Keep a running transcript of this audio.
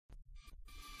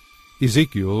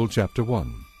Ezekiel chapter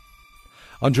 1.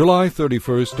 On July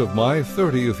 31st of my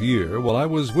 30th year, while I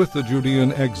was with the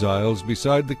Judean exiles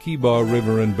beside the Kibar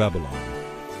River in Babylon,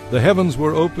 the heavens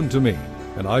were opened to me,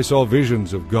 and I saw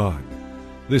visions of God.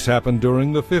 This happened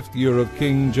during the 5th year of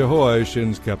King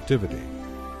Jehoiachin's captivity.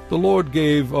 The Lord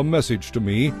gave a message to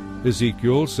me,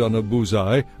 Ezekiel son of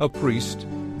Buzi, a priest,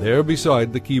 there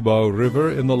beside the Kibar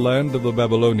River in the land of the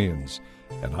Babylonians,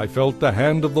 and I felt the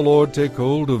hand of the Lord take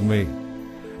hold of me.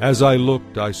 As I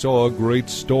looked, I saw a great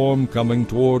storm coming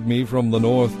toward me from the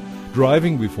north,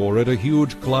 driving before it a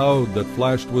huge cloud that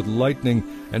flashed with lightning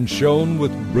and shone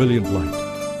with brilliant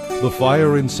light. The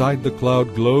fire inside the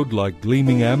cloud glowed like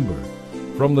gleaming amber.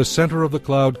 From the center of the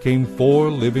cloud came 4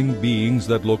 living beings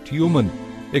that looked human,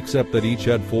 except that each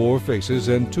had 4 faces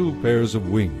and 2 pairs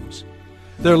of wings.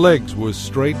 Their legs were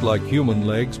straight like human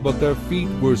legs, but their feet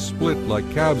were split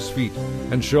like calves' feet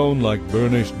and shone like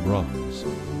burnished bronze.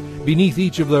 Beneath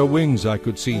each of their wings I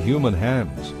could see human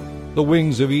hands. The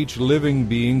wings of each living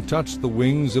being touched the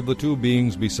wings of the 2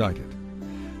 beings beside it.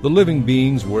 The living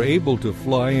beings were able to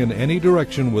fly in any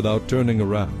direction without turning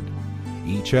around.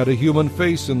 Each had a human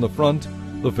face in the front,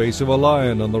 the face of a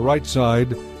lion on the right side,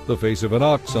 the face of an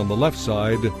ox on the left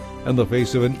side, and the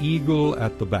face of an eagle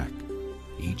at the back.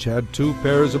 Each had 2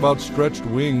 pairs of outstretched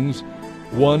wings.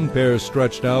 1 pair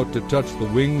stretched out to touch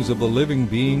the wings of the living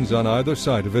beings on either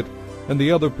side of it, and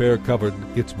the other pair covered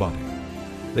its body.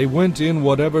 They went in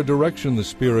whatever direction the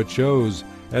Spirit chose,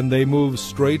 and they moved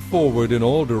straight forward in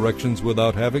all directions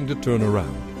without having to turn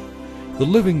around. The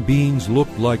living beings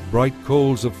looked like bright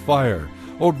coals of fire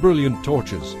or brilliant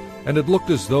torches, and it looked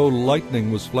as though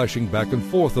lightning was flashing back and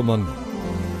forth among them.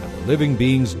 And the living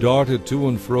beings darted to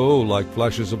and fro like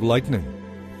flashes of lightning.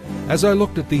 As I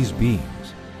looked at these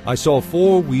beings, I saw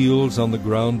 4 wheels on the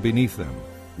ground beneath them,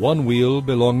 1 wheel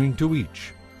belonging to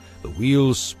each. The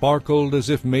wheels sparkled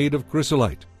as if made of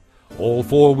chrysolite. All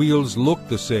 4 wheels looked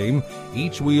the same.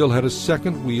 Each wheel had a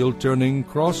second wheel turning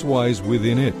crosswise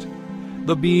within it.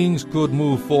 The beings could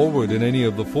move forward in any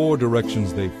of the 4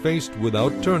 directions they faced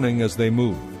without turning as they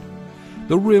moved.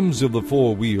 The rims of the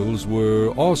 4 wheels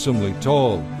were awesomely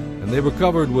tall, and they were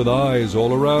covered with eyes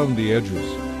all around the edges.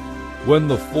 When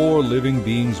the 4 living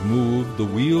beings moved, the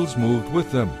wheels moved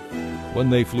with them. When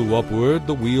they flew upward,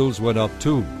 the wheels went up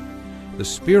too. The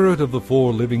spirit of the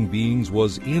 4 living beings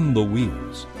was in the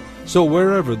wheels. So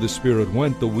wherever the Spirit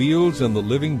went, the wheels and the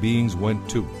living beings went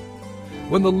too.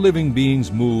 When the living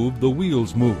beings moved, the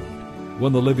wheels moved.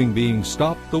 When the living beings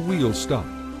stopped, the wheels stopped.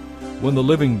 When the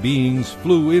living beings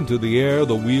flew into the air,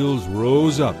 the wheels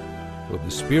rose up, for the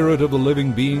spirit of the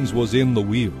living beings was in the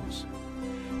wheels.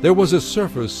 There was a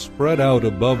surface spread out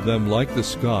above them like the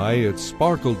sky. It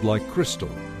sparkled like crystal.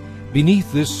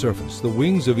 Beneath this surface, the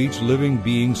wings of each living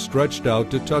being stretched out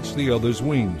to touch the other's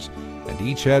wings, and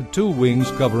each had 2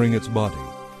 wings covering its body.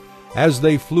 As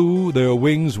they flew, their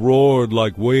wings roared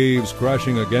like waves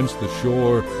crashing against the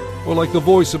shore, or like the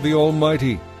voice of the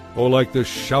Almighty, or like the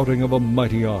shouting of a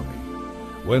mighty army.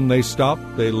 When they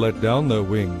stopped, they let down their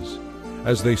wings.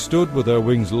 As they stood with their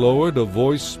wings lowered, a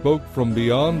voice spoke from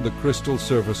beyond the crystal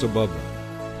surface above them.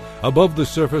 Above the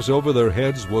surface over their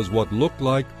heads was what looked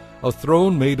like a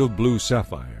throne made of blue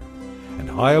sapphire, and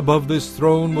high above this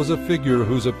throne was a figure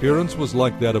whose appearance was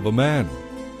like that of a man.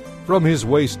 From his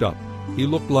waist up he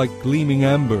looked like gleaming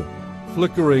amber,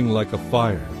 flickering like a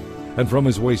fire, and from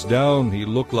his waist down he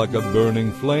looked like a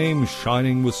burning flame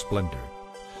shining with splendor.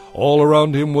 All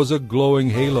around him was a glowing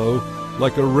halo,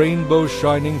 like a rainbow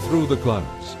shining through the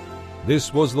clouds.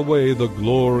 This was the way the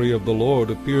glory of the Lord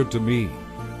appeared to me.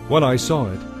 When I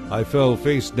saw it, I fell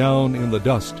face down in the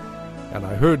dust, and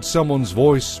I heard someone's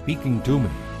voice speaking to me.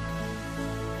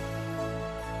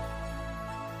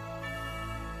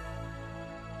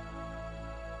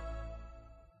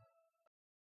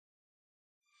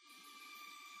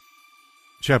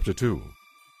 Chapter 2.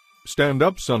 "Stand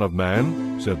up, Son of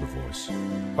Man," said the voice.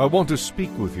 "I want to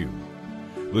speak with you."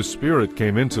 The Spirit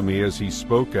came into me as he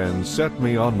spoke and set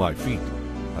me on my feet.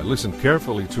 I listened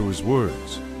carefully to his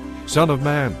words. "Son of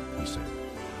man," he said,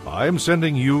 "I am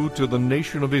sending you to the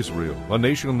nation of Israel, a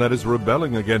nation that is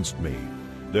rebelling against me.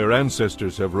 Their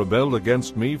ancestors have rebelled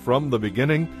against me from the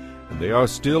beginning, and they are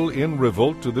still in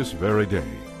revolt to this very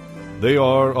day. They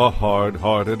are a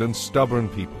hard-hearted and stubborn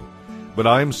people. But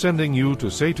I am sending you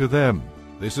to say to them,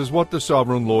 'This is what the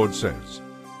Sovereign Lord says.'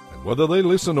 And whether they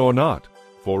listen or not,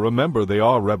 for remember they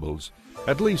are rebels,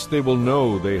 at least they will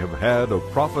know they have had a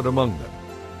prophet among them.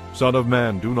 Son of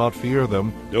man, do not fear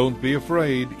them. Don't be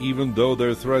afraid, even though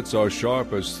their threats are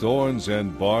sharp as thorns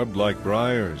and barbed like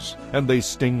briars, and they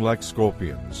sting like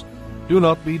scorpions. Do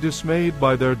not be dismayed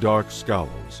by their dark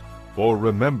scowls, For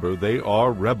remember, they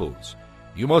are rebels.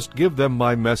 You must give them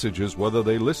my messages whether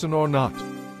they listen or not.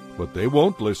 But they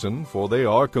won't listen, for they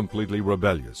are completely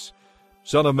rebellious.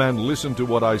 Son of man, listen to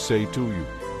what I say to you.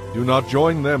 Do not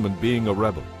join them in being a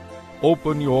rebel.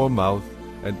 Open your mouth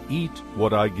and eat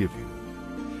what I give you.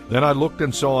 Then I looked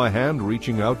and saw a hand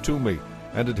reaching out to me,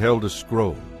 and it held a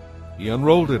scroll. He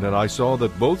unrolled it, and I saw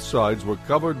that both sides were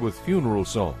covered with funeral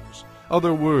songs,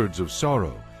 other words of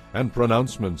sorrow, and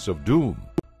pronouncements of doom.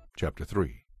 Chapter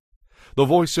 3. The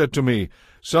voice said to me,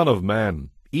 Son of man,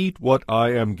 eat what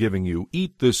I am giving you,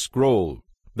 eat this scroll,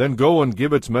 then go and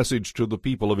give its message to the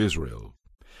people of Israel.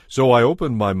 So I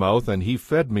opened my mouth, and he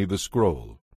fed me the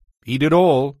scroll. Eat it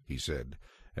all, he said,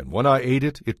 and when I ate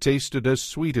it, it tasted as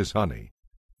sweet as honey.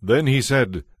 Then he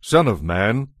said, Son of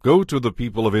man, go to the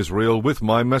people of Israel with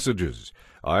my messages.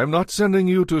 I am not sending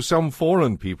you to some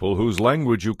foreign people whose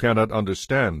language you cannot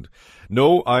understand.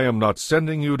 No, I am not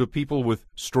sending you to people with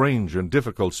strange and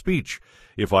difficult speech.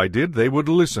 If I did, they would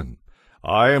listen.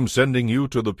 I am sending you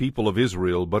to the people of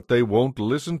Israel, but they won't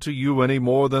listen to you any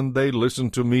more than they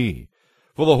listen to me.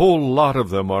 For the whole lot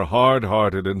of them are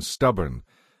hard-hearted and stubborn.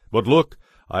 But look,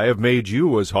 I have made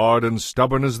you as hard and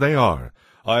stubborn as they are.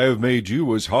 I have made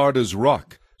you as hard as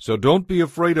rock. So don't be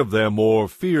afraid of them or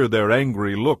fear their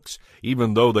angry looks,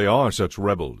 even though they are such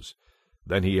rebels.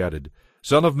 Then he added,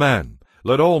 Son of man,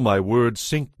 let all my words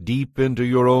sink deep into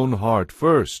your own heart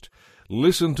first.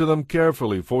 Listen to them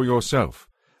carefully for yourself.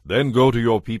 Then go to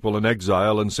your people in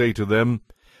exile and say to them,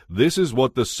 This is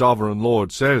what the sovereign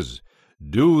Lord says.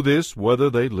 Do this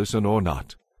whether they listen or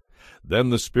not.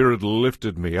 Then the Spirit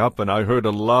lifted me up, and I heard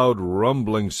a loud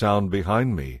rumbling sound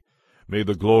behind me. May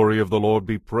the glory of the Lord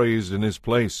be praised in his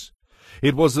place.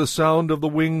 It was the sound of the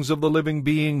wings of the living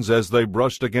beings as they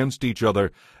brushed against each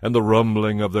other, and the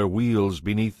rumbling of their wheels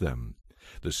beneath them.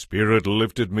 The Spirit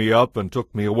lifted me up and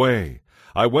took me away.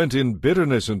 I went in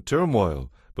bitterness and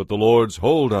turmoil, but the Lord's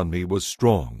hold on me was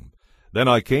strong. Then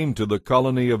I came to the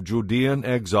colony of Judean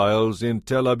exiles in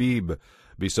Tel Abib,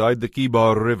 beside the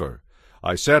Kibar River.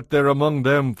 I sat there among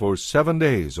them for 7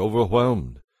 days,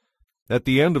 overwhelmed. At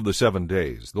the end of the 7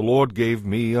 days, the Lord gave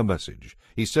me a message.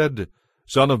 He said,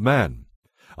 Son of man,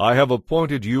 I have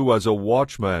appointed you as a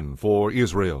watchman for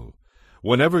Israel.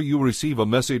 Whenever you receive a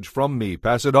message from me,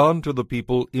 pass it on to the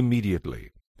people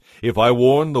immediately. If I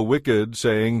warn the wicked,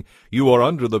 saying, You are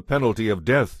under the penalty of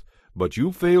death, but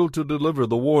you fail to deliver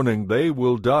the warning, they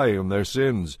will die in their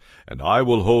sins, and I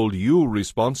will hold you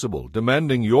responsible,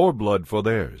 demanding your blood for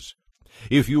theirs.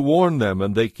 If you warn them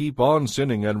and they keep on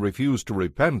sinning and refuse to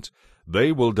repent,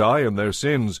 they will die in their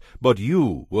sins, but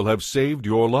you will have saved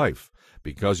your life,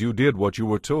 because you did what you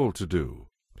were told to do.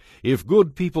 If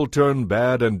good people turn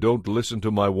bad and don't listen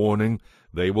to my warning,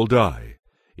 they will die.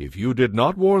 If you did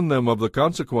not warn them of the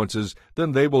consequences,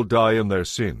 then they will die in their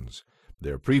sins.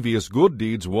 Their previous good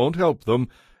deeds won't help them,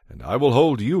 and I will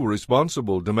hold you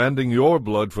responsible, demanding your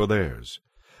blood for theirs.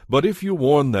 But if you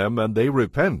warn them and they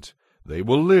repent, they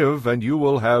will live, and you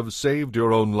will have saved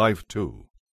your own life too.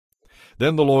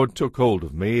 Then the Lord took hold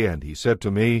of me, and he said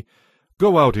to me,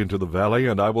 Go out into the valley,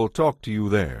 and I will talk to you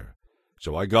there.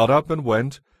 So I got up and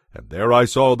went, and there I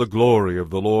saw the glory of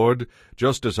the Lord,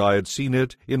 just as I had seen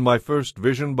it in my first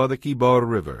vision by the Kibar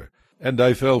River, and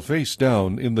I fell face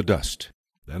down in the dust.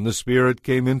 Then the Spirit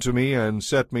came into me and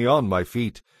set me on my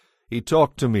feet. He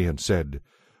talked to me and said,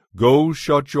 Go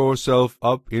shut yourself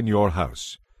up in your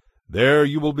house. There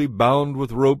you will be bound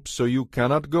with ropes, so you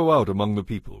cannot go out among the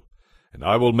people. And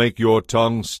I will make your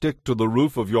tongue stick to the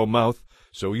roof of your mouth,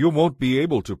 so you won't be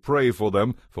able to pray for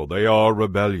them, for they are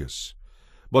rebellious.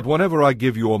 But whenever I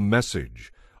give you a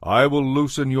message, I will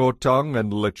loosen your tongue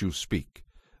and let you speak.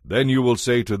 Then you will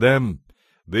say to them,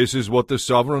 This is what the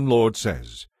sovereign Lord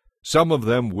says. Some of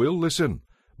them will listen,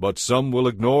 but some will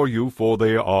ignore you, for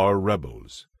they are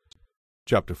rebels.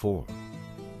 Chapter 4.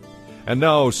 And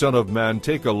now, Son of man,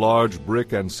 take a large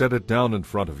brick and set it down in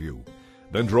front of you.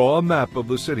 Then draw a map of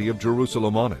the city of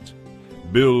Jerusalem on it.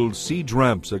 Build siege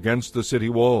ramps against the city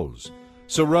walls.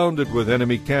 Surround it with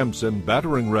enemy camps and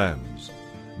battering rams.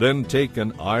 Then take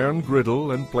an iron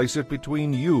griddle and place it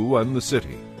between you and the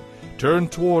city. Turn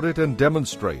toward it and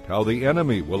demonstrate how the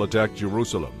enemy will attack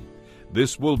Jerusalem.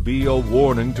 This will be a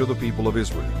warning to the people of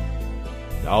Israel.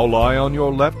 Now lie on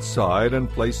your left side and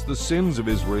place the sins of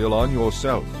Israel on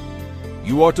yourself.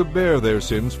 You are to bear their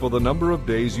sins for the number of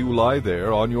days you lie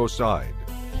there on your side.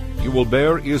 You will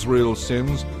bear Israel's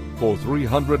sins for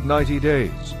 390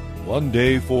 days, 1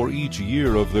 day for each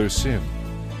year of their sin.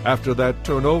 After that,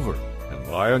 turn over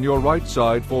and lie on your right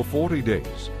side for 40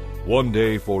 days, 1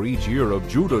 day for each year of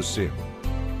Judah's sin.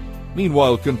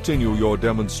 Meanwhile, continue your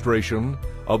demonstration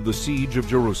of the siege of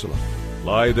Jerusalem.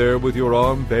 Lie there with your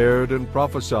arm bared and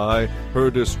prophesy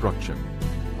her destruction.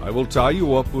 I will tie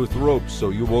you up with ropes so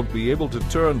you won't be able to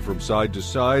turn from side to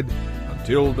side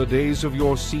until the days of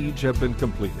your siege have been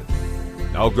completed.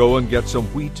 Now go and get some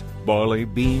wheat, barley,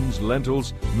 beans,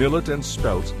 lentils, millet, and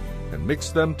spelt, and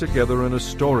mix them together in a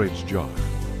storage jar.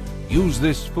 Use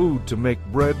this food to make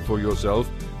bread for yourself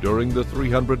during the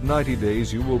 390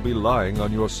 days you will be lying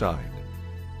on your side.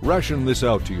 Ration this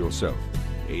out to yourself,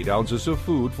 8 ounces of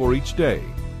food for each day,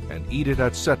 and eat it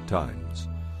at set times.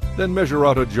 Then measure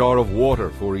out a jar of water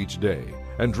for each day,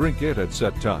 and drink it at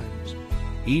set times.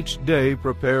 Each day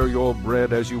prepare your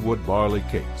bread as you would barley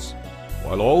cakes.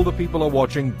 While all the people are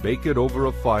watching, bake it over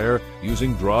a fire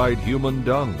using dried human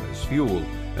dung as fuel,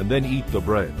 and then eat the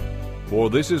bread. For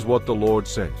this is what the Lord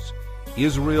says: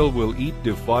 Israel will eat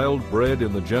defiled bread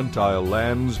in the Gentile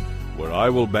lands, where I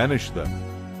will banish them.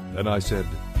 Then I said,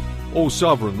 O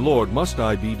sovereign Lord, must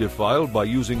I be defiled by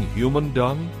using human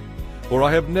dung? For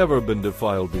I have never been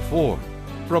defiled before.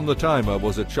 From the time I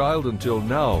was a child until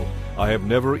now, I have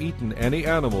never eaten any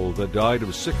animal that died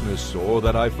of sickness or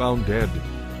that I found dead,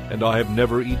 and I have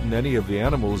never eaten any of the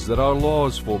animals that our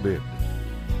laws forbid.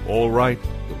 All right,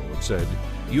 the Lord said,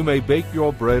 you may bake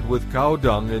your bread with cow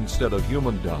dung instead of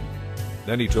human dung.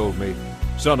 Then he told me,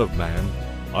 Son of man,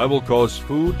 I will cause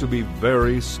food to be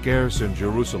very scarce in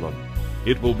Jerusalem.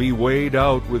 It will be weighed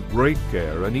out with great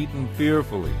care and eaten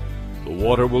fearfully. The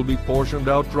water will be portioned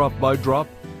out drop by drop,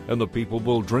 and the people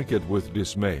will drink it with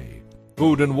dismay.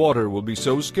 Food and water will be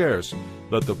so scarce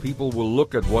that the people will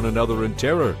look at one another in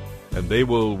terror, and they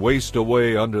will waste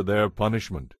away under their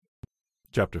punishment.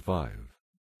 Chapter 5.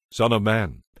 Son of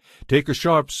man, take a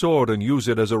sharp sword and use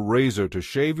it as a razor to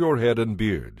shave your head and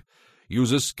beard.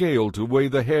 Use a scale to weigh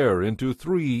the hair into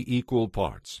 3 equal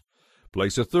parts.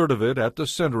 Place a third of it at the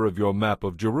center of your map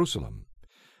of Jerusalem.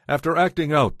 After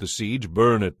acting out the siege,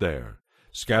 burn it there.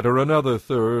 Scatter another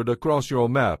third across your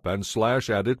map and slash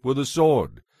at it with a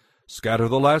sword. Scatter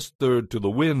the last third to the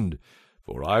wind,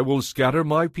 for I will scatter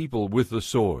my people with the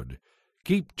sword.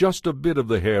 Keep just a bit of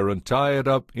the hair and tie it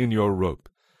up in your rope.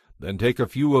 Then take a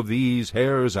few of these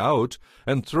hairs out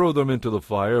and throw them into the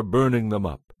fire, burning them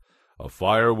up. A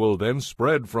fire will then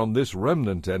spread from this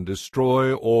remnant and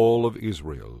destroy all of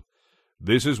Israel.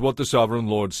 This is what the sovereign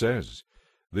Lord says.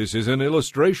 This is an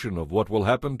illustration of what will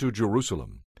happen to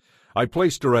Jerusalem. I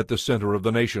placed her at the center of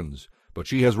the nations, but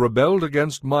she has rebelled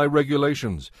against my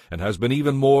regulations and has been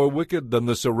even more wicked than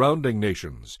the surrounding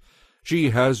nations. She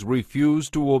has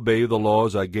refused to obey the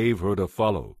laws I gave her to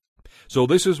follow. So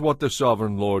this is what the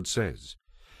sovereign Lord says.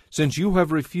 Since you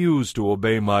have refused to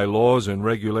obey my laws and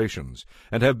regulations,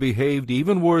 and have behaved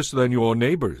even worse than your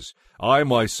neighbors, I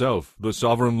myself, the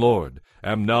sovereign Lord,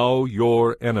 am now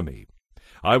your enemy.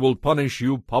 I will punish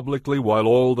you publicly while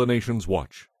all the nations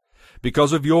watch.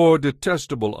 Because of your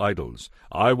detestable idols,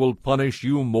 I will punish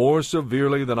you more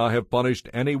severely than I have punished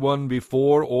anyone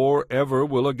before or ever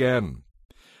will again.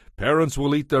 Parents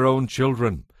will eat their own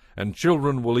children, and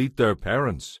children will eat their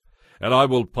parents. And I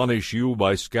will punish you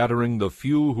by scattering the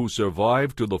few who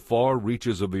survive to the far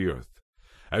reaches of the earth.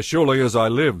 As surely as I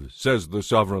live, says the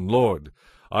sovereign Lord,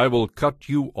 I will cut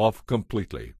you off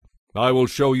completely. I will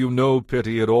show you no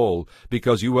pity at all,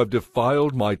 because you have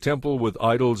defiled my temple with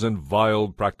idols and vile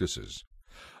practices.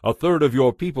 A third of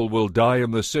your people will die in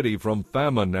the city from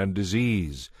famine and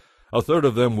disease. A third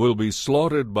of them will be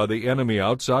slaughtered by the enemy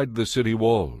outside the city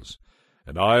walls.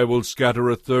 And I will scatter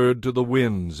a third to the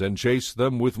winds, and chase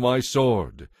them with my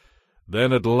sword.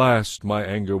 Then at last my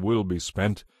anger will be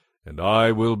spent, and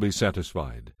I will be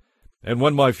satisfied. And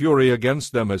when my fury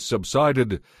against them has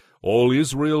subsided, all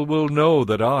Israel will know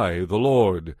that I, the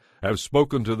Lord, have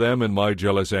spoken to them in my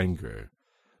jealous anger.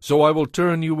 So I will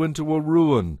turn you into a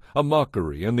ruin, a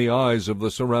mockery in the eyes of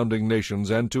the surrounding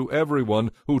nations and to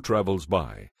everyone who travels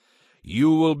by.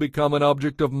 You will become an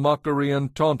object of mockery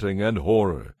and taunting and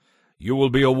horror. You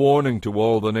will be a warning to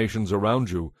all the nations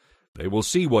around you. They will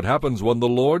see what happens when the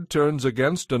Lord turns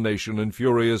against a nation in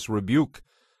furious rebuke.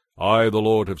 I, the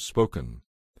Lord, have spoken.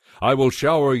 I will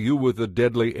shower you with the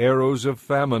deadly arrows of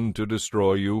famine to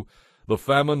destroy you. The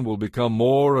famine will become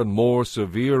more and more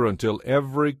severe until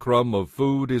every crumb of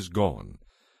food is gone.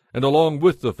 And along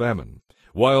with the famine,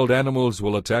 wild animals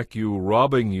will attack you,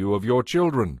 robbing you of your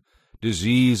children.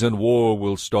 Disease and war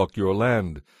will stalk your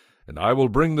land, and I will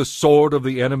bring the sword of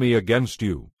the enemy against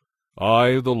you.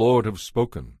 I, the Lord, have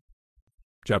spoken.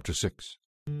 Chapter 6.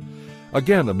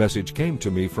 Again a message came to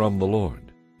me from the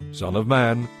Lord. Son of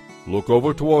man, look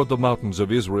over toward the mountains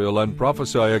of Israel and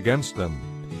prophesy against them.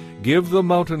 Give the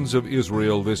mountains of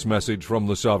Israel this message from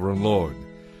the sovereign Lord.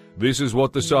 This is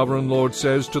what the sovereign Lord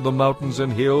says to the mountains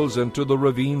and hills and to the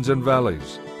ravines and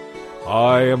valleys.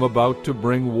 I am about to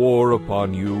bring war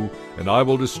upon you, and I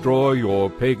will destroy your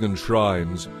pagan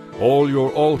shrines. All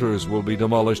your altars will be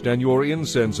demolished, and your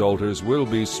incense altars will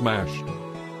be smashed.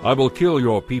 I will kill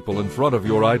your people in front of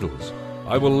your idols.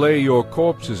 I will lay your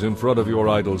corpses in front of your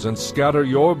idols, and scatter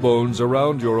your bones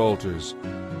around your altars.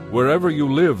 Wherever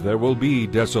you live there will be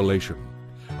desolation.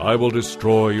 I will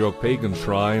destroy your pagan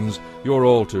shrines, your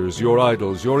altars, your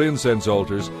idols, your incense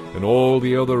altars, and all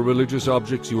the other religious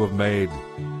objects you have made.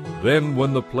 Then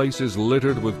when the place is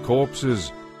littered with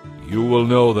corpses, you will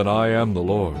know that I am the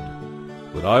Lord.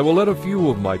 But I will let a few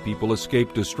of my people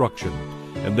escape destruction,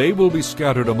 and they will be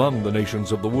scattered among the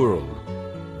nations of the world.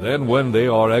 Then when they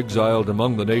are exiled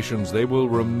among the nations, they will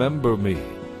remember me.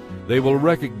 They will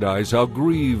recognize how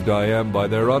grieved I am by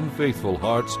their unfaithful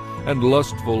hearts and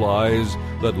lustful eyes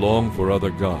that long for other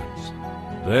gods.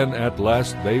 Then at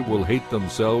last they will hate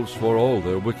themselves for all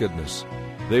their wickedness.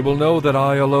 They will know that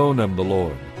I alone am the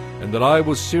Lord, and that I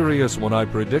was serious when I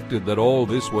predicted that all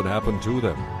this would happen to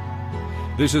them.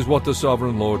 This is what the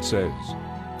Sovereign Lord says.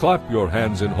 Clap your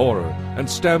hands in horror, and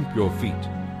stamp your feet.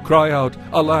 Cry out,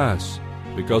 Alas,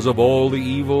 because of all the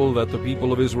evil that the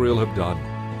people of Israel have done.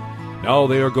 Now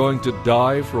they are going to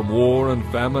die from war and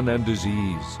famine and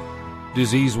disease.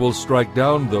 Disease will strike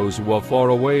down those who are far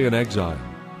away in exile.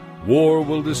 War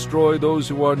will destroy those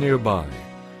who are nearby,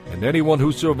 and anyone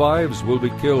who survives will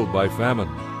be killed by famine.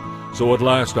 So at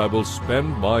last I will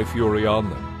spend my fury on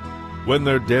them. When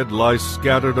their dead lie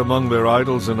scattered among their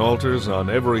idols and altars, on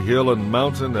every hill and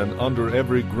mountain, and under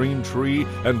every green tree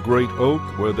and great oak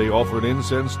where they offered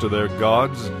incense to their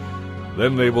gods,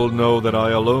 then they will know that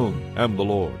I alone am the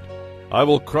Lord. I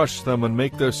will crush them and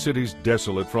make their cities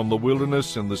desolate, from the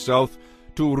wilderness in the south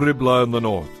to Riblah in the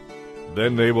north.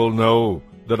 Then they will know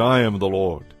that I am the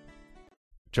Lord.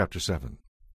 Chapter 7.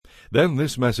 Then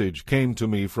this message came to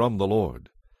me from the Lord.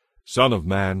 Son of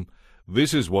man,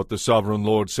 this is what the Sovereign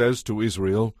Lord says to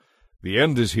Israel. The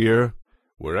end is here.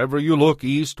 Wherever you look,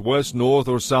 east, west, north,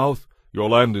 or south, your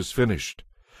land is finished.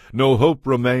 No hope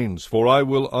remains, for I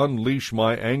will unleash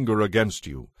my anger against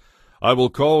you. I will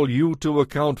call you to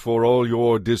account for all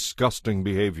your disgusting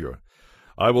behavior.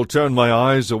 I will turn my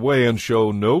eyes away and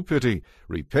show no pity,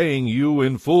 repaying you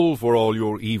in full for all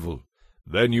your evil.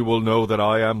 Then you will know that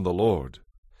I am the Lord.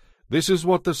 This is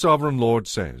what the Sovereign Lord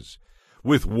says.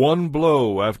 With one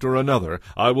blow after another,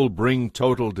 I will bring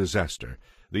total disaster.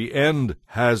 The end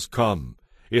has come.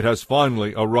 It has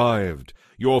finally arrived.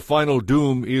 Your final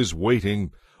doom is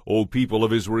waiting. O people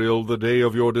of Israel, the day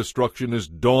of your destruction is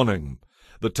dawning.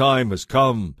 The time has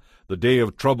come. The day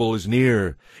of trouble is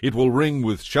near. It will ring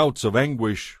with shouts of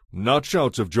anguish, not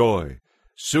shouts of joy.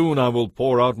 Soon I will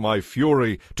pour out my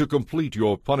fury to complete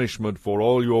your punishment for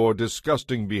all your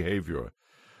disgusting behavior.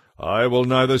 I will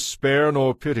neither spare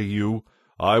nor pity you.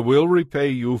 I will repay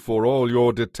you for all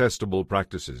your detestable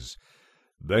practices.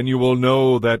 Then you will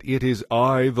know that it is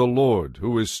I, the Lord,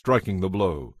 who is striking the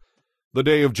blow. The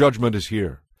day of judgment is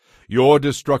here. Your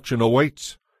destruction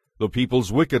awaits. The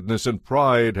people's wickedness and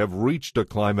pride have reached a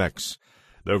climax.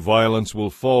 Their violence will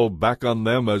fall back on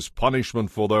them as punishment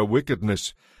for their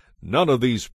wickedness. None of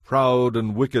these proud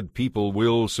and wicked people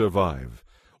will survive.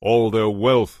 All their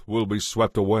wealth will be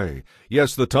swept away.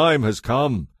 Yes, the time has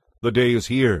come. The day is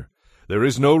here. There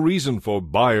is no reason for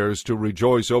buyers to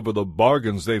rejoice over the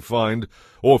bargains they find,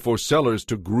 or for sellers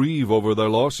to grieve over their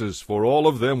losses, for all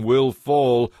of them will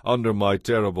fall under my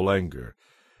terrible anger.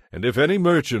 And if any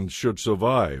merchant should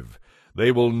survive,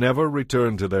 they will never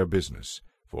return to their business.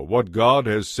 For what God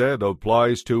has said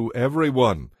applies to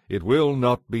everyone. It will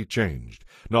not be changed.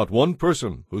 Not one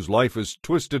person whose life is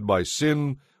twisted by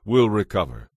sin will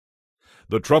recover.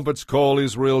 The trumpets call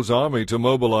Israel's army to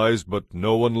mobilize, but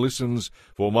no one listens,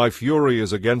 for my fury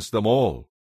is against them all.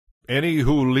 Any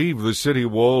who leave the city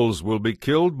walls will be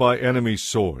killed by enemy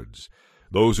swords.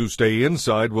 Those who stay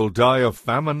inside will die of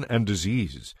famine and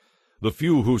disease. The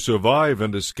few who survive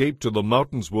and escape to the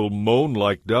mountains will moan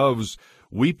like doves,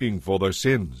 weeping for their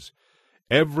sins.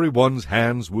 Everyone's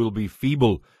hands will be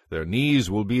feeble, their knees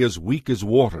will be as weak as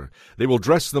water. They will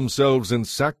dress themselves in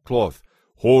sackcloth.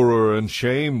 Horror and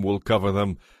shame will cover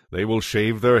them. They will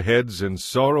shave their heads in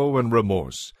sorrow and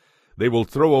remorse. They will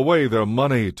throw away their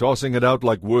money, tossing it out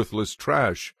like worthless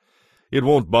trash. It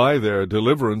won't buy their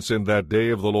deliverance in that day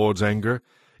of the Lord's anger.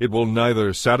 It will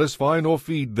neither satisfy nor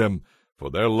feed them,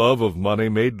 for their love of money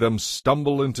made them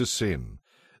stumble into sin.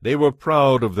 They were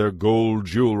proud of their gold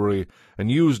jewelry,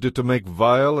 and used it to make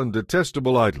vile and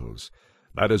detestable idols.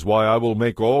 That is why I will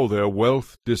make all their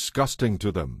wealth disgusting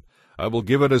to them. I will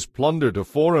give it as plunder to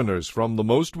foreigners from the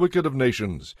most wicked of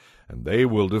nations, and they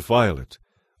will defile it.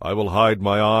 I will hide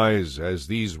my eyes as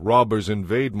these robbers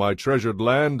invade my treasured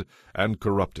land and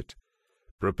corrupt it.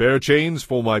 Prepare chains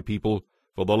for my people,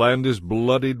 for the land is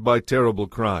bloodied by terrible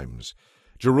crimes.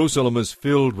 Jerusalem is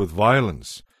filled with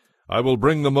violence. I will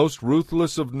bring the most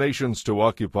ruthless of nations to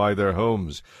occupy their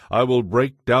homes. I will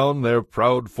break down their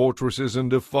proud fortresses and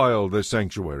defile their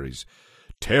sanctuaries.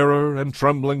 Terror and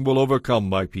trembling will overcome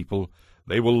my people.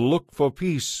 They will look for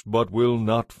peace, but will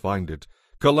not find it.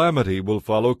 Calamity will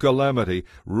follow calamity.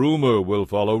 Rumor will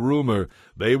follow rumor.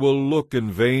 They will look in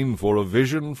vain for a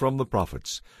vision from the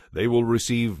prophets. They will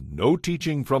receive no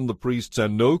teaching from the priests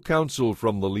and no counsel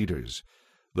from the leaders.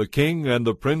 The king and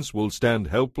the prince will stand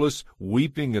helpless,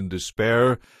 weeping in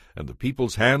despair, and the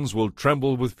people's hands will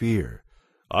tremble with fear.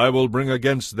 I will bring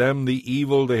against them the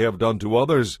evil they have done to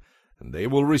others, and they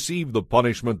will receive the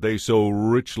punishment they so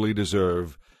richly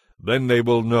deserve. Then they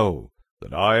will know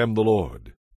that I am the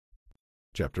Lord.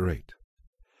 Chapter 8.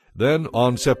 Then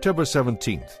on September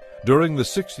 17th, during the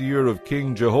 6th year of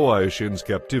King Jehoiachin's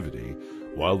captivity,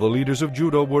 while the leaders of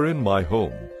Judah were in my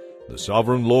home, the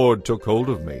sovereign Lord took hold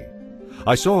of me.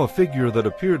 I saw a figure that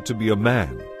appeared to be a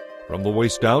man. From the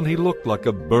waist down he looked like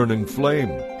a burning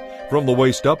flame. From the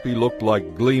waist up he looked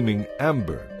like gleaming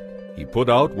amber. He put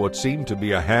out what seemed to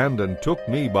be a hand and took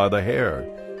me by the hair.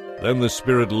 Then the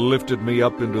Spirit lifted me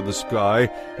up into the sky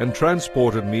and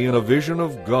transported me in a vision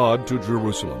of God to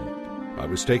Jerusalem. I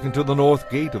was taken to the north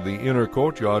gate of the inner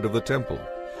courtyard of the temple,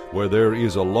 where there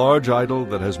is a large idol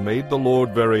that has made the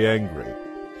Lord very angry.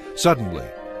 Suddenly,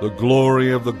 the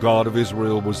glory of the God of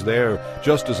Israel was there,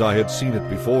 just as I had seen it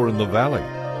before in the valley.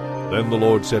 Then the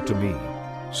Lord said to me,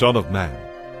 Son of man,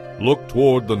 look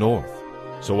toward the north.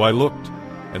 So I looked,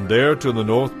 and there to the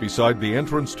north, beside the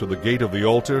entrance to the gate of the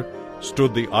altar,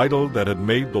 stood the idol that had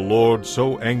made the Lord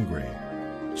so angry.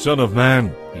 Son of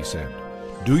man, he said,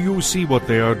 do you see what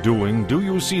they are doing? Do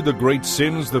you see the great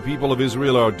sins the people of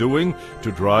Israel are doing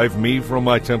to drive me from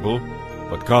my temple?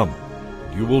 But come,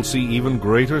 you will see even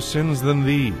greater sins than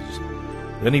these.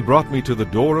 Then he brought me to the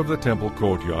door of the temple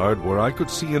courtyard, where I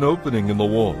could see an opening in the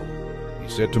wall. He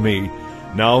said to me,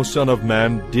 Now, son of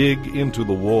man, dig into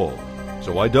the wall.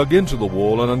 So I dug into the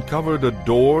wall and uncovered a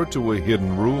door to a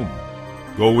hidden room.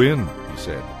 Go in, he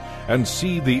said, and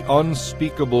see the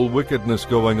unspeakable wickedness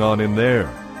going on in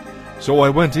there. So I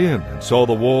went in and saw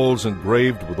the walls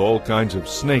engraved with all kinds of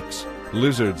snakes,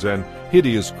 lizards, and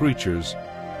hideous creatures.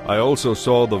 I also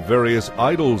saw the various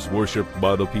idols worshipped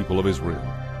by the people of Israel.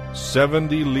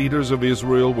 70 leaders of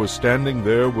Israel were standing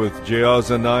there with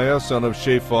Jaazaniah son of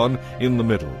Shaphan in the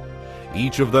middle.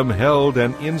 Each of them held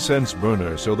an incense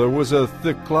burner, so there was a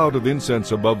thick cloud of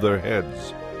incense above their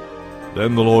heads.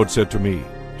 Then the Lord said to me,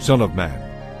 Son of man,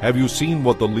 have you seen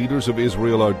what the leaders of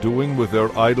Israel are doing with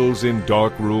their idols in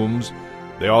dark rooms?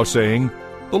 They are saying,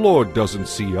 The Lord doesn't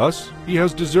see us. He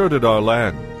has deserted our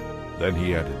land. Then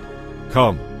he added,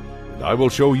 Come, and I will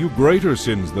show you greater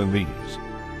sins than these.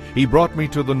 He brought me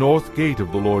to the north gate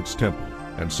of the Lord's temple,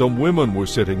 and some women were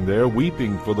sitting there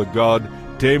weeping for the god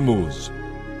Tammuz.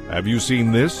 Have you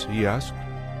seen this? He asked.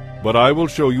 But I will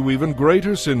show you even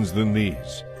greater sins than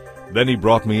these. Then he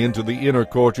brought me into the inner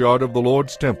courtyard of the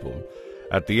Lord's temple.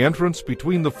 At the entrance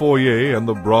between the foyer and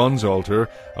the bronze altar,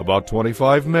 about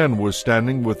 25 men were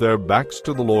standing with their backs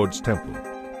to the Lord's temple.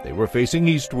 They were facing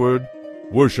eastward,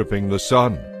 worshipping the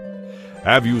sun.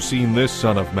 Have you seen this,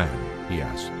 Son of man? He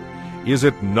asked. Is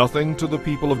it nothing to the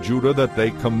people of Judah that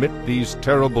they commit these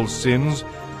terrible sins,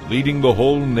 leading the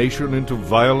whole nation into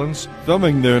violence,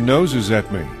 thumbing their noses at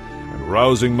me, and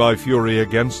rousing my fury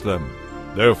against them?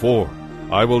 Therefore,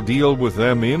 I will deal with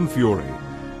them in fury.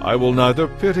 I will neither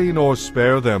pity nor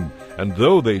spare them, and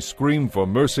though they scream for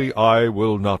mercy, I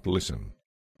will not listen.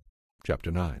 Chapter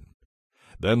 9.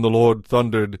 Then the Lord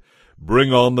thundered,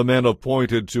 Bring on the men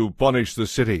appointed to punish the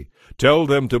city. Tell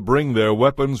them to bring their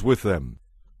weapons with them.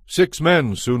 6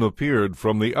 men soon appeared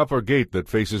from the upper gate that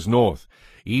faces north,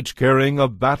 each carrying a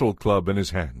battle club in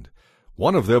his hand.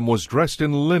 One of them was dressed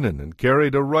in linen and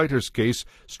carried a writer's case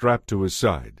strapped to his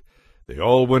side. They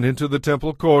all went into the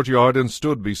temple courtyard and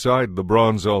stood beside the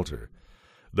bronze altar.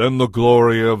 Then the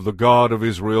glory of the God of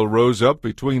Israel rose up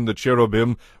between the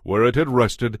cherubim where it had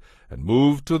rested, and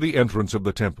moved to the entrance of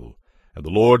the temple. And the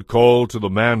Lord called to the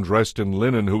man dressed in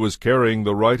linen who was carrying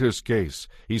the writer's case.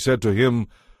 He said to him,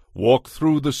 Walk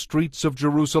through the streets of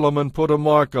Jerusalem and put a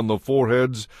mark on the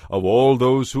foreheads of all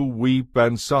those who weep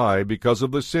and sigh because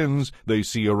of the sins they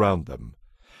see around them.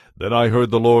 Then I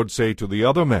heard the Lord say to the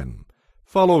other men,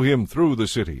 Follow him through the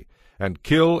city, and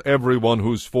kill everyone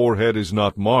whose forehead is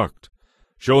not marked.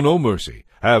 Show no mercy,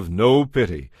 have no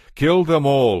pity. Kill them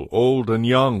all, old and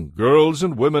young, girls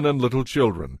and women and little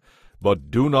children.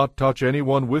 But do not touch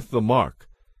anyone with the mark.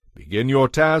 Begin your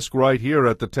task right here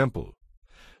at the temple."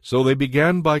 So they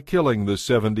began by killing the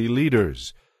 70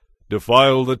 leaders.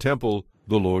 "Defile the temple,"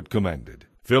 the Lord commanded.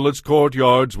 "Fill its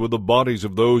courtyards with the bodies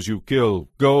of those you kill.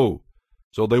 Go."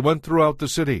 So they went throughout the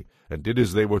city, and did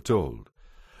as they were told.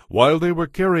 While they were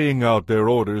carrying out their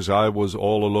orders, I was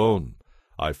all alone.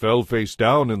 I fell face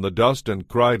down in the dust and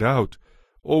cried out,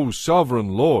 "O sovereign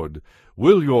Lord,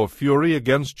 will your fury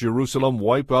against Jerusalem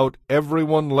wipe out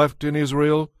everyone left in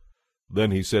Israel?"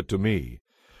 Then he said to me,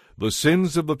 "The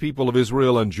sins of the people of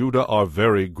Israel and Judah are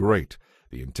very great.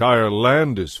 The entire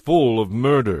land is full of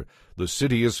murder. The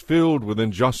city is filled with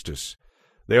injustice.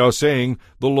 They are saying,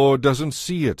 'The Lord doesn't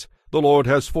see it. The Lord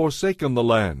has forsaken the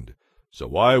land.'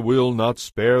 So I will not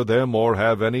spare them or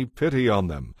have any pity on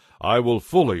them. I will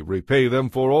fully repay them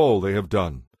for all they have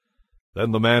done."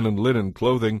 Then the man in linen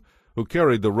clothing, who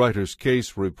carried the writer's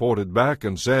case, reported back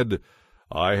and said,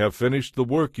 "I have finished the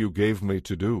work you gave me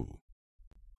to do."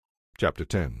 Chapter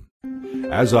 10.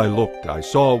 As I looked, I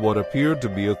saw what appeared to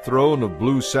be a throne of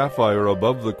blue sapphire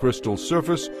above the crystal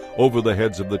surface over the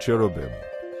heads of the cherubim.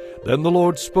 Then the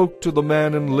Lord spoke to the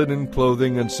man in linen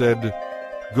clothing and said,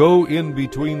 "Go in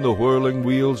between the whirling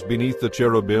wheels beneath the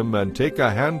cherubim and take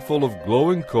a handful of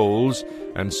glowing coals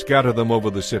and scatter them over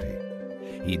the city."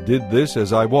 He did this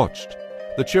as I watched.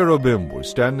 The cherubim were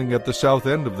standing at the south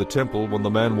end of the temple when the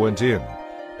man went in,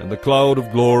 and the cloud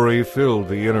of glory filled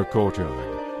the inner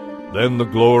courtyard. Then the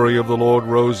glory of the Lord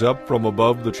rose up from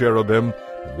above the cherubim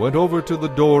and went over to the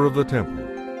door of the temple.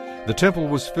 The temple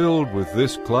was filled with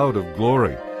this cloud of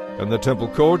glory, and the temple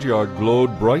courtyard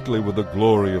glowed brightly with the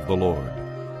glory of the Lord.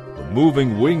 The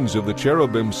moving wings of the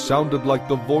cherubim sounded like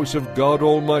the voice of God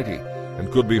Almighty, and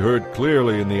could be heard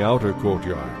clearly in the outer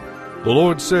courtyard. The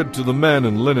Lord said to the man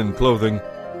in linen clothing,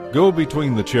 "Go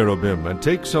between the cherubim and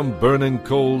take some burning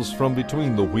coals from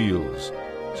between the wheels."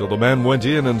 So the man went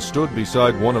in and stood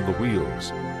beside one of the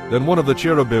wheels. Then one of the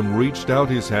cherubim reached out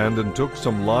his hand and took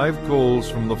some live coals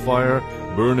from the fire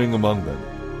burning among them.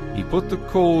 He put the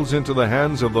coals into the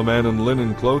hands of the man in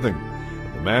linen clothing,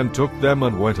 and the man took them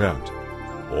and went out.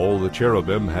 All the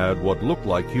cherubim had what looked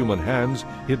like human hands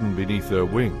hidden beneath their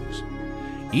wings.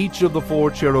 Each of the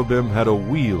 4 cherubim had a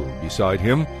wheel beside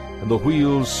him, and the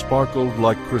wheels sparkled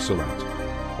like chrysolite.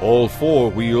 All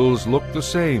 4 wheels looked the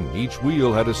same. Each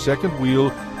wheel had a second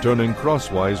wheel turning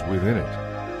crosswise within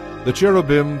it. The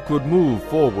cherubim could move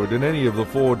forward in any of the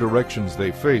 4 directions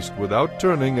they faced without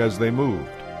turning as they moved.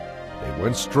 They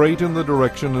went straight in the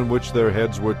direction in which their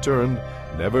heads were turned,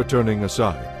 never turning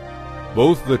aside.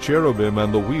 Both the cherubim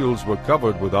and the wheels were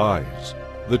covered with eyes.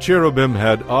 The cherubim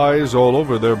had eyes all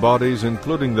over their bodies,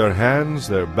 including their hands,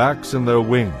 their backs, and their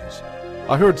wings.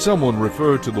 I heard someone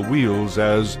refer to the wheels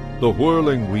as the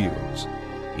whirling wheels.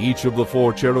 Each of the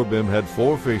 4 cherubim had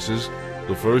 4 faces.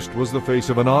 The first was the face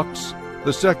of an ox,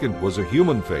 the second was a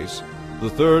human face, the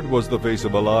third was the face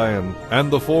of a lion, and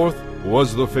the fourth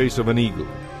was the face of an eagle.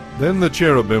 Then the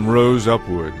cherubim rose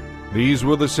upward. These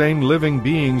were the same living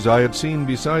beings I had seen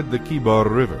beside the Kibar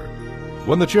River.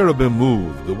 When the cherubim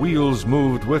moved, the wheels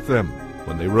moved with them.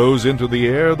 When they rose into the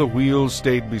air, the wheels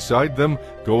stayed beside them,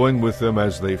 going with them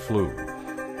as they flew.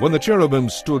 When the cherubim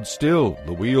stood still,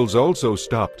 the wheels also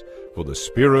stopped, for the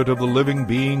spirit of the living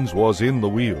beings was in the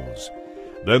wheels.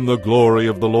 Then the glory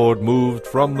of the Lord moved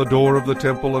from the door of the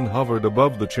temple and hovered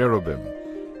above the cherubim.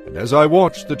 And as I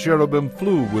watched, the cherubim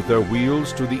flew with their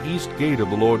wheels to the east gate of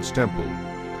the Lord's temple,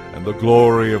 and the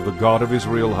glory of the God of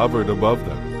Israel hovered above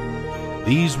them.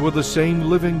 These were the same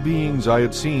living beings I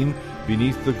had seen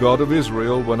beneath the God of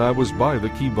Israel when I was by the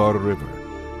Kibar River.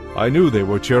 I knew they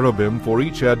were cherubim, for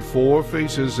each had 4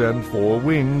 faces and 4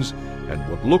 wings, and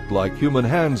what looked like human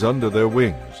hands under their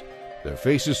wings. Their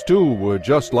faces, too, were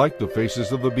just like the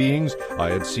faces of the beings I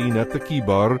had seen at the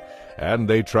Kibar, and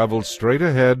they traveled straight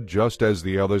ahead just as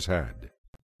the others had.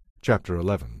 Chapter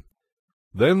 11.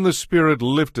 Then the Spirit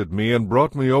lifted me and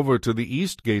brought me over to the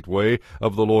east gateway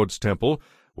of the Lord's temple,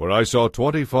 where I saw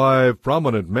 25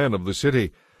 prominent men of the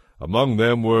city. Among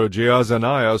them were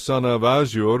Jaazaniah son of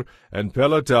Azur and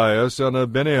Pelatiah son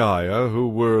of Benaiah, who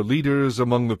were leaders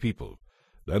among the people.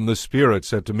 Then the Spirit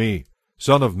said to me,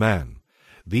 "Son of man,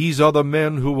 these are the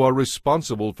men who are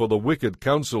responsible for the wicked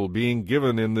counsel being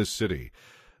given in this city.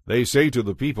 They say to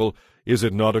the people, 'Is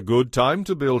it not a good time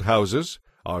to build houses?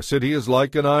 Our city is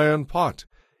like an iron pot.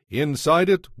 Inside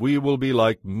it we will be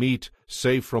like meat,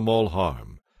 safe from all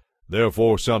harm.'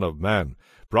 Therefore, Son of man,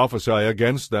 prophesy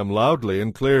against them loudly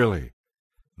and clearly."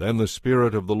 Then the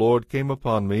Spirit of the Lord came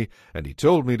upon me, and he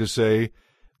told me to say,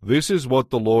 "This is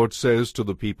what the Lord says to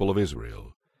the people of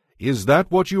Israel. Is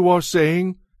that what you are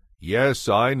saying? Yes,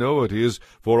 I know it is,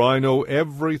 for I know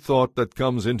every thought that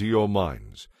comes into your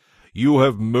minds. You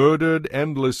have murdered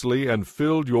endlessly and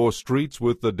filled your streets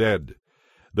with the dead.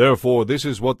 Therefore this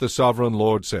is what the sovereign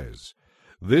Lord says.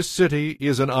 This city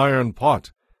is an iron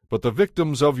pot, but the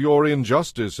victims of your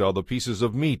injustice are the pieces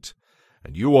of meat.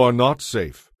 And you are not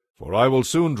safe, for I will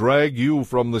soon drag you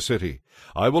from the city.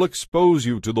 I will expose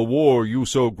you to the war you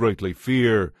so greatly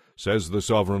fear, says the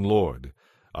sovereign Lord.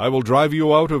 I will drive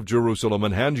you out of Jerusalem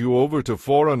and hand you over to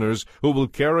foreigners who will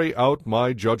carry out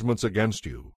my judgments against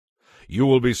you. You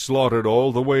will be slaughtered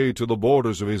all the way to the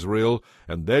borders of Israel,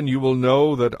 and then you will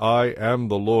know that I am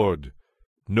the Lord.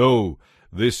 No,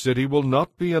 this city will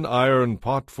not be an iron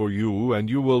pot for you, and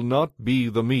you will not be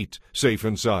the meat safe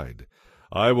inside.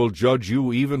 I will judge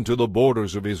you even to the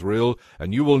borders of Israel,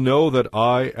 and you will know that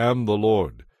I am the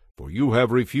Lord. For you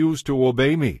have refused to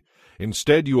obey me.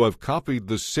 Instead you have copied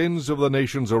the sins of the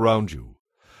nations around you.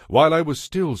 While I was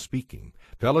still speaking,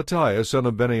 Pelatiah son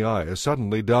of Benaiah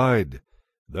suddenly died.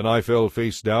 Then I fell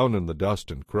face down in the dust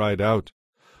and cried out,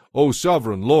 O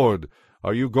sovereign Lord,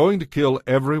 are you going to kill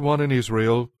everyone in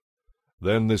Israel?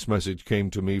 Then this message came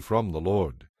to me from the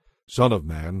Lord. Son of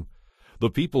man, the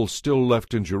people still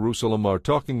left in Jerusalem are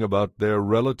talking about their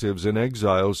relatives in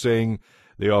exile, saying,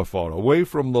 They are far away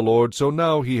from the Lord, so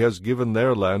now he has given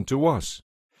their land to us.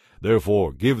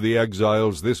 Therefore give the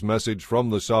exiles this message from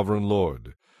the sovereign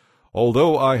Lord.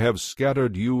 Although I have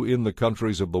scattered you in the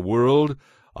countries of the world,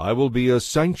 I will be a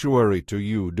sanctuary to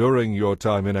you during your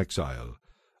time in exile.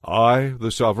 I,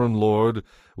 the sovereign Lord,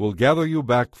 will gather you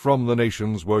back from the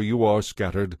nations where you are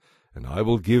scattered, and I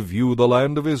will give you the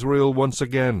land of Israel once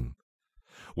again.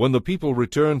 When the people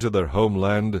return to their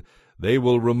homeland, they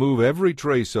will remove every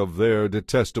trace of their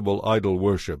detestable idol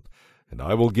worship, and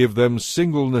I will give them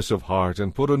singleness of heart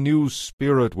and put a new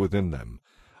spirit within them.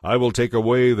 I will take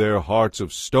away their hearts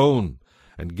of stone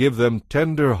and give them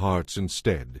tender hearts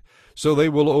instead, so they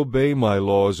will obey my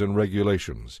laws and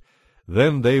regulations.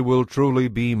 Then they will truly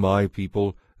be my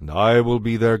people, and I will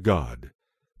be their God.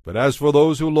 But as for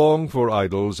those who long for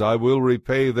idols, I will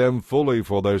repay them fully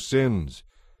for their sins,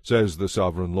 says the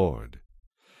sovereign Lord.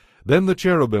 Then the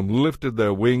cherubim lifted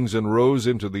their wings and rose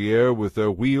into the air with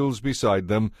their wheels beside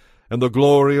them, and the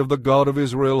glory of the God of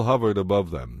Israel hovered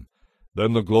above them.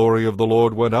 Then the glory of the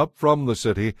Lord went up from the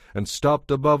city and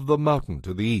stopped above the mountain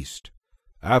to the east.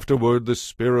 Afterward the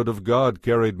Spirit of God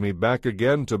carried me back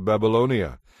again to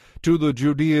Babylonia, to the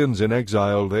Judeans in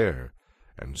exile there.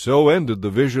 And so ended the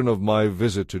vision of my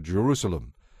visit to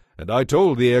Jerusalem. And I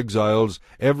told the exiles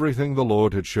everything the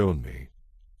Lord had shown me.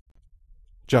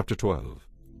 Chapter 12.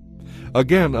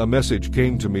 Again a message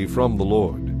came to me from the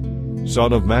Lord.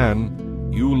 Son of man,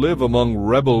 you live among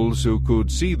rebels who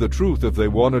could see the truth if they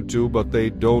wanted to, but they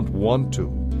don't want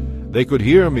to. They could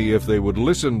hear me if they would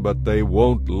listen, but they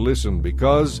won't listen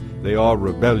because they are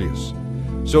rebellious.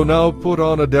 So now put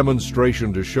on a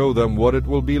demonstration to show them what it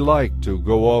will be like to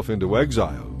go off into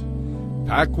exile.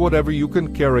 Pack whatever you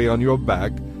can carry on your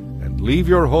back and leave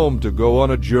your home to go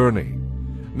on a journey.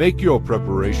 Make your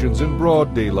preparations in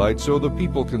broad daylight so the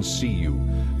people can see you,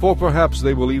 for perhaps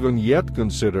they will even yet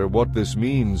consider what this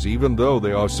means, even though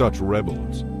they are such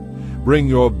rebels. Bring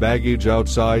your baggage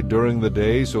outside during the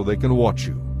day so they can watch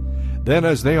you. Then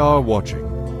as they are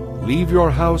watching, leave your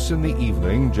house in the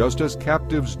evening, just as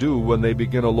captives do when they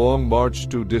begin a long march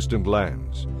to distant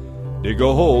lands. Dig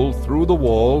a hole through the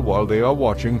wall while they are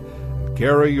watching, and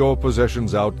carry your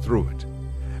possessions out through it.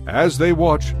 As they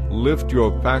watch, lift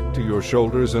your pack to your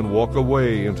shoulders and walk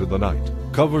away into the night.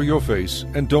 Cover your face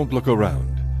and don't look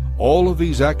around. All of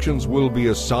these actions will be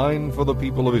a sign for the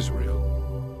people of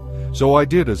Israel. So I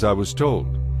did as I was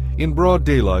told. In broad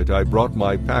daylight I brought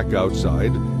my pack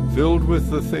outside, filled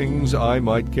with the things I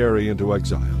might carry into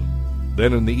exile.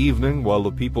 Then in the evening, while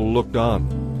the people looked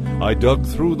on, I dug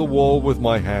through the wall with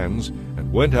my hands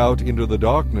and went out into the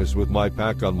darkness with my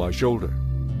pack on my shoulder.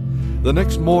 The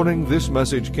next morning this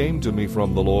message came to me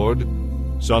from the Lord.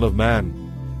 Son of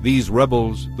man, these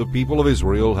rebels, the people of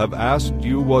Israel, have asked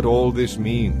you what all this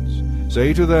means.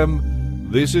 Say to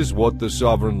them, This is what the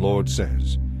sovereign Lord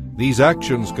says. These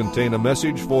actions contain a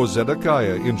message for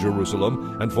Zedekiah in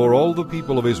Jerusalem and for all the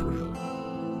people of Israel.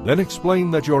 Then explain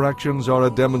that your actions are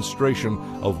a demonstration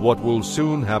of what will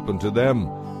soon happen to them,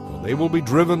 for they will be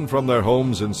driven from their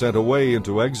homes and sent away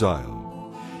into exile.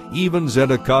 Even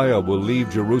Zedekiah will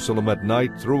leave Jerusalem at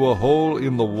night through a hole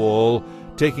in the wall,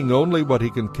 taking only what he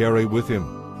can carry with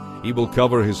him. He will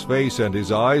cover his face, and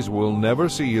his eyes will never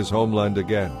see his homeland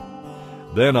again.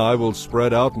 Then I will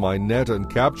spread out my net and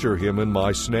capture him in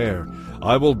my snare.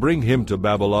 I will bring him to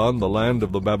Babylon, the land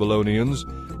of the Babylonians,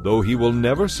 though he will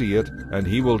never see it, and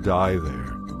he will die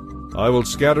there. I will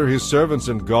scatter his servants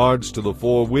and guards to the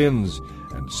four winds,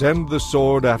 and send the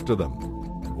sword after them.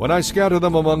 When I scatter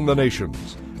them among the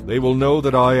nations, they will know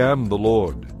that I am the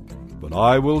Lord. But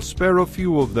I will spare a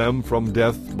few of them from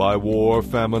death by war,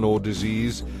 famine, or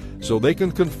disease, so they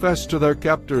can confess to their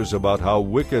captors about how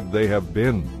wicked they have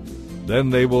been. Then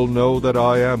they will know that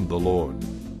I am the Lord.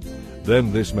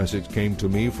 Then this message came to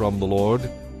me from the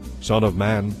Lord. Son of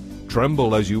man,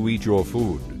 tremble as you eat your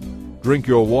food. Drink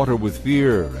your water with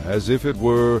fear, as if it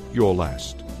were your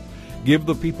last. Give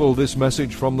the people this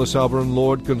message from the sovereign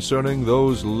Lord concerning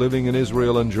those living in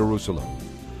Israel and Jerusalem.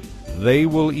 They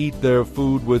will eat their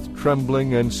food with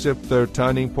trembling and sip their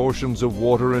tiny portions of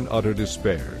water in utter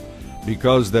despair,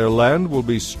 because their land will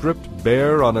be stripped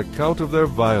bare on account of their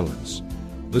violence.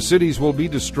 The cities will be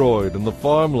destroyed and the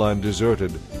farmland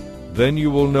deserted. Then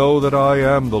you will know that I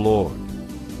am the Lord.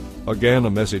 Again a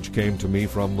message came to me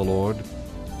from the Lord.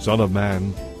 Son of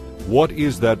man, what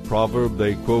is that proverb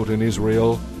they quote in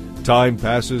Israel? Time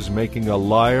passes making a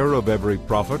liar of every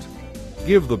prophet.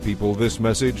 Give the people this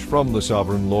message from the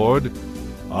sovereign Lord.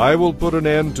 I will put an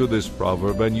end to this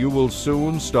proverb, and you will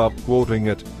soon stop quoting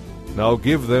it. Now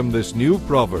give them this new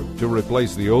proverb to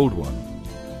replace the old one.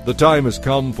 The time has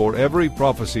come for every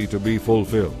prophecy to be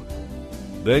fulfilled.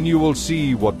 Then you will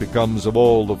see what becomes of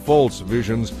all the false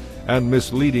visions and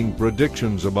misleading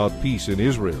predictions about peace in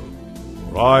Israel.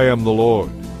 For I am the Lord.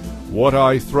 What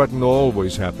I threaten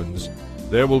always happens.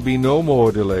 There will be no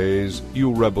more delays,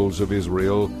 you rebels of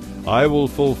Israel. I will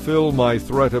fulfill my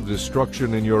threat of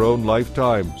destruction in your own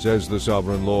lifetime, says the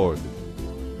sovereign Lord.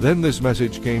 Then this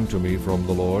message came to me from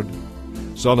the Lord.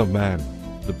 Son of man,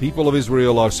 the people of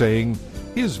Israel are saying,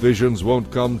 his visions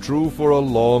won't come true for a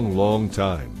long, long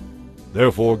time.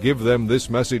 Therefore give them this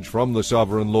message from the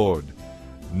sovereign Lord.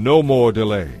 No more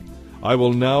delay. I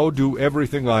will now do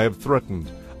everything I have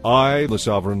threatened. I, the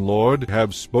sovereign Lord,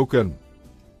 have spoken.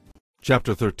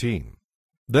 Chapter 13.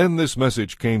 Then this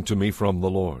message came to me from the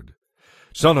Lord.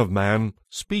 Son of man,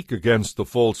 speak against the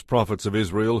false prophets of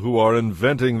Israel who are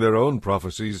inventing their own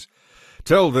prophecies.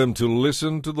 Tell them to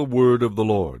listen to the word of the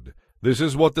Lord. This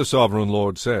is what the sovereign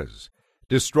Lord says.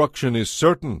 Destruction is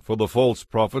certain for the false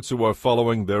prophets who are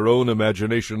following their own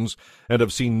imaginations and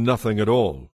have seen nothing at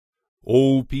all.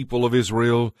 O people of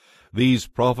Israel, these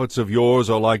prophets of yours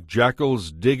are like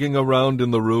jackals digging around in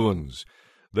the ruins.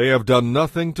 They have done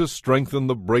nothing to strengthen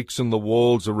the breaks in the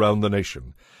walls around the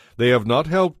nation. They have not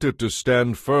helped it to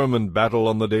stand firm in battle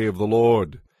on the day of the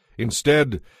Lord.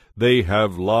 Instead, they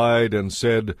have lied and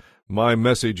said, my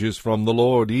message is from the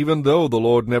Lord, even though the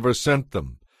Lord never sent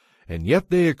them. And yet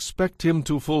they expect him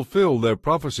to fulfill their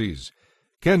prophecies.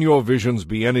 Can your visions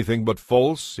be anything but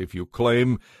false if you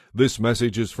claim this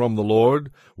message is from the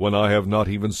Lord, when I have not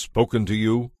even spoken to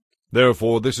you?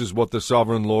 Therefore this is what the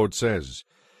sovereign Lord says.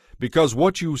 Because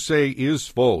what you say is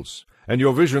false, and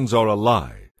your visions are a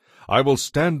lie, I will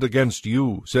stand against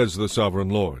you, says the sovereign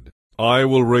Lord. I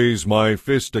will raise my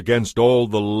fist against all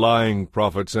the lying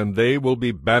prophets, and they will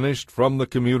be banished from the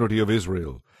community of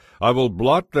Israel. I will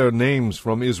blot their names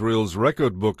from Israel's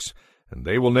record books, and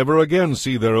they will never again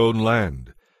see their own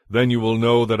land. Then you will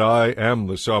know that I am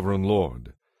the sovereign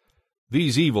Lord.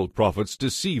 These evil prophets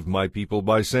deceive my people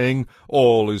by saying,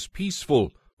 all is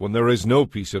peaceful, when there is no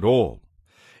peace at all.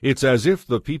 It's as if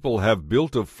the people have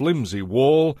built a flimsy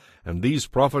wall, and these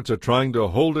prophets are trying to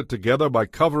hold it together by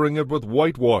covering it with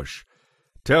whitewash.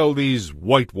 Tell these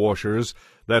whitewashers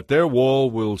that their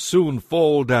wall will soon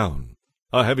fall down.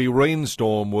 A heavy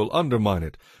rainstorm will undermine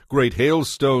it. Great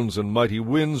hailstones and mighty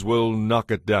winds will knock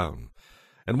it down.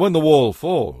 And when the wall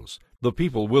falls, the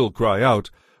people will cry out,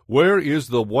 where is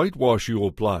the whitewash you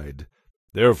applied?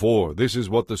 Therefore, this is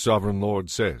what the sovereign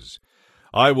Lord says.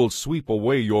 I will sweep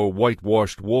away your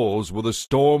whitewashed walls with a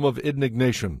storm of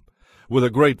indignation, with a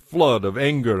great flood of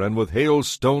anger, and with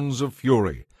hailstones of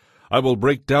fury. I will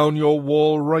break down your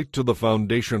wall right to the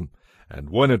foundation, and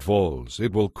when it falls,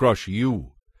 it will crush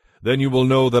you. Then you will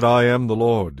know that I am the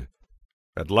Lord.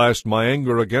 At last my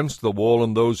anger against the wall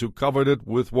and those who covered it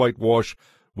with whitewash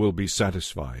will be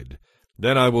satisfied.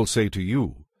 Then I will say to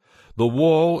you, the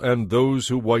wall and those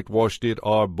who whitewashed it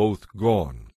are both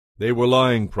gone. They were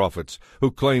lying prophets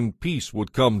who claimed peace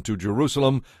would come to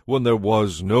Jerusalem when there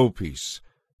was no peace.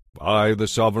 I, the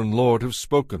sovereign Lord, have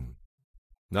spoken.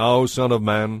 Now, Son of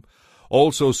man,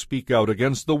 also speak out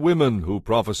against the women who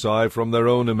prophesy from their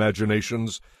own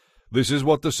imaginations. This is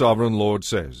what the sovereign Lord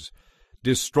says.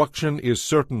 Destruction is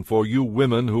certain for you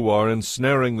women who are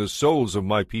ensnaring the souls of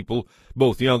my people,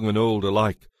 both young and old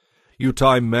alike. You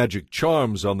tie magic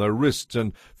charms on their wrists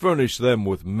and furnish them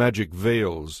with magic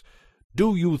veils.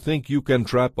 Do you think you can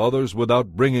trap others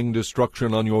without bringing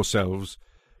destruction on yourselves?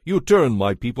 You turn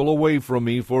my people away from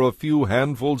me for a few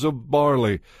handfuls of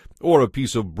barley or a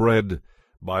piece of bread.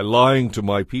 By lying to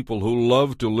my people who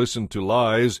love to listen to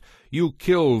lies, you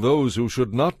kill those who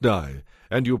should not die,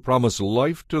 and you promise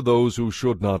life to those who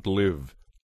should not live.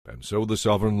 And so the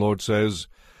Sovereign Lord says,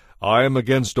 I am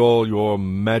against all your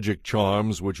magic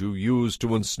charms which you use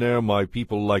to ensnare my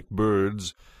people like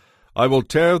birds. I will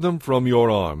tear them from your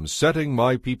arms, setting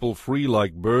my people free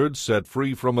like birds set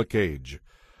free from a cage.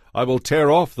 I will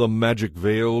tear off the magic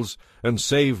veils and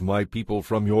save my people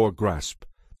from your grasp.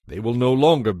 They will no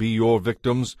longer be your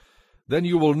victims. Then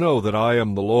you will know that I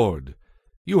am the Lord.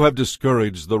 You have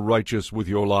discouraged the righteous with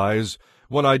your lies,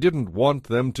 when I didn't want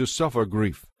them to suffer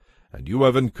grief. And you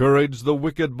have encouraged the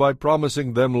wicked by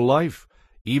promising them life,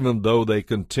 even though they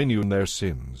continue in their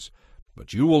sins.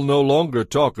 But you will no longer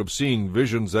talk of seeing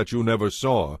visions that you never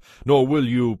saw, nor will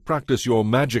you practice your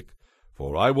magic,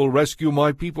 for I will rescue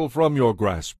my people from your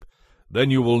grasp.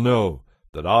 Then you will know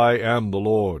that I am the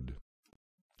Lord.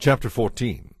 Chapter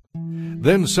 14.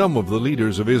 Then some of the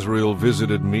leaders of Israel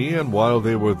visited me, and while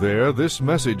they were there, this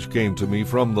message came to me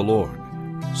from the Lord.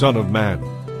 Son of man,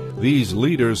 these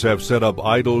leaders have set up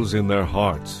idols in their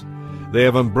hearts. They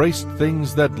have embraced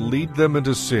things that lead them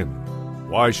into sin.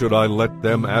 Why should I let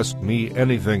them ask me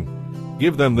anything?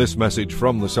 Give them this message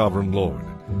from the Sovereign Lord.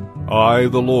 I,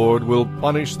 the Lord, will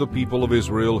punish the people of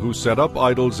Israel who set up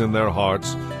idols in their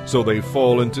hearts, so they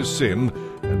fall into sin,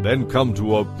 and then come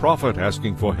to a prophet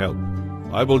asking for help.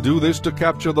 I will do this to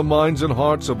capture the minds and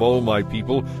hearts of all my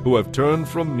people who have turned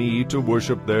from me to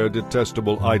worship their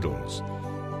detestable idols.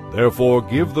 Therefore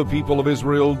give the people of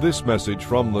Israel this message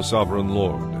from the Sovereign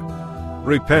Lord.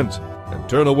 Repent and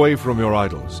turn away from your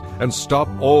idols, and stop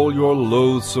all your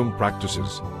loathsome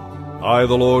practices. I,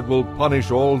 the Lord, will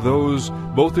punish all those,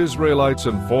 both Israelites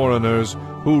and foreigners,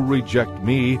 who reject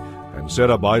me and set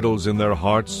up idols in their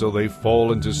hearts so they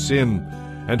fall into sin,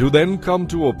 and who then come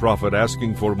to a prophet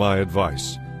asking for my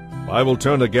advice. I will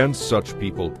turn against such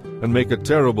people and make a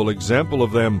terrible example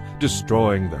of them,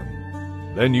 destroying them.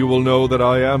 Then you will know that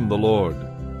I am the Lord.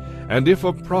 And if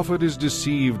a prophet is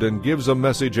deceived and gives a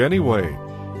message anyway,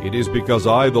 it is because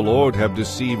I, the Lord, have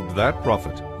deceived that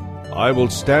prophet. I will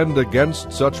stand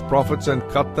against such prophets and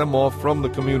cut them off from the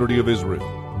community of Israel.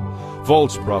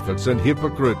 False prophets and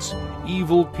hypocrites,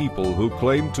 evil people who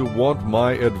claim to want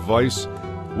my advice,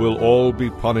 will all be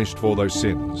punished for their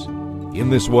sins. In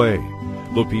this way,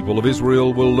 the people of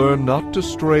Israel will learn not to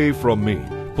stray from me,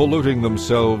 polluting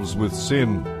themselves with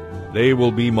sin. They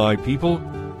will be my people,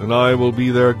 and I will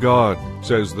be their God,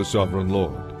 says the Sovereign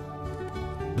Lord.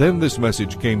 Then this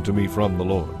message came to me from the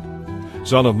Lord.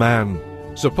 Son of man,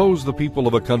 suppose the people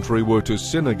of a country were to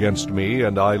sin against me,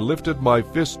 and I lifted my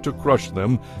fist to crush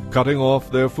them, cutting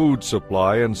off their food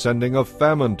supply and sending a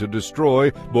famine to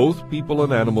destroy both people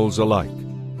and animals alike.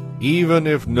 Even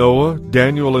if Noah,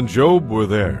 Daniel, and Job were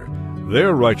there,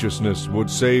 their righteousness would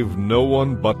save no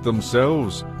one but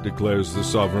themselves, declares the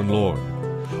Sovereign Lord.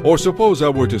 Or suppose I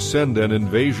were to send an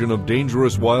invasion of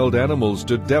dangerous wild animals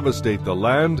to devastate the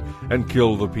land and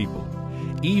kill the people.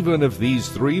 Even if these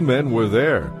 3 men were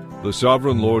there, the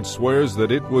Sovereign Lord swears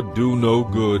that it would do no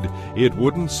good. It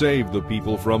wouldn't save the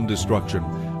people from destruction.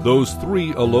 Those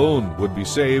 3 alone would be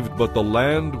saved, but the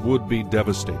land would be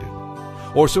devastated.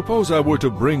 Or suppose I were to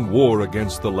bring war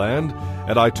against the land,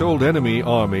 and I told enemy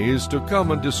armies to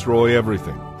come and destroy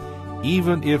everything.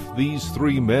 Even if these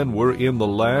 3 men were in the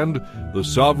land, the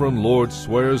Sovereign Lord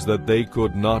swears that they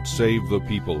could not save the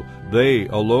people. They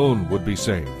alone would be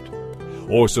saved.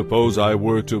 Or suppose I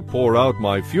were to pour out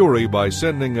my fury by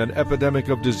sending an epidemic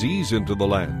of disease into the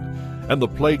land, and the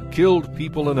plague killed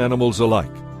people and animals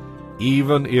alike.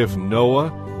 Even if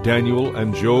Noah, Daniel,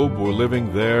 and Job were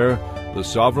living there, the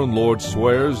Sovereign Lord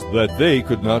swears that they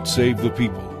could not save the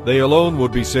people. They alone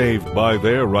would be saved by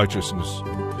their righteousness.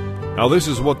 Now this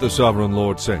is what the Sovereign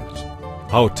Lord says.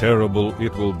 How terrible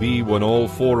it will be when all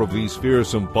 4 of these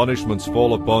fearsome punishments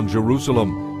fall upon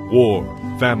Jerusalem: war,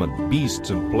 famine, beasts,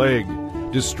 and plague,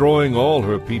 destroying all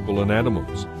her people and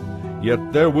animals.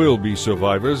 Yet there will be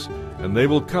survivors, and they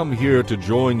will come here to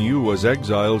join you as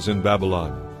exiles in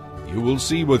Babylon. You will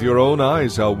see with your own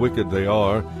eyes how wicked they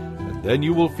are, and then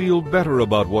you will feel better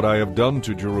about what I have done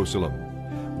to Jerusalem.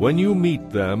 When you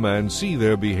meet them and see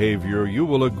their behavior, you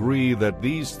will agree that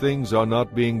these things are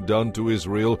not being done to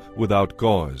Israel without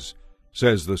cause,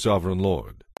 says the Sovereign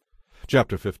Lord.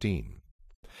 Chapter 15.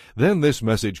 Then this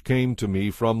message came to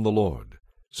me from the Lord.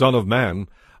 Son of man,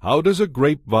 how does a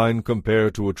grapevine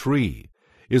compare to a tree?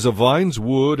 Is a vine's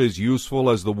wood as useful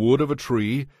as the wood of a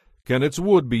tree? Can its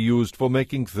wood be used for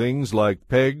making things like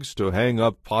pegs to hang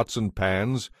up pots and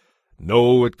pans?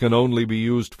 No, it can only be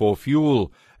used for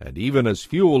fuel, and even as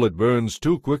fuel it burns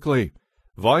too quickly.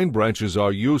 Vine branches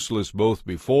are useless both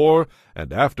before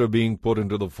and after being put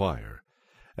into the fire.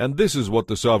 And this is what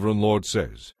the Sovereign Lord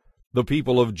says: The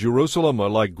people of Jerusalem are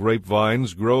like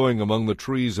grapevines growing among the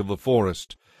trees of the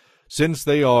forest. Since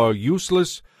they are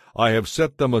useless, I have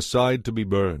set them aside to be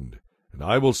burned. And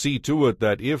I will see to it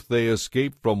that if they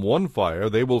escape from one fire,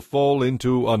 they will fall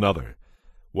into another.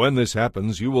 When this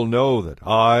happens, you will know that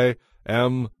I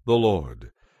am the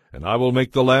Lord. And I will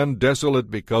make the land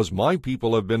desolate because my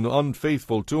people have been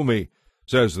unfaithful to me,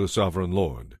 says the Sovereign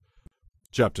Lord.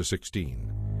 Chapter 16.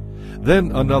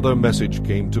 Then another message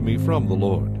came to me from the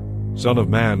Lord. Son of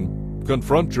man,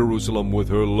 confront Jerusalem with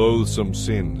her loathsome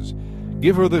sins.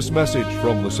 Give her this message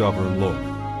from the Sovereign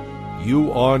Lord.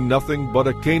 You are nothing but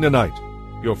a Canaanite.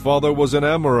 Your father was an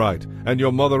Amorite, and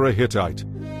your mother a Hittite.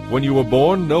 When you were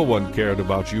born, no one cared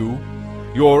about you.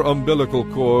 Your umbilical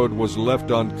cord was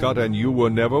left uncut, and you were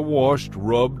never washed,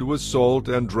 rubbed with salt,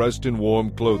 and dressed in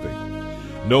warm clothing.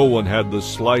 No one had the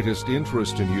slightest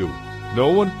interest in you.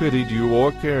 No one pitied you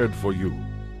or cared for you.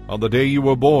 On the day you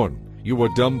were born, you were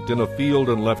dumped in a field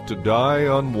and left to die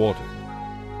unwatered.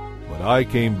 But I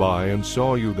came by and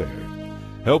saw you there,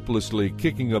 helplessly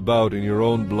kicking about in your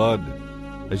own blood.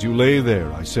 As you lay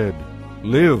there, I said,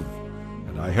 Live,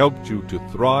 and I helped you to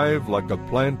thrive like a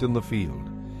plant in the field.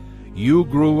 You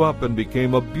grew up and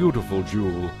became a beautiful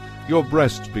jewel. Your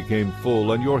breasts became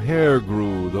full, and your hair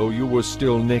grew, though you were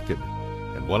still naked.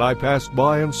 And when I passed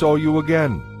by and saw you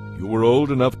again, you were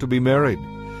old enough to be married.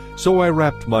 So I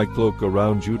wrapped my cloak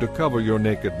around you to cover your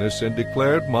nakedness and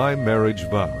declared my marriage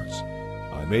vows.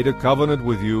 I made a covenant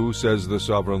with you, says the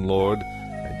Sovereign Lord,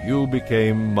 and you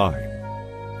became mine.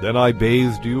 Then I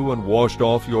bathed you and washed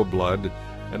off your blood,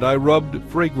 and I rubbed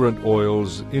fragrant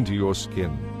oils into your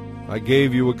skin. I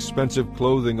gave you expensive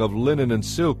clothing of linen and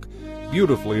silk,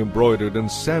 beautifully embroidered,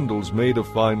 and sandals made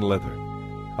of fine leather.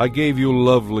 I gave you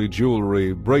lovely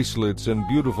jewelry, bracelets, and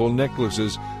beautiful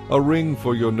necklaces, a ring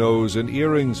for your nose, and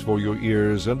earrings for your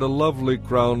ears, and a lovely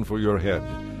crown for your head.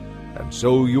 And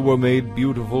so you were made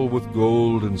beautiful with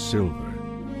gold and silver.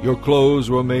 Your clothes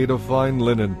were made of fine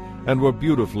linen, and were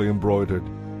beautifully embroidered.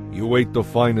 You ate the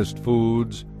finest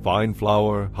foods, fine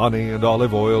flour, honey, and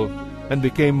olive oil, and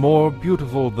became more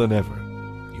beautiful than ever.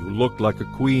 You looked like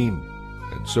a queen,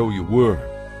 and so you were.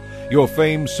 Your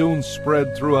fame soon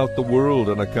spread throughout the world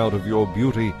on account of your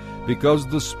beauty, because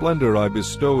the splendor I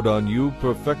bestowed on you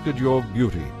perfected your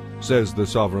beauty, says the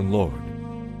Sovereign Lord.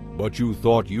 But you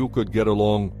thought you could get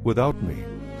along without me.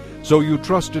 So you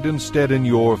trusted instead in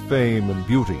your fame and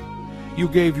beauty. You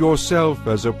gave yourself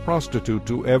as a prostitute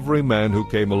to every man who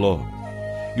came along.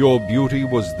 Your beauty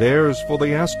was theirs for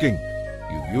the asking.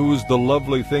 You used the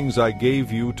lovely things I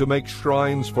gave you to make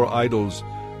shrines for idols,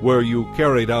 where you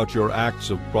carried out your acts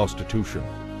of prostitution.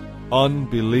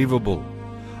 Unbelievable!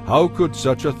 How could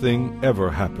such a thing ever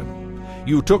happen?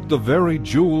 You took the very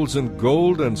jewels and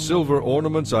gold and silver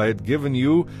ornaments I had given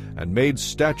you, and made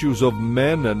statues of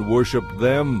men and worshipped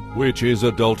them, which is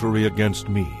adultery against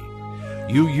me.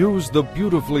 You used the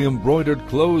beautifully embroidered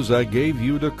clothes I gave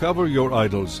you to cover your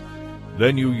idols.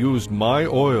 Then you used my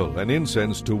oil and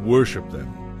incense to worship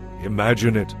them.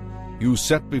 Imagine it! You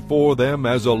set before them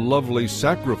as a lovely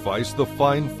sacrifice the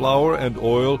fine flour and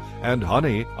oil and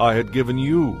honey I had given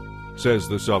you, says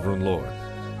the Sovereign Lord.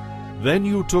 Then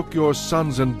you took your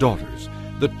sons and daughters,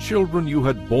 the children you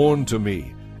had borne to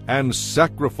me, and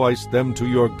sacrificed them to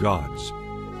your gods.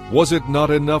 Was it not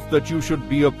enough that you should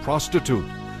be a prostitute?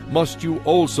 Must you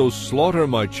also slaughter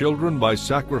my children by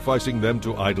sacrificing them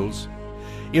to idols?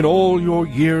 In all your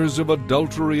years of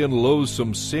adultery and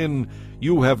loathsome sin,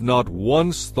 you have not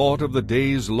once thought of the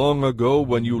days long ago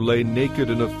when you lay naked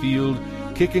in a field,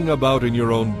 kicking about in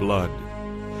your own blood.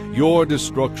 Your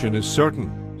destruction is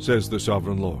certain, says the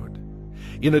Sovereign Lord.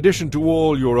 In addition to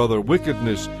all your other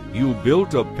wickedness, you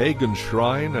built a pagan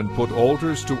shrine and put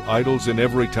altars to idols in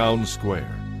every town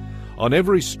square. On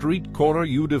every street corner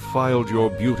you defiled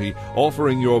your beauty,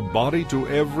 offering your body to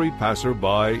every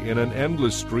passer-by in an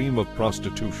endless stream of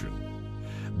prostitution.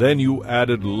 Then you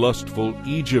added lustful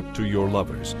Egypt to your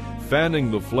lovers,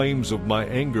 fanning the flames of my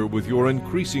anger with your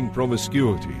increasing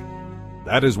promiscuity.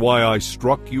 That is why I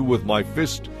struck you with my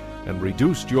fist and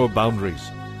reduced your boundaries.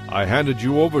 I handed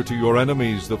you over to your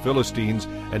enemies, the Philistines,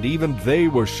 and even they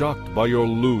were shocked by your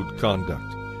lewd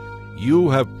conduct. You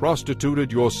have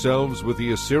prostituted yourselves with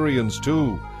the Assyrians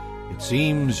too. It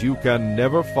seems you can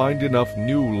never find enough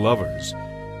new lovers.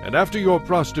 And after your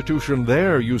prostitution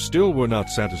there, you still were not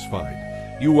satisfied.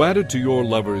 You added to your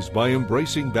lovers by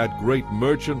embracing that great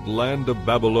merchant land of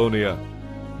Babylonia.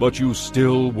 But you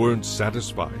still weren't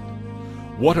satisfied.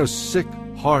 What a sick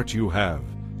heart you have,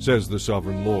 says the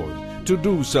Sovereign Lord, to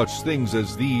do such things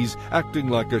as these, acting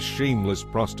like a shameless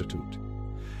prostitute.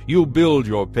 You build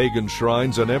your pagan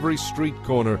shrines on every street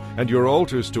corner, and your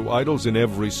altars to idols in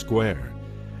every square.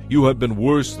 You have been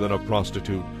worse than a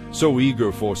prostitute, so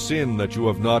eager for sin that you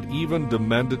have not even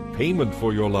demanded payment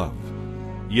for your love.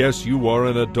 Yes, you are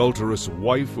an adulterous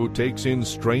wife who takes in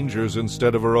strangers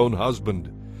instead of her own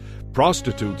husband.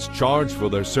 Prostitutes charge for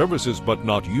their services, but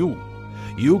not you.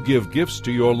 You give gifts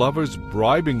to your lovers,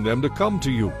 bribing them to come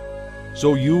to you.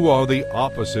 So you are the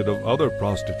opposite of other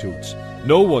prostitutes.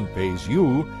 No one pays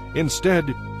you. Instead,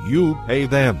 you pay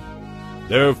them.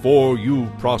 Therefore,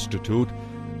 you prostitute,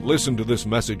 listen to this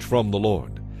message from the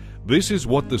Lord. This is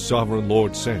what the Sovereign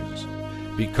Lord says.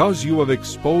 Because you have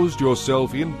exposed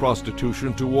yourself in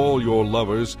prostitution to all your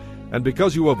lovers, and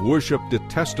because you have worshipped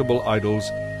detestable idols,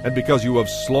 and because you have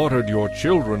slaughtered your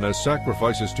children as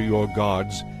sacrifices to your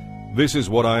gods, this is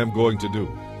what I am going to do.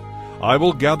 I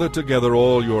will gather together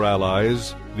all your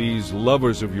allies, these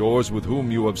lovers of yours with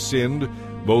whom you have sinned,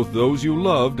 both those you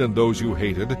loved and those you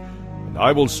hated, and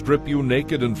I will strip you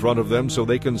naked in front of them so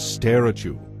they can stare at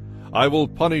you. I will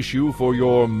punish you for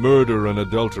your murder and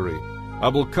adultery. I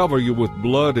will cover you with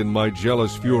blood in my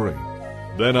jealous fury.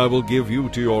 Then I will give you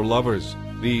to your lovers,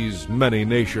 these many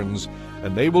nations,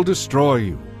 and they will destroy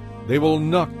you. They will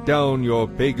knock down your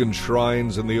pagan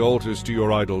shrines and the altars to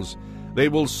your idols. They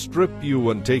will strip you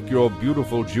and take your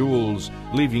beautiful jewels,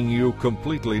 leaving you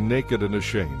completely naked and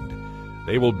ashamed.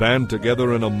 They will band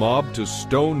together in a mob to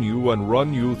stone you and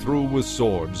run you through with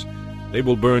swords. They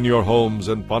will burn your homes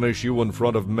and punish you in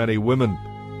front of many women.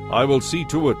 I will see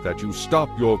to it that you stop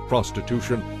your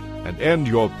prostitution and end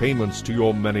your payments to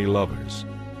your many lovers.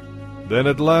 Then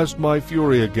at last my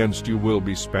fury against you will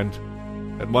be spent,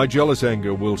 and my jealous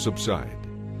anger will subside.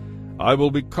 I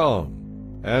will be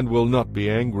calm and will not be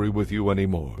angry with you any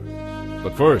more.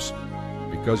 But first,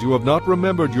 because you have not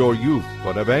remembered your youth,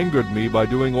 but have angered me by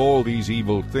doing all these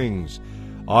evil things,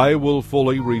 I will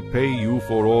fully repay you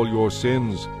for all your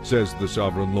sins, says the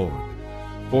Sovereign Lord.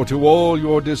 For to all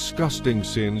your disgusting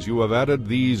sins you have added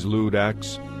these lewd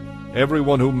acts.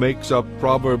 Everyone who makes up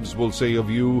proverbs will say of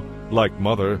you, like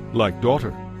mother, like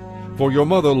daughter. For your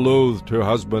mother loathed her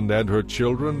husband and her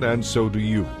children, and so do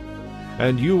you.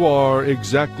 And you are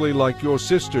exactly like your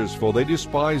sisters, for they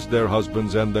despised their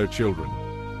husbands and their children.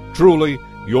 Truly,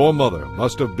 your mother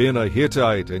must have been a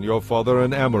Hittite, and your father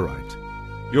an Amorite.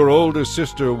 Your older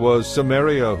sister was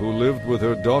Samaria, who lived with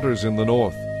her daughters in the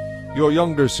north. Your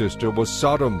younger sister was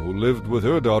Sodom, who lived with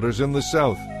her daughters in the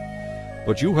south.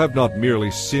 But you have not merely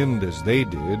sinned as they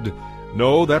did.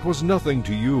 No, that was nothing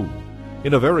to you.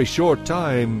 In a very short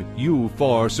time you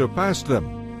far surpassed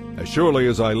them. As surely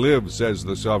as I live, says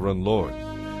the Sovereign Lord,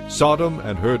 Sodom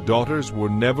and her daughters were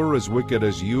never as wicked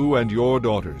as you and your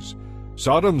daughters.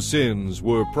 Sodom's sins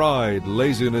were pride,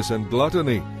 laziness, and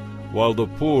gluttony, while the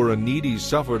poor and needy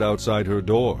suffered outside her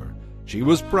door. She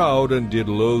was proud and did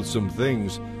loathsome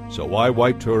things, so I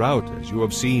wiped her out, as you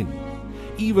have seen.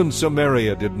 Even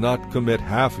Samaria did not commit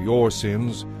half your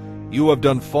sins. You have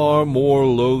done far more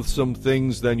loathsome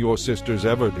things than your sisters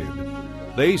ever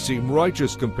did. They seem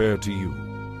righteous compared to you.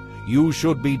 You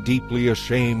should be deeply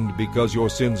ashamed because your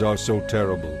sins are so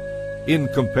terrible. In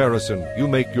comparison, you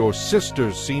make your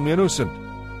sisters seem innocent.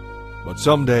 But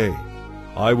someday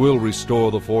I will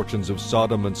restore the fortunes of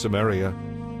Sodom and Samaria,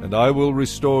 and I will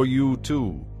restore you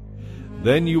too.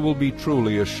 Then you will be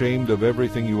truly ashamed of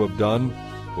everything you have done,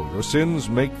 for your sins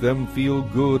make them feel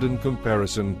good in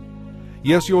comparison.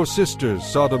 Yes, your sisters,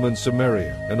 Sodom and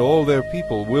Samaria, and all their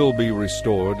people will be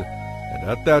restored, and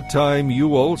at that time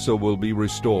you also will be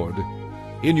restored.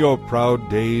 In your proud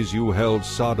days you held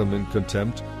Sodom in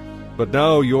contempt, but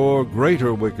now your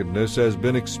greater wickedness has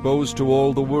been exposed to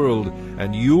all the world,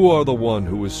 and you are the one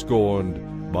who is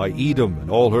scorned by Edom and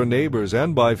all her neighbors,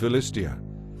 and by Philistia.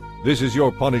 This is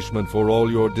your punishment for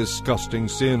all your disgusting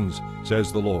sins,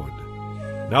 says the Lord.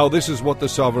 Now this is what the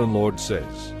Sovereign Lord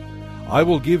says. I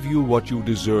will give you what you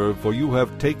deserve, for you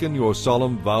have taken your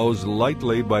solemn vows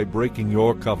lightly by breaking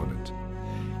your covenant.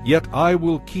 Yet I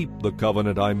will keep the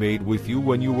covenant I made with you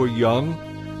when you were young,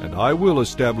 and I will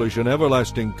establish an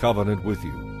everlasting covenant with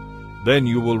you. Then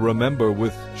you will remember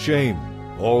with shame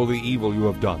all the evil you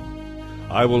have done.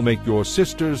 I will make your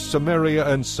sisters Samaria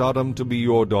and Sodom to be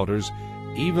your daughters,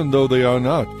 even though they are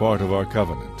not part of our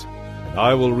covenant. And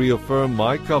I will reaffirm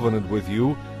my covenant with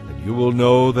you, and you will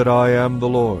know that I am the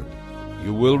Lord.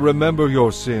 You will remember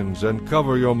your sins and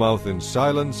cover your mouth in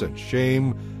silence and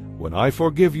shame when I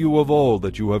forgive you of all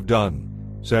that you have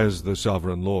done, says the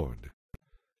Sovereign Lord.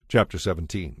 Chapter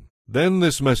 17. Then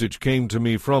this message came to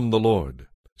me from the Lord.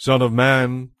 Son of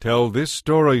man, tell this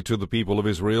story to the people of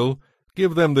Israel.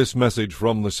 Give them this message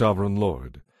from the Sovereign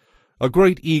Lord. A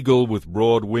great eagle with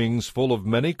broad wings full of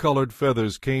many-colored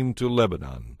feathers came to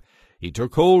Lebanon. He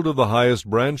took hold of the highest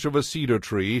branch of a cedar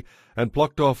tree and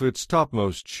plucked off its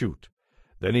topmost shoot.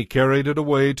 Then he carried it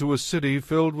away to a city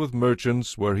filled with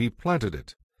merchants, where he planted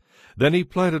it. Then he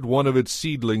planted one of its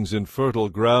seedlings in fertile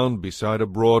ground beside a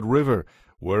broad river,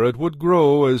 where it would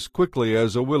grow as quickly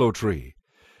as a willow tree.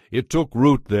 It took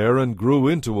root there and grew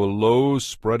into a low,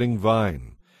 spreading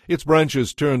vine. Its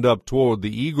branches turned up toward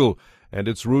the eagle, and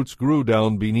its roots grew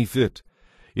down beneath it.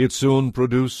 It soon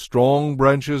produced strong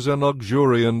branches and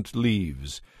luxuriant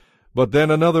leaves. But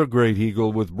then another great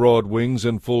eagle with broad wings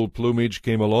and full plumage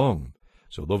came along.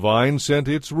 So the vine sent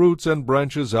its roots and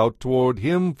branches out toward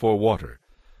him for water.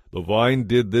 The vine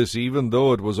did this even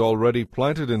though it was already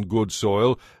planted in good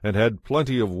soil and had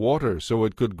plenty of water, so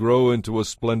it could grow into a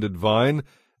splendid vine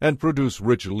and produce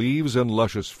rich leaves and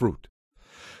luscious fruit.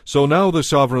 So now the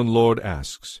Sovereign Lord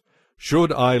asks,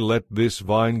 should I let this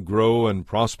vine grow and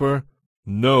prosper?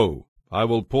 No, I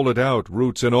will pull it out,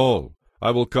 roots and all.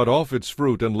 I will cut off its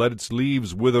fruit and let its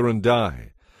leaves wither and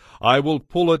die. I will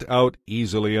pull it out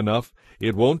easily enough.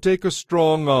 It won't take a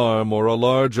strong arm or a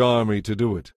large army to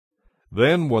do it.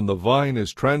 Then, when the vine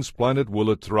is transplanted, will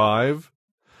it thrive?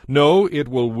 No, it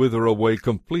will wither away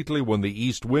completely when the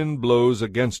east wind blows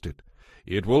against it.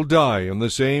 It will die in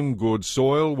the same good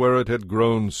soil where it had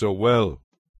grown so well.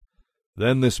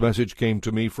 Then this message came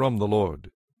to me from the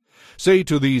Lord. Say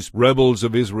to these rebels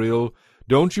of Israel,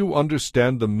 don't you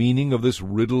understand the meaning of this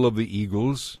riddle of the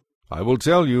eagles? I will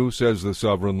tell you, says the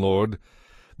Sovereign Lord.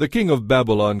 The king of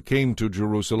Babylon came to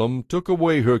Jerusalem, took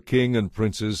away her king and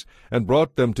princes, and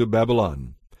brought them to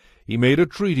Babylon. He made a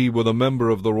treaty with a member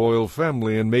of the royal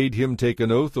family and made him take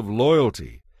an oath of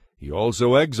loyalty. He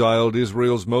also exiled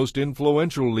Israel's most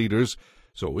influential leaders,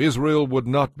 so Israel would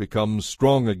not become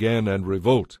strong again and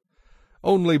revolt.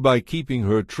 Only by keeping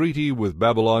her treaty with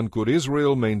Babylon could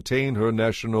Israel maintain her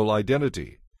national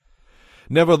identity.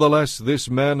 Nevertheless, this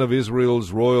man of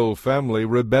Israel's royal family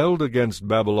rebelled against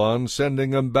Babylon,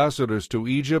 sending ambassadors to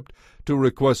Egypt to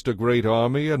request a great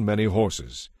army and many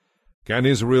horses. Can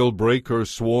Israel break her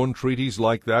sworn treaties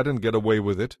like that and get away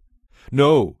with it?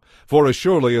 No, for as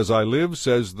surely as I live,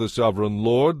 says the Sovereign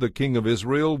Lord, the King of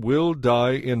Israel will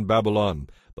die in Babylon,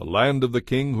 the land of the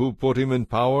king who put him in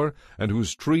power, and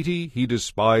whose treaty he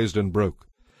despised and broke.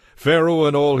 Pharaoh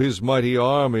and all his mighty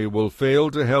army will fail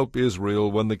to help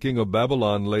Israel when the king of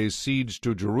Babylon lays siege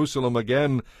to Jerusalem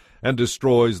again and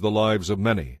destroys the lives of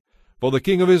many. For the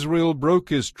king of Israel broke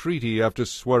his treaty after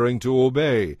swearing to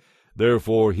obey,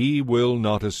 therefore he will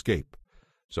not escape.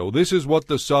 So this is what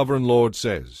the Sovereign Lord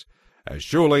says, as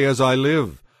surely as I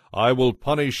live, I will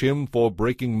punish him for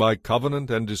breaking my covenant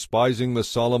and despising the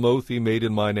solemn oath he made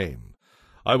in my name.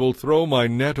 I will throw my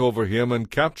net over him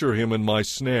and capture him in my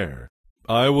snare.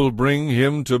 I will bring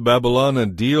him to Babylon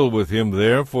and deal with him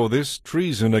there for this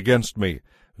treason against me.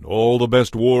 And all the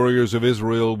best warriors of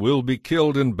Israel will be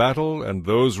killed in battle, and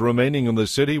those remaining in the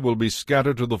city will be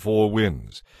scattered to the four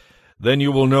winds. Then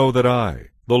you will know that I,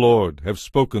 the Lord, have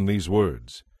spoken these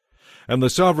words. And the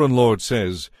Sovereign Lord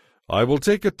says, I will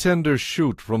take a tender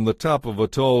shoot from the top of a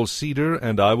tall cedar,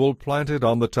 and I will plant it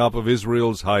on the top of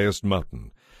Israel's highest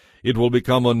mountain. It will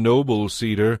become a noble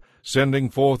cedar, sending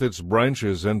forth its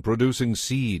branches and producing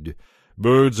seed.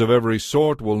 Birds of every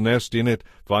sort will nest in it,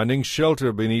 finding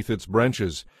shelter beneath its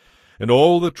branches. And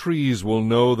all the trees will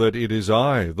know that it is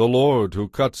I, the Lord, who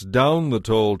cuts down the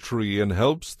tall tree and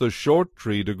helps the short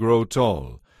tree to grow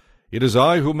tall. It is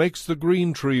I who makes the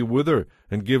green tree wither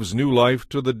and gives new life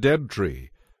to the dead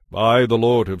tree. I, the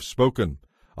Lord, have spoken.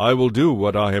 I will do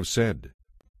what I have said.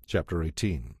 Chapter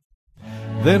 18.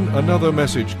 Then another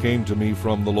message came to me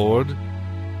from the Lord.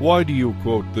 Why do you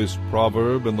quote this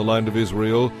proverb in the land of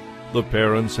Israel? The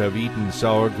parents have eaten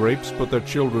sour grapes, but their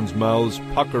children's mouths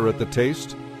pucker at the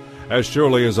taste. As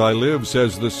surely as I live,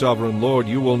 says the Sovereign Lord,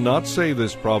 you will not say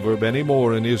this proverb any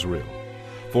more in Israel.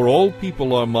 For all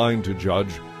people are mine to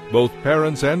judge, both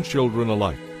parents and children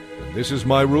alike. And this is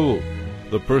my rule.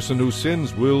 The person who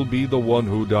sins will be the one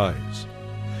who dies.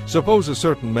 Suppose a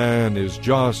certain man is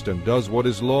just and does what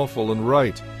is lawful and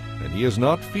right, and he has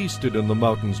not feasted in the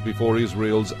mountains before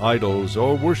Israel's idols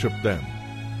or worshipped them.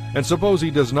 And suppose he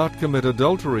does not commit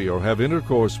adultery or have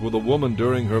intercourse with a woman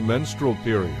during her menstrual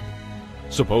period.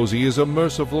 Suppose he is a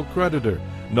merciful creditor,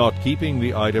 not keeping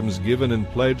the items given in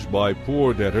pledge by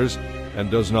poor debtors,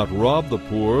 and does not rob the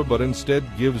poor, but instead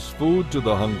gives food to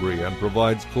the hungry and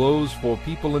provides clothes for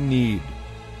people in need.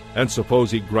 And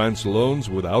suppose he grants loans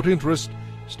without interest,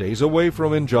 stays away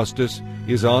from injustice,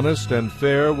 is honest and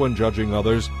fair when judging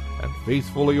others, and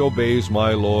faithfully obeys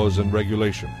my laws and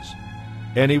regulations.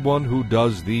 Anyone who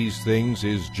does these things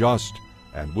is just,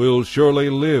 and will surely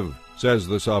live, says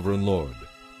the sovereign Lord.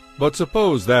 But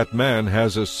suppose that man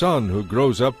has a son who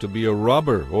grows up to be a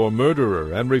robber or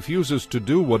murderer and refuses to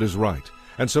do what is right,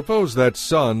 and suppose that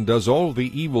son does all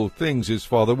the evil things his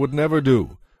father would never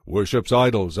do, worships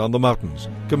idols on the mountains,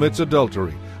 commits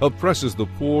adultery, oppresses the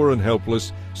poor and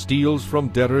helpless, steals from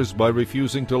debtors by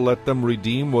refusing to let them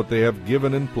redeem what they have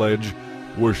given in pledge,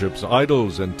 worships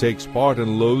idols and takes part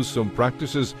in loathsome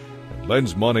practices, and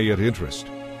lends money at interest.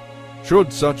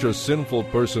 Should such a sinful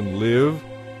person live?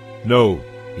 No,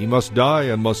 he must die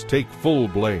and must take full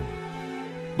blame.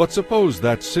 But suppose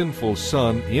that sinful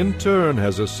son in turn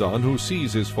has a son who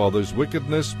sees his father's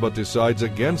wickedness but decides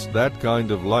against that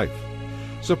kind of life.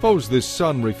 Suppose this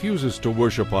son refuses to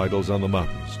worship idols on the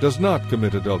mountains, does not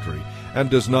commit adultery, and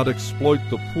does not exploit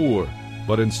the poor,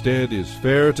 but instead is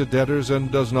fair to debtors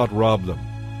and does not rob them.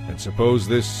 And suppose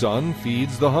this son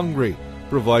feeds the hungry,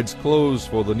 provides clothes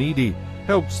for the needy,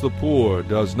 helps the poor,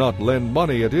 does not lend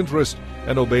money at interest,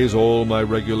 and obeys all my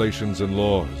regulations and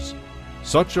laws.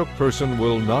 Such a person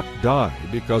will not die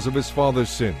because of his father's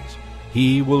sins.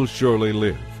 He will surely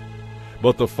live.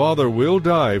 But the father will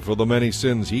die for the many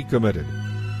sins he committed,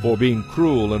 for being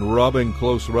cruel and robbing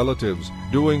close relatives,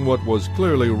 doing what was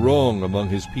clearly wrong among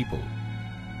his people.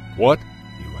 What?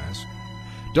 You ask.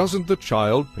 Doesn't the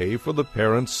child pay for the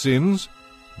parent's sins?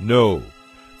 No.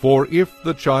 For if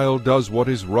the child does what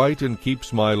is right and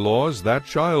keeps my laws, that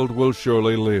child will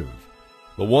surely live.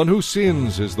 The one who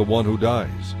sins is the one who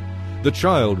dies. The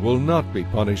child will not be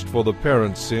punished for the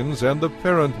parent's sins, and the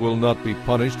parent will not be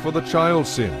punished for the child's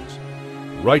sins.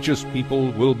 Righteous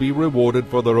people will be rewarded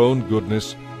for their own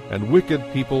goodness, and wicked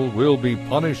people will be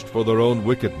punished for their own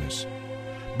wickedness.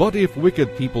 But if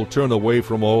wicked people turn away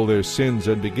from all their sins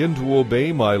and begin to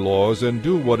obey my laws and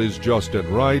do what is just and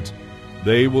right,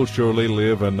 they will surely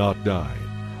live and not die.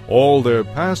 All their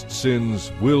past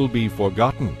sins will be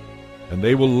forgotten, and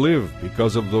they will live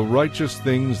because of the righteous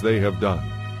things they have done.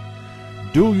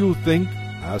 Do you think,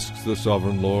 asks the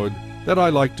sovereign Lord, that I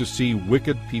like to see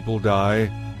wicked people die?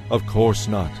 Of course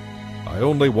not. I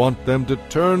only want them to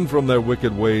turn from their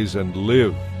wicked ways and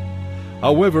live.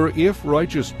 However, if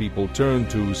righteous people turn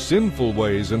to sinful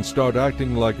ways and start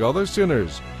acting like other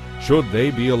sinners, should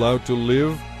they be allowed to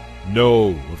live? No,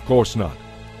 of course not.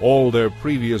 All their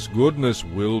previous goodness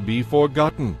will be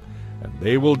forgotten, and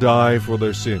they will die for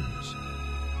their sins.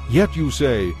 Yet you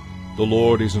say, the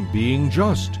Lord isn't being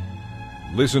just.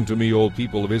 Listen to me, O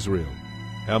people of Israel.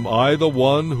 Am I the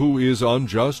one who is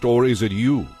unjust, or is it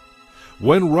you?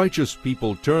 When righteous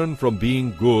people turn from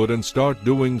being good and start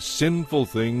doing sinful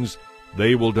things,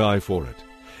 they will die for it.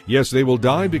 Yes, they will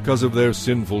die because of their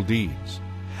sinful deeds.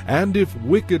 And if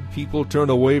wicked people turn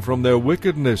away from their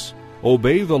wickedness,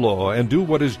 obey the law, and do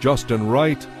what is just and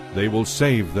right, they will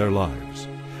save their lives.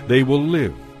 They will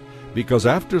live, because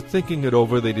after thinking it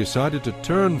over they decided to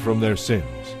turn from their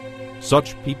sins.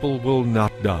 Such people will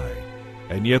not die.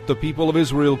 And yet the people of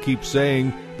Israel keep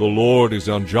saying, the Lord is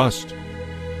unjust.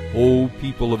 O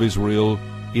people of Israel,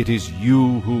 it is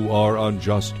you who are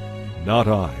unjust, not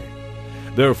I.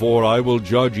 Therefore I will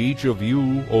judge each of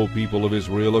you, O people of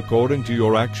Israel, according to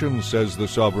your actions, says the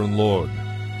sovereign Lord.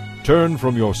 Turn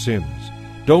from your sins.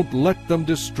 Don't let them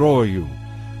destroy you.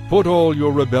 Put all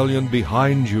your rebellion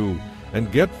behind you,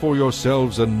 and get for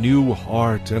yourselves a new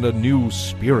heart and a new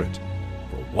spirit.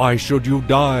 For why should you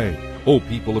die, O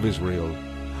people of Israel?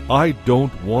 I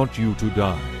don't want you to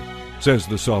die, says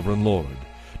the sovereign Lord.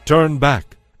 Turn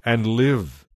back and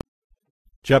live.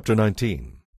 Chapter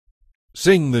 19.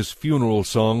 Sing this funeral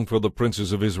song for the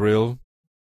princes of Israel.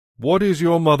 What is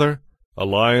your mother? A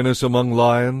lioness among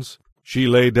lions? She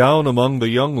lay down among the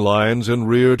young lions and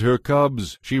reared her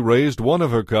cubs. She raised one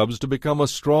of her cubs to become a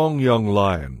strong young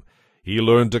lion. He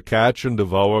learned to catch and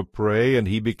devour prey, and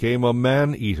he became a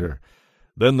man-eater.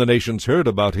 Then the nations heard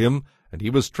about him, and he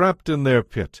was trapped in their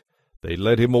pit. They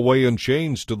led him away in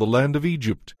chains to the land of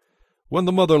Egypt. When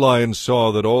the mother lion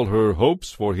saw that all her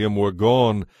hopes for him were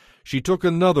gone, she took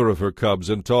another of her cubs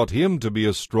and taught him to be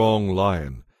a strong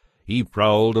lion. He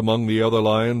prowled among the other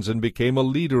lions and became a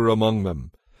leader among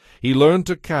them. He learned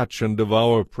to catch and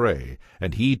devour prey,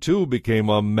 and he too became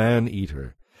a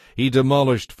man-eater. He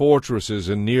demolished fortresses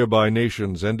in nearby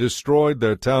nations and destroyed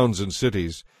their towns and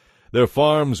cities. Their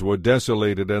farms were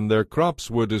desolated and their crops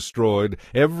were destroyed.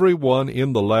 Every one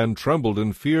in the land trembled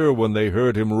in fear when they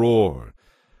heard him roar.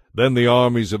 Then the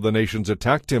armies of the nations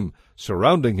attacked him,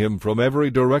 surrounding him from every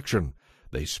direction.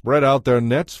 They spread out their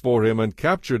nets for him and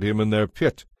captured him in their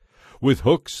pit. With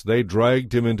hooks they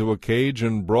dragged him into a cage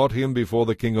and brought him before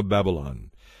the king of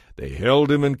Babylon. They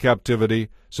held him in captivity,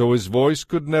 so his voice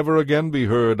could never again be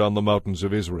heard on the mountains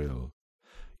of Israel.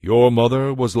 Your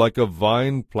mother was like a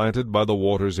vine planted by the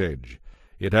water's edge.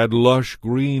 It had lush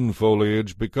green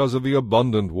foliage because of the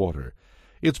abundant water.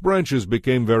 Its branches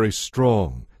became very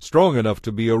strong, strong enough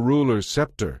to be a ruler's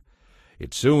scepter.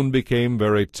 It soon became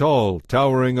very tall,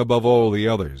 towering above all the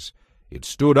others. It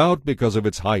stood out because of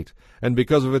its height, and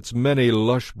because of its many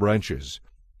lush branches.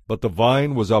 But the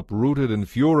vine was uprooted in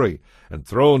fury, and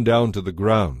thrown down to the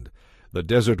ground. The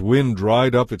desert wind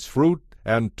dried up its fruit,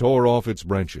 and tore off its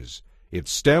branches.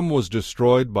 Its stem was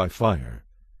destroyed by fire.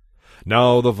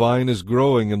 Now the vine is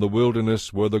growing in the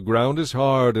wilderness, where the ground is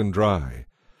hard and dry.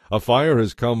 A fire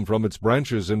has come from its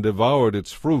branches and devoured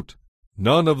its fruit.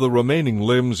 None of the remaining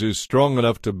limbs is strong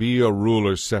enough to be a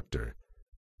ruler's scepter.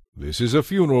 This is a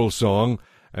funeral song,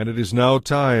 and it is now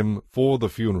time for the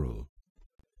funeral.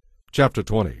 Chapter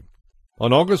 20.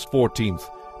 On August 14th,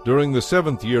 during the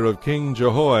 7th year of King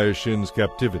Jehoiachin's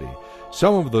captivity,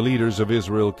 some of the leaders of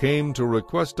Israel came to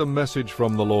request a message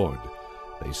from the Lord.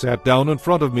 They sat down in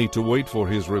front of me to wait for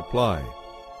his reply.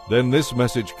 Then this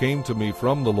message came to me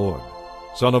from the Lord.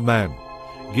 Son of man,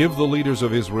 give the leaders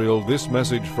of Israel this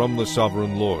message from the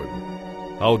sovereign Lord.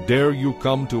 How dare you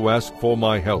come to ask for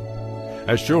my help?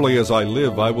 As surely as I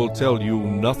live, I will tell you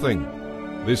nothing.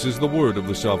 This is the word of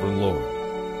the sovereign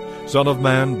Lord. Son of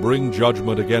man, bring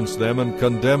judgment against them and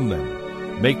condemn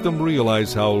them. Make them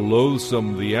realize how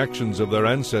loathsome the actions of their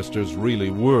ancestors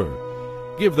really were.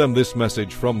 Give them this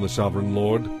message from the sovereign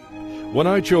Lord. When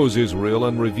I chose Israel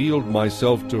and revealed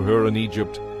myself to her in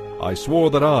Egypt, I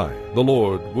swore that I, the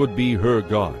Lord, would be her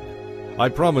God. I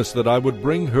promised that I would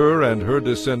bring her and her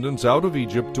descendants out of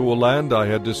Egypt to a land I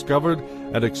had discovered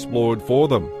and explored for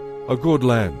them, a good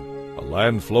land, a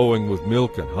land flowing with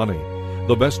milk and honey,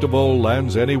 the best of all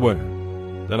lands anywhere.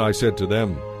 Then I said to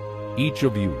them, each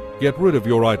of you, get rid of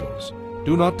your idols.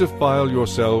 Do not defile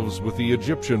yourselves with the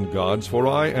Egyptian gods, for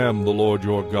I am the Lord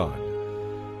your God.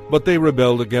 But they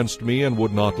rebelled against me and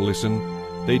would not listen.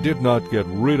 They did not get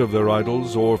rid of their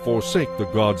idols or forsake the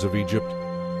gods of Egypt.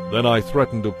 Then I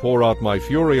threatened to pour out my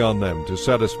fury on them to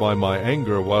satisfy my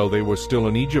anger while they were still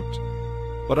in Egypt.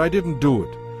 But I didn't do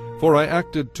it, for I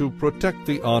acted to protect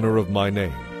the honor of my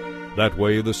name. That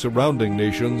way the surrounding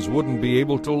nations wouldn't be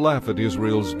able to laugh at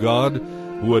Israel's God,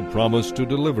 who had promised to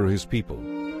deliver his people.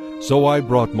 So I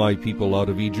brought my people out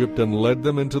of Egypt and led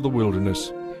them into the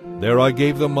wilderness. There I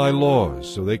gave them my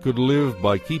laws, so they could live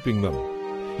by keeping them.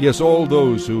 Yes, all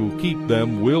those who keep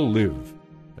them will live.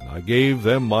 And I gave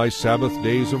them my Sabbath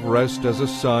days of rest as a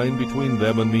sign between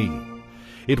them and me.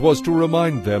 It was to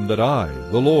remind them that I,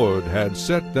 the Lord, had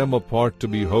set them apart to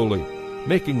be holy,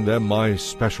 making them my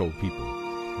special people.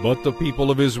 But the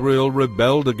people of Israel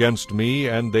rebelled against me,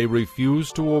 and they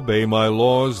refused to obey my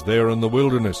laws there in the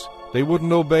wilderness. They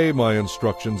wouldn't obey my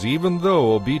instructions, even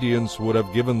though obedience would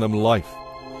have given them life.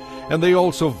 And they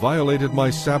also violated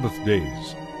my Sabbath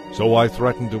days. So I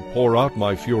threatened to pour out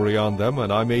my fury on them,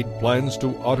 and I made plans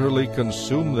to utterly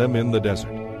consume them in the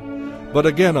desert. But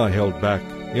again I held back,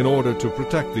 in order to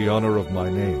protect the honor of my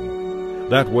name.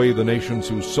 That way the nations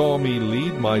who saw me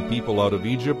lead my people out of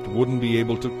Egypt wouldn't be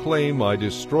able to claim I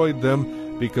destroyed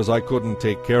them because I couldn't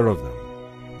take care of them.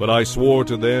 But I swore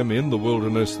to them in the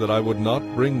wilderness that I would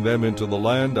not bring them into the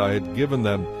land I had given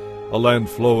them, a land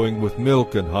flowing with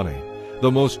milk and honey,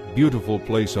 the most beautiful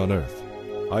place on earth.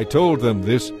 I told them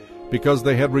this because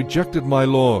they had rejected my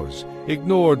laws,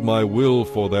 ignored my will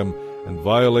for them, and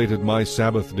violated my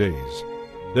Sabbath days.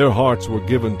 Their hearts were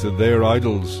given to their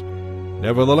idols.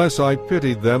 Nevertheless I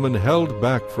pitied them and held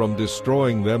back from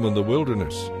destroying them in the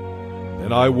wilderness.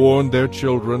 Then I warned their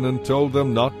children and told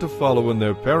them not to follow in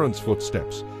their parents'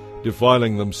 footsteps,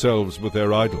 defiling themselves with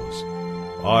their idols.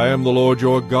 I am the Lord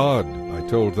your God, I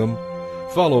told them.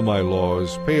 Follow my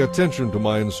laws, pay attention to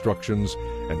my instructions,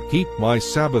 and keep my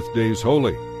Sabbath days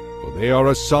holy, for they are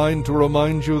a sign to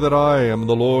remind you that I am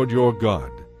the Lord your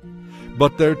God.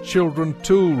 But their children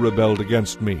too rebelled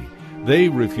against me. They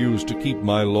refused to keep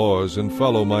my laws and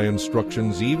follow my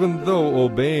instructions, even though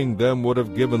obeying them would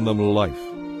have given them life.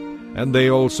 And they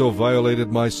also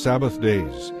violated my Sabbath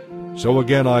days. So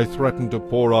again I threatened to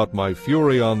pour out my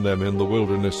fury on them in the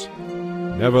wilderness.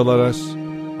 Nevertheless,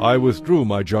 I withdrew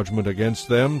my judgment against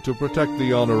them to protect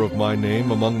the honor of my name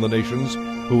among the nations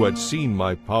who had seen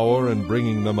my power in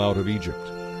bringing them out of Egypt.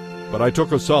 But I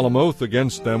took a solemn oath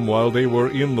against them while they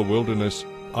were in the wilderness.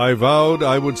 I vowed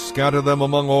I would scatter them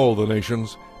among all the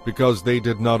nations, because they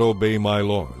did not obey my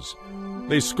laws.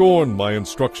 They scorned my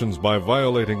instructions by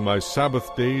violating my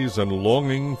Sabbath days and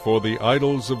longing for the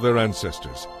idols of their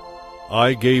ancestors.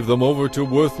 I gave them over to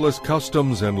worthless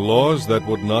customs and laws that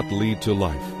would not lead to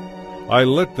life. I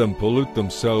let them pollute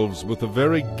themselves with the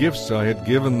very gifts I had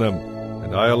given them,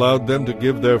 and I allowed them to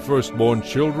give their firstborn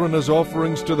children as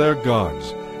offerings to their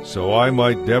gods, so I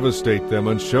might devastate them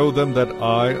and show them that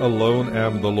I alone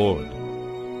am the Lord.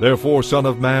 Therefore, Son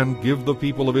of man, give the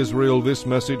people of Israel this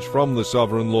message from the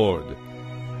Sovereign Lord.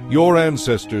 Your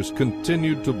ancestors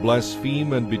continued to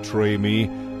blaspheme and betray me,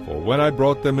 for when I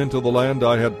brought them into the land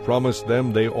I had promised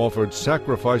them, they offered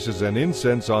sacrifices and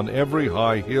incense on every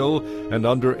high hill and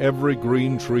under every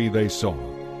green tree they saw.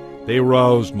 They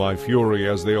roused my fury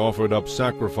as they offered up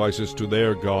sacrifices to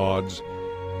their gods.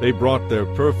 They brought their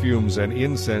perfumes and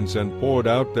incense and poured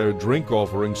out their drink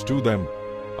offerings to them.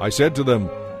 I said to them,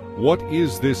 "What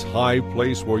is this high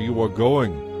place where you are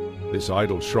going?" This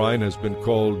idol shrine has been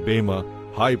called Bema,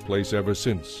 high place ever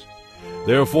since.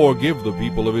 Therefore give the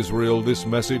people of Israel this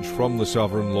message from the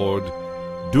Sovereign Lord.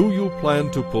 Do you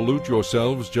plan to pollute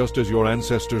yourselves just as your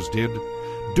ancestors did?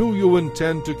 Do you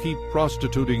intend to keep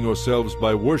prostituting yourselves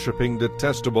by worshiping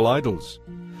detestable idols?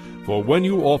 For when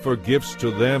you offer gifts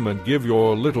to them and give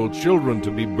your little children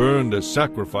to be burned as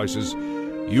sacrifices,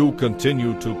 you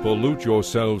continue to pollute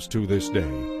yourselves to this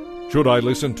day. Should I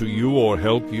listen to you or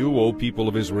help you, O people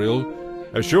of Israel?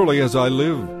 As surely as I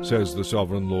live, says the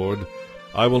Sovereign Lord,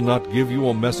 I will not give you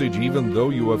a message even though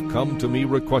you have come to me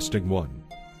requesting one.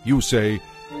 You say,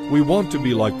 "We want to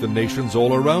be like the nations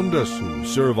all around us who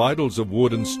serve idols of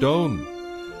wood and stone."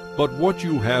 But what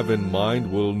you have in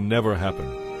mind will never happen.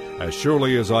 As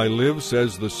surely as I live,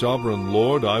 says the Sovereign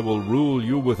Lord, I will rule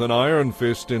you with an iron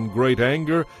fist in great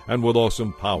anger and with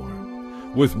awesome power.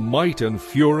 With might and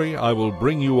fury I will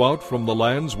bring you out from the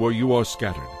lands where you are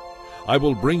scattered. I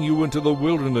will bring you into the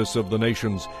wilderness of the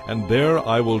nations, and there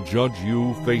I will judge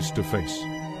you face to face.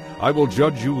 I will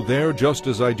judge you there just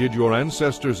as I did your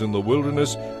ancestors in the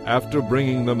wilderness after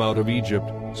bringing them out of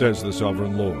Egypt, says the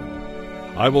Sovereign Lord.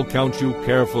 I will count you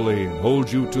carefully and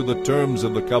hold you to the terms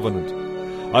of the covenant.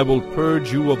 I will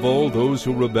purge you of all those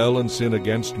who rebel and sin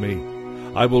against me.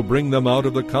 I will bring them out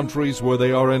of the countries where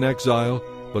they are in exile,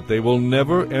 but they will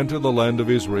never enter the land of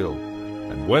Israel.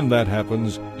 And when that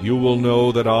happens, you will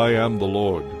know that I am the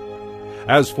Lord.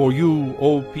 As for you,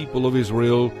 O people of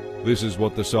Israel, this is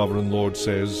what the Sovereign Lord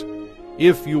says.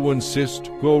 If you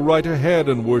insist, go right ahead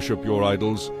and worship your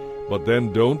idols, but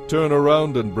then don't turn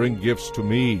around and bring gifts to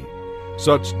me.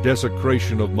 Such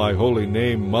desecration of my holy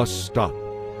name must stop.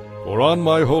 For on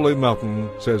my holy mountain,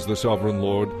 says the Sovereign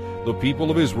Lord, the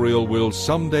people of Israel will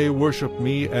someday worship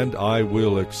me, and I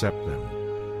will accept them.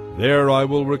 There I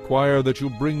will require that you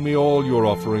bring me all your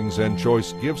offerings and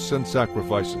choice gifts and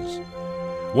sacrifices.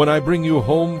 When I bring you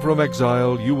home from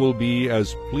exile, you will be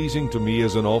as pleasing to me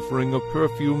as an offering of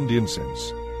perfumed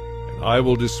incense, and I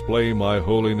will display my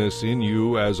holiness in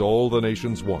you as all the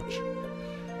nations watch.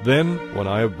 Then, when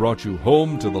I have brought you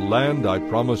home to the land I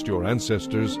promised your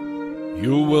ancestors,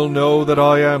 you will know that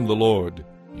I am the Lord.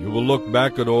 You will look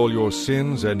back at all your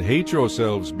sins and hate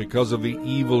yourselves because of the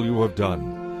evil you have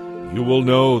done. You will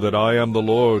know that I am the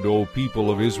Lord, O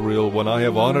people of Israel, when I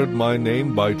have honored my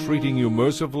name by treating you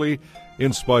mercifully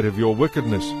in spite of your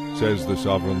wickedness, says the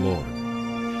Sovereign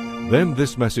Lord. Then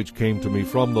this message came to me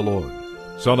from the Lord.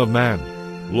 Son of man,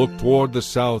 look toward the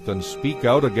south and speak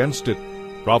out against it.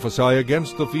 Prophesy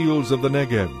against the fields of the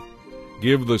Negev.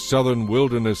 Give the southern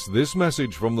wilderness this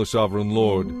message from the Sovereign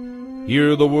Lord.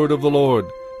 Hear the word of the Lord.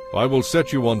 I will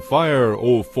set you on fire,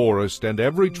 O forest, and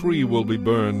every tree will be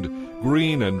burned,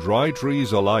 green and dry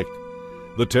trees alike.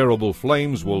 The terrible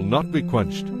flames will not be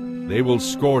quenched. They will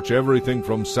scorch everything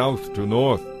from south to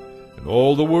north. And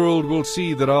all the world will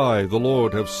see that I, the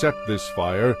Lord, have set this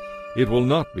fire. It will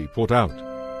not be put out.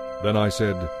 Then I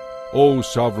said, O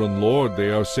Sovereign Lord,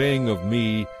 they are saying of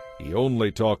me, he only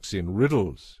talks in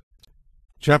riddles.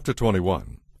 Chapter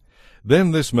 21.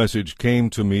 Then this message came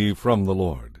to me from the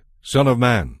Lord. Son of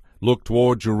man, look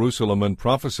toward Jerusalem and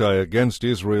prophesy against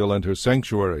Israel and her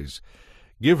sanctuaries.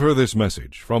 Give her this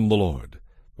message from the Lord.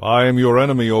 I am your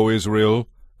enemy, O Israel,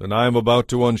 and I am about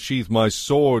to unsheath my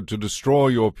sword to destroy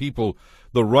your people,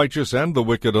 the righteous and the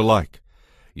wicked alike.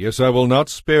 Yes, I will not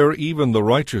spare even the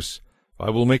righteous. I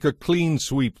will make a clean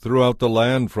sweep throughout the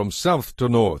land from south to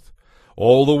north.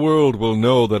 All the world will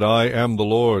know that I am the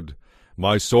Lord.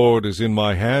 My sword is in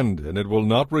my hand, and it will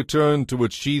not return to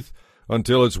its sheath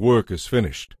until its work is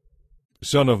finished.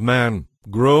 Son of man,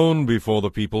 groan before the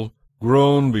people,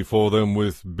 groan before them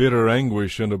with bitter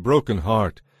anguish and a broken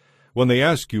heart. When they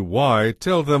ask you why,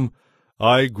 tell them,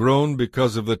 I groan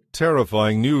because of the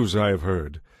terrifying news I have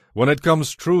heard. When it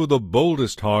comes true, the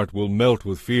boldest heart will melt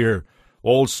with fear.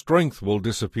 All strength will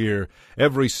disappear.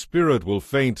 Every spirit will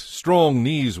faint. Strong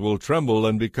knees will tremble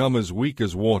and become as weak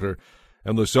as water.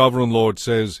 And the Sovereign Lord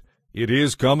says, It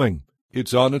is coming.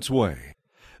 It's on its way."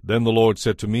 Then the Lord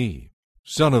said to me,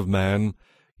 "Son of man,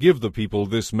 give the people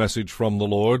this message from the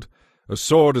Lord. A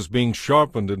sword is being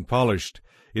sharpened and polished.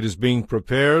 It is being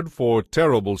prepared for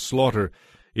terrible slaughter.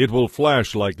 It will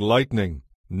flash like lightning.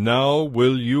 Now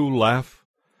will you laugh?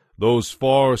 Those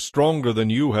far stronger than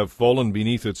you have fallen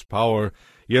beneath its power.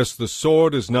 Yes, the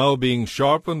sword is now being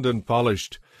sharpened and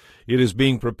polished. It is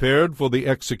being prepared for the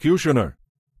executioner.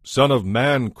 Son of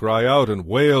man, cry out and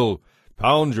wail.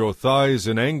 Pound your thighs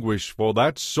in anguish, for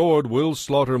that sword will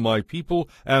slaughter my people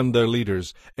and their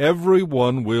leaders. Every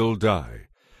one will die.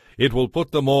 It will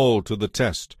put them all to the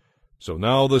test. So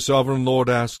now the sovereign Lord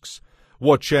asks,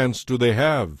 what chance do they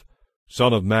have?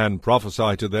 Son of man,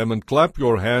 prophesy to them and clap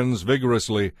your hands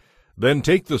vigorously. Then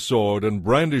take the sword and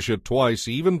brandish it twice,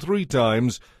 even 3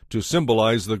 times, to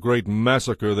symbolize the great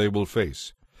massacre they will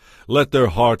face. Let their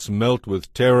hearts melt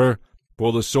with terror,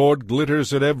 for the sword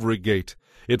glitters at every gate.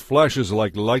 It flashes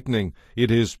like lightning.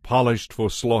 It is polished for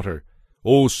slaughter.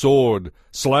 O sword,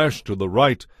 slash to the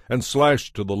right and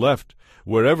slash to the left,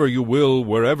 wherever you will,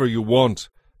 wherever you want.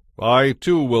 I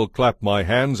too will clap my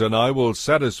hands, and I will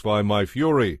satisfy my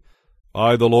fury.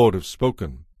 I, the Lord, have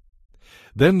spoken.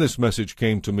 Then this message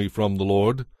came to me from the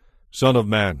Lord. Son of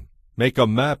man, make a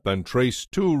map and trace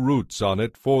 2 routes on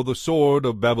it for the sword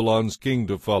of Babylon's king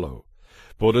to follow.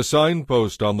 Put a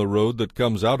signpost on the road that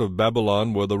comes out of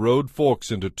Babylon where the road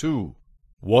forks into 2.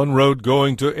 One road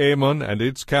going to Ammon and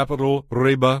its capital,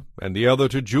 Reba, and the other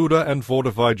to Judah and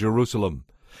fortified Jerusalem.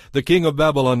 The king of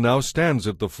Babylon now stands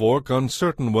at the fork,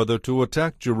 uncertain whether to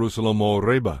attack Jerusalem or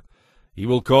Reba. He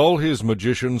will call his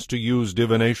magicians to use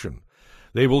divination.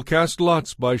 They will cast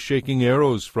lots by shaking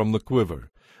arrows from the quiver.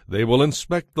 They will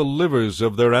inspect the livers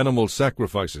of their animal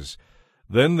sacrifices.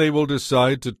 Then they will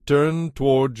decide to turn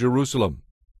toward Jerusalem.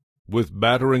 With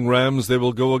battering rams they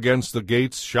will go against the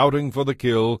gates, shouting for the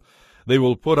kill. They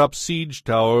will put up siege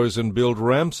towers and build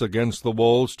ramps against the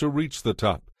walls to reach the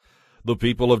top. The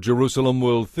people of Jerusalem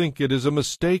will think it is a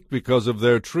mistake because of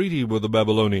their treaty with the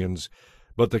Babylonians.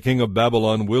 But the king of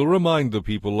Babylon will remind the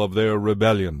people of their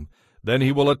rebellion. Then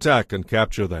he will attack and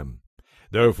capture them.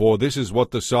 Therefore this is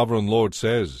what the sovereign Lord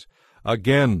says.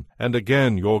 Again and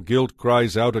again your guilt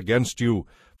cries out against you,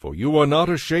 for you are not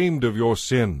ashamed of your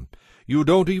sin. You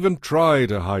don't even try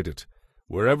to hide it.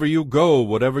 Wherever you go,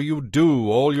 whatever you do,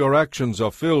 all your actions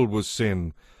are filled with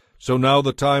sin. So now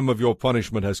the time of your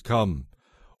punishment has come.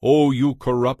 O you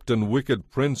corrupt and wicked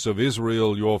prince of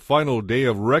Israel, your final day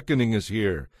of reckoning is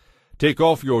here. Take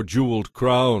off your jeweled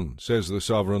crown, says the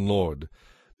sovereign Lord.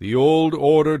 The old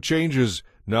order changes.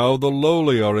 Now the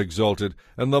lowly are exalted,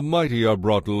 and the mighty are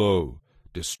brought low.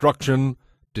 Destruction,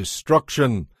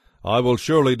 destruction. I will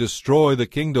surely destroy the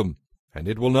kingdom, and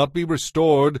it will not be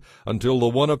restored until the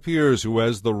one appears who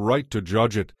has the right to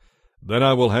judge it. Then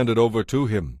I will hand it over to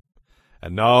him.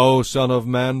 And now, son of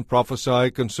man, prophesy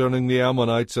concerning the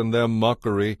Ammonites and their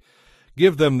mockery.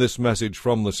 Give them this message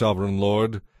from the sovereign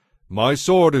Lord. My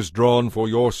sword is drawn for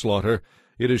your slaughter.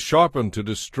 It is sharpened to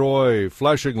destroy,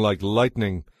 flashing like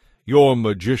lightning. Your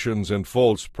magicians and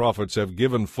false prophets have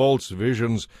given false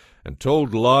visions and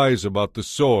told lies about the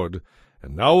sword,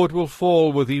 and now it will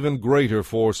fall with even greater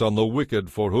force on the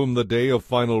wicked for whom the day of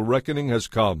final reckoning has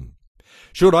come.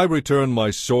 Should I return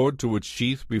my sword to its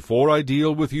sheath before I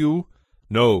deal with you?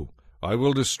 No, I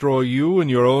will destroy you in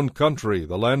your own country,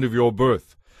 the land of your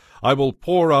birth. I will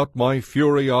pour out my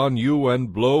fury on you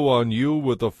and blow on you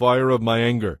with the fire of my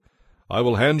anger. I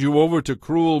will hand you over to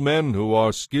cruel men who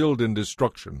are skilled in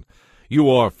destruction. You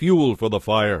are fuel for the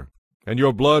fire, and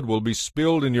your blood will be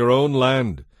spilled in your own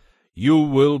land. You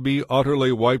will be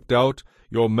utterly wiped out,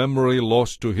 your memory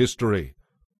lost to history.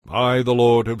 I, the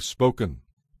Lord, have spoken.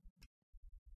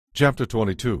 Chapter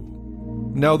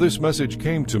 22. Now this message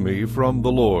came to me from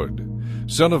the Lord.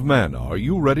 Son of man, are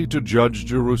you ready to judge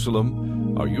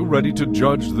Jerusalem? Are you ready to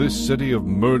judge this city of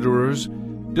murderers?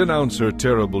 Denounce her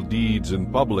terrible deeds in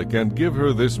public, and give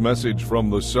her this message from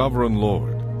the sovereign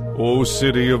Lord. O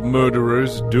city of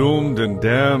murderers, doomed and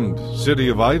damned, city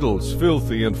of idols,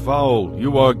 filthy and foul,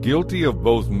 you are guilty of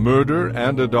both murder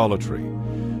and idolatry.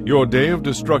 Your day of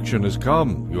destruction has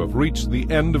come. You have reached the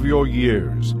end of your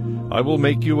years. I will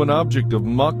make you an object of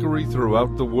mockery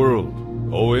throughout the world.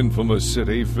 O infamous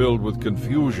city filled with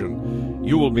confusion,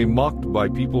 you will be mocked by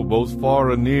people both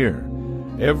far and near.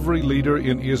 Every leader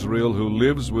in Israel who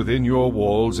lives within your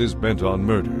walls is bent on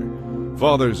murder.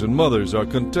 Fathers and mothers are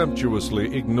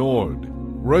contemptuously ignored.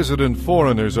 Resident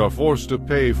foreigners are forced to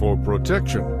pay for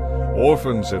protection.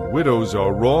 Orphans and widows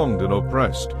are wronged and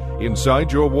oppressed.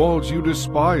 Inside your walls you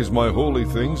despise my holy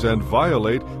things and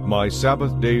violate my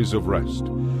Sabbath days of rest.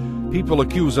 People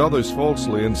accuse others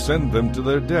falsely and send them to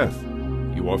their death.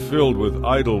 You are filled with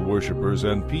idol worshippers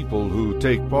and people who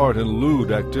take part in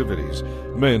lewd activities.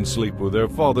 Men sleep with their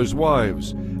fathers'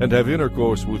 wives and have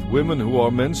intercourse with women who are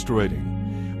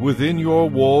menstruating. Within your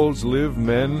walls live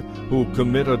men who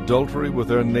commit adultery with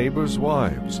their neighbors'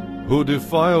 wives, who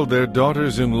defile their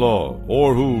daughters-in-law,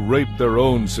 or who rape their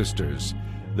own sisters.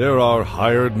 There are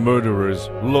hired murderers,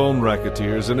 loan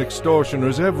racketeers, and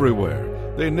extortioners everywhere.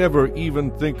 They never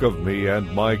even think of me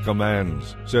and my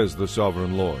commands, says the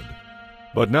Sovereign Lord.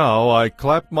 But now I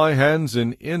clap my hands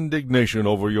in indignation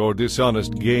over your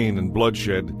dishonest gain and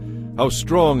bloodshed. How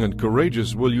strong and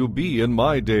courageous will you be in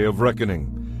my day of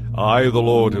reckoning? I, the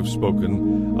Lord, have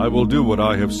spoken. I will do what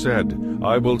I have said.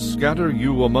 I will scatter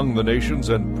you among the nations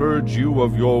and purge you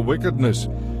of your wickedness.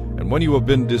 And when you have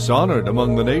been dishonored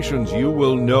among the nations, you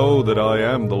will know that I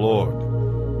am the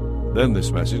Lord. Then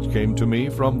this message came to me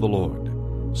from the Lord.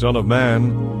 Son of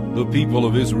man, the people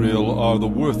of Israel are the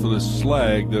worthless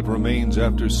slag that remains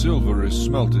after silver is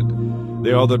smelted.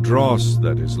 They are the dross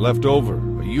that is left over,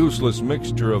 a useless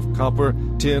mixture of copper,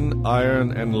 tin,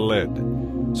 iron, and lead.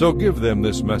 So give them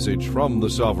this message from the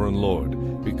Sovereign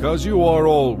Lord. Because you are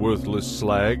all worthless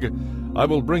slag, I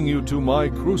will bring you to my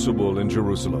crucible in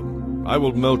Jerusalem. I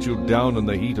will melt you down in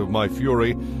the heat of my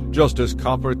fury, just as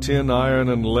copper, tin, iron,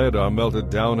 and lead are melted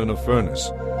down in a furnace.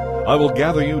 I will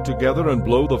gather you together and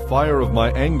blow the fire of my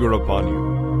anger upon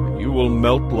you, and you will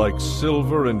melt like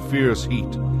silver in fierce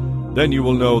heat. Then you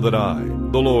will know that I,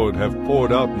 the Lord, have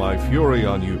poured out my fury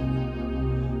on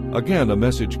you. Again a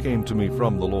message came to me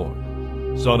from the Lord.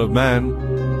 Son of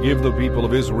man, give the people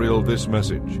of Israel this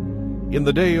message. In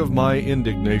the day of my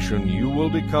indignation you will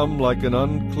become like an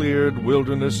uncleared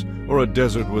wilderness or a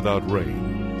desert without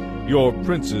rain. Your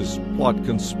princes plot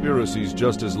conspiracies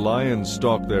just as lions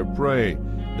stalk their prey.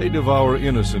 They devour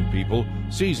innocent people,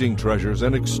 seizing treasures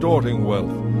and extorting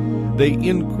wealth. They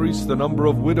increase the number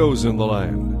of widows in the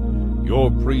land. Your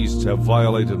priests have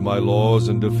violated my laws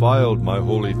and defiled my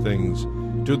holy things.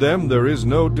 To them there is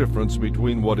no difference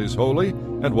between what is holy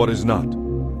and what is not,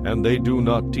 and they do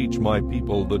not teach my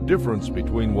people the difference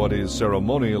between what is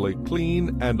ceremonially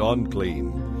clean and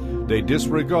unclean. They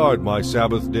disregard my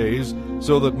Sabbath days,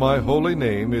 so that my holy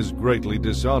name is greatly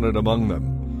dishonored among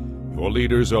them. Your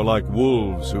leaders are like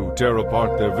wolves who tear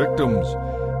apart their victims.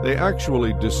 They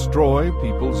actually destroy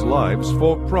people's lives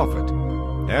for profit.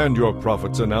 And your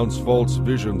prophets announce false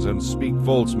visions and speak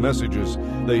false messages.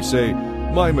 They say,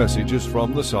 my message is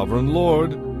from the Sovereign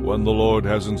Lord, when the Lord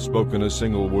hasn't spoken a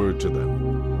single word to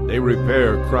them. They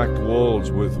repair cracked walls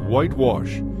with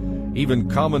whitewash. Even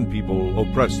common people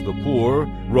oppress the poor,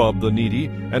 rob the needy,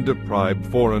 and deprive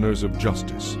foreigners of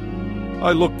justice.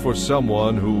 I looked for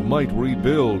someone who might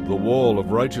rebuild the wall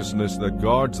of righteousness that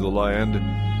guards the land.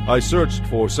 I searched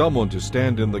for someone to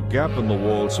stand in the gap in the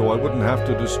wall so I wouldn't have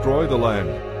to destroy the land,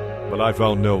 but I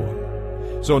found no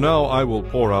one. So now I will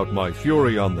pour out my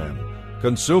fury on them,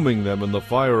 consuming them in the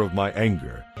fire of my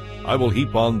anger. I will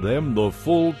heap on them the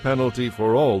full penalty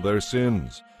for all their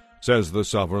sins, says the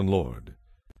Sovereign Lord.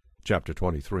 Chapter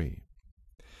 23.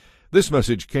 This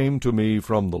message came to me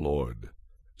from the Lord.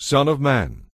 Son of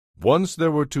man, once there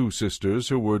were two sisters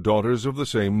who were daughters of the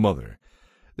same mother.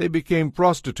 They became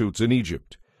prostitutes in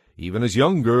Egypt. Even as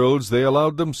young girls they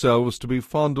allowed themselves to be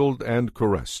fondled and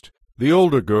caressed. The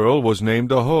older girl was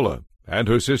named Aholah, and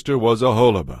her sister was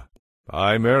Aholibah.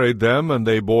 I married them, and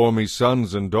they bore me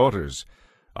sons and daughters.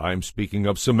 I'm speaking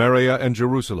of Samaria and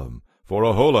Jerusalem, for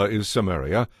Aholah is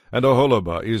Samaria, and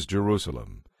Aholibah is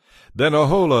Jerusalem. Then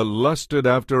Aholah lusted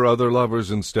after other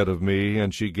lovers instead of me,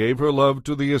 and she gave her love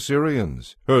to the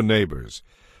Assyrians, her neighbors.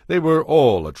 They were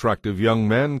all attractive young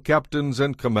men, captains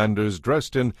and commanders,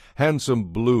 dressed in handsome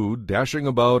blue, dashing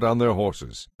about on their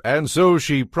horses. And so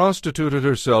she prostituted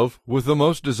herself with the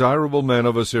most desirable men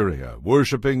of Assyria,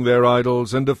 worshipping their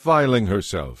idols and defiling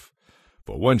herself.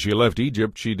 For when she left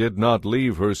Egypt, she did not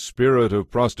leave her spirit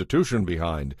of prostitution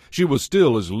behind. She was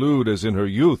still as lewd as in her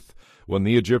youth, when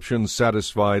the Egyptians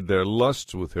satisfied their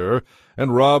lusts with her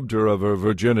and robbed her of her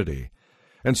virginity.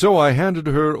 And so I handed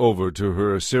her over to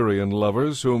her Assyrian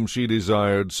lovers, whom she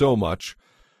desired so much.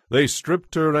 They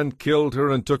stripped her and killed her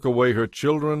and took away her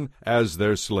children as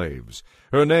their slaves.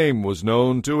 Her name was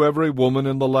known to every woman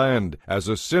in the land as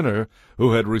a sinner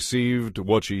who had received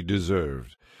what she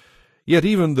deserved. Yet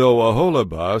even though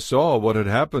Aholibah saw what had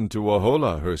happened to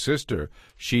Aholah, her sister,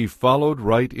 she followed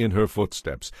right in her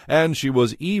footsteps, and she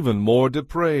was even more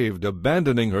depraved,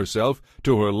 abandoning herself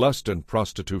to her lust and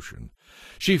prostitution.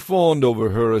 She fawned over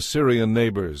her Assyrian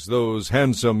neighbors, those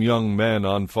handsome young men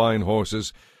on fine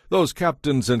horses, those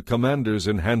captains and commanders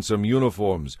in handsome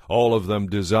uniforms, all of them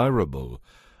desirable.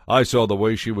 I saw the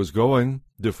way she was going,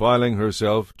 defiling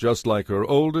herself just like her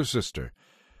older sister.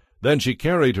 Then she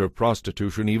carried her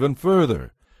prostitution even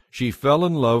further. She fell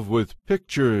in love with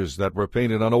pictures that were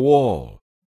painted on a wall.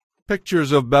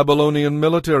 Pictures of Babylonian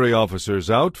military officers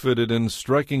outfitted in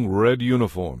striking red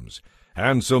uniforms.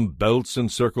 Handsome belts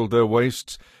encircled their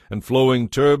waists, and flowing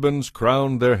turbans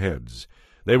crowned their heads.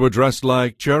 They were dressed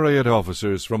like chariot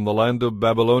officers from the land of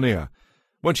Babylonia.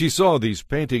 When she saw these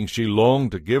paintings, she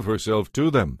longed to give herself to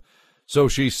them. So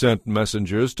she sent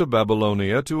messengers to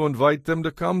Babylonia to invite them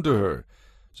to come to her.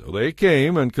 So they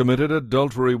came and committed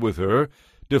adultery with her,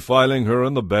 defiling her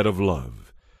in the bed of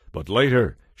love. But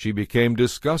later she became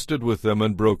disgusted with them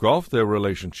and broke off their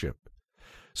relationship.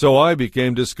 So I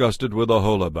became disgusted with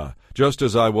Oholibah, just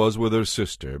as I was with her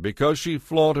sister, because she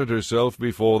flaunted herself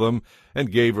before them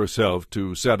and gave herself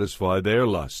to satisfy their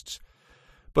lusts.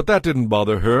 But that didn't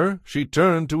bother her. She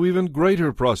turned to even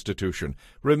greater prostitution,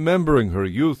 remembering her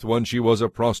youth when she was a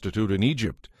prostitute in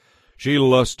Egypt. She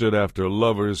lusted after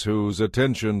lovers whose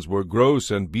attentions were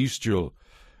gross and bestial.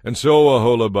 And so,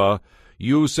 Oholibah,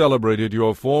 you celebrated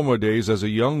your former days as a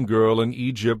young girl in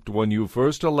Egypt when you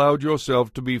first allowed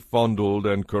yourself to be fondled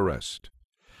and caressed.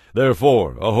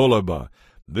 Therefore, Oholibah,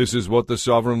 this is what the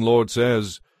Sovereign Lord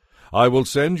says: I will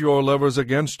send your lovers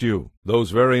against you, those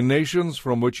very nations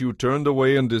from which you turned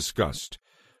away in disgust.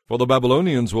 For the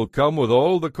Babylonians will come with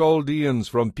all the Chaldeans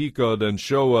from Pekod and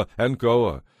Shoa and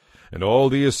Koa, and all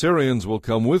the Assyrians will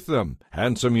come with them,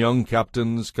 handsome young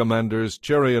captains, commanders,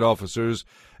 chariot officers,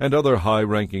 and other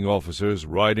high-ranking officers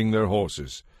riding their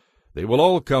horses. They will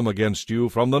all come against you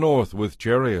from the north with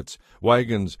chariots,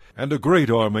 wagons, and a great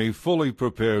army fully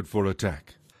prepared for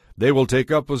attack. They will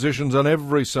take up positions on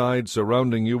every side,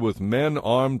 surrounding you with men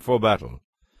armed for battle.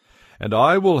 And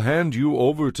I will hand you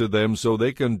over to them so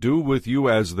they can do with you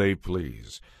as they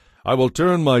please. I will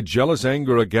turn my jealous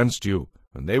anger against you,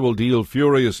 and they will deal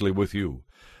furiously with you.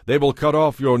 They will cut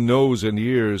off your nose and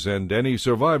ears, and any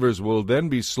survivors will then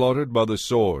be slaughtered by the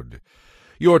sword.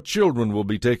 Your children will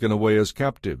be taken away as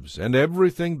captives, and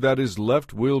everything that is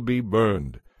left will be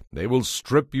burned. They will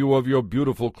strip you of your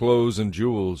beautiful clothes and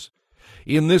jewels.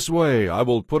 In this way I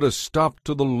will put a stop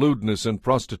to the lewdness and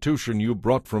prostitution you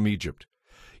brought from Egypt.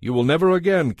 You will never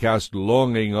again cast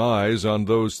longing eyes on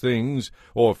those things,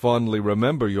 or fondly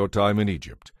remember your time in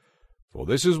Egypt. For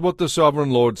this is what the Sovereign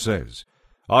Lord says: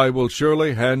 I will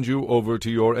surely hand you over to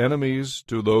your enemies,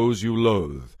 to those you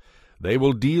loathe. They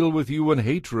will deal with you in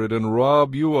hatred and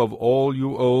rob you of all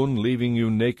you own, leaving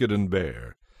you naked and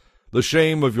bare. The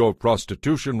shame of your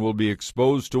prostitution will be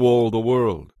exposed to all the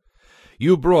world.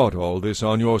 You brought all this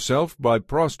on yourself by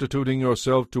prostituting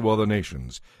yourself to other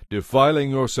nations,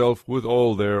 defiling yourself with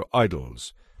all their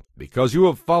idols. Because you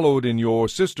have followed in your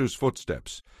sister's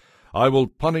footsteps, I will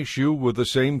punish you with the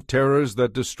same terrors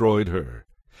that destroyed her.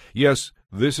 Yes,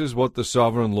 this is what the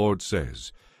Sovereign Lord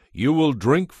says: you will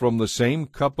drink from the same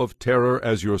cup of terror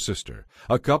as your sister,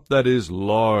 a cup that is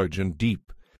large and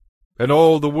deep. And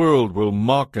all the world will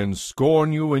mock and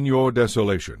scorn you in your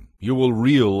desolation. You will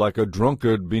reel like a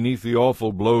drunkard beneath the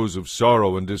awful blows of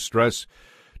sorrow and distress,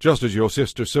 just as your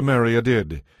sister Samaria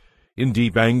did. In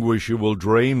deep anguish you will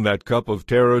drain that cup of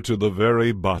terror to the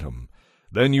very bottom.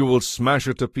 Then you will smash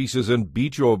it to pieces and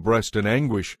beat your breast in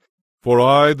anguish. For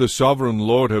I, the Sovereign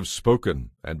Lord, have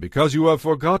spoken, and because you have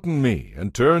forgotten me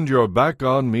and turned your back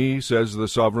on me, says the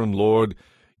Sovereign Lord,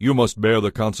 you must bear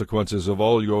the consequences of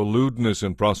all your lewdness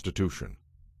and prostitution.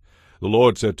 The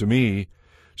Lord said to me,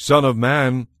 Son of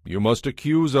man, you must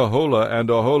accuse Aholah and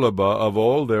Oholibah of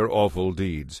all their awful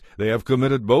deeds. They have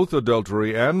committed both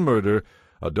adultery and murder,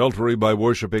 adultery by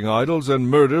worshipping idols, and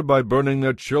murder by burning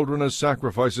their children as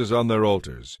sacrifices on their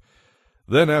altars.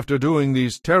 Then, after doing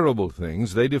these terrible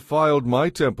things, they defiled my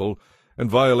temple and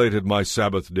violated my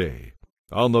Sabbath day.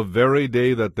 On the very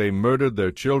day that they murdered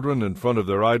their children in front of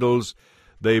their idols,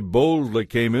 they boldly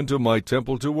came into my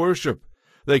temple to worship.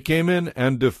 They came in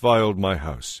and defiled my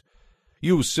house.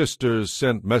 You sisters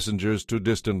sent messengers to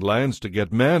distant lands to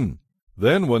get men.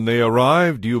 Then, when they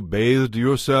arrived, you bathed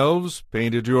yourselves,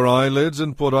 painted your eyelids,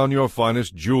 and put on your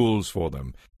finest jewels for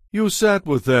them. You sat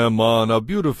with them on a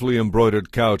beautifully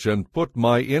embroidered couch, and put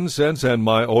my incense and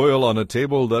my oil on a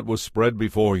table that was spread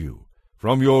before you.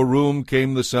 From your room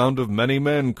came the sound of many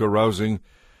men carousing.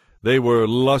 They were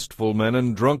lustful men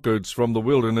and drunkards from the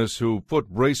wilderness, who put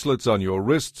bracelets on your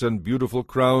wrists and beautiful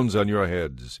crowns on your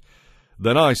heads.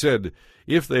 Then I said,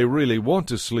 if they really want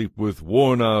to sleep with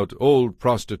worn-out old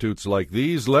prostitutes like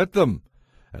these, let them.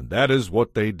 And that is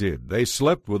what they did. They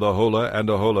slept with Aholah and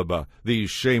Oholibah,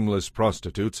 these shameless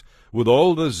prostitutes, with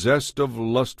all the zest of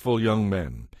lustful young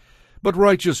men. But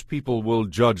righteous people will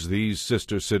judge these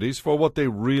sister cities for what they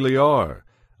really are,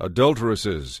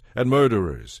 adulteresses and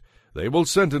murderers. They will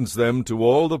sentence them to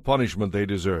all the punishment they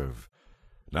deserve.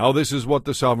 Now this is what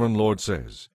the sovereign Lord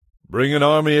says. Bring an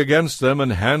army against them,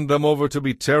 and hand them over to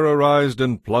be terrorized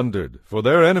and plundered, for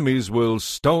their enemies will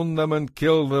stone them and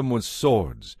kill them with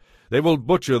swords. They will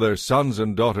butcher their sons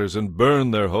and daughters and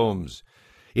burn their homes.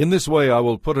 In this way I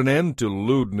will put an end to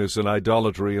lewdness and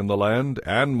idolatry in the land,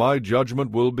 and my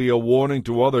judgment will be a warning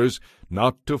to others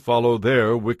not to follow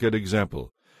their wicked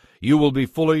example. You will be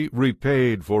fully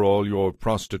repaid for all your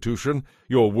prostitution,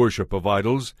 your worship of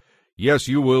idols. Yes,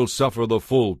 you will suffer the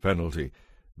full penalty.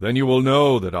 Then you will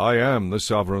know that I am the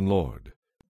sovereign Lord.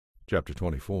 Chapter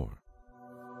 24.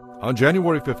 On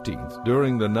January 15th,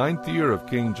 during the 9th year of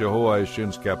King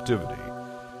Jehoiachin's captivity,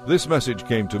 this message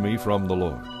came to me from the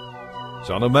Lord.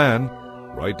 Son of man,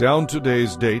 write down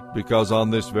today's date, because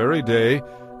on this very day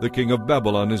the king of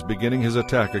Babylon is beginning his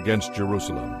attack against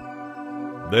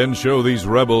Jerusalem. Then show these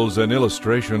rebels an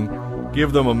illustration.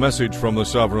 Give them a message from the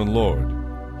sovereign Lord.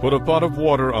 Put a pot of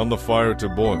water on the fire to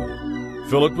boil.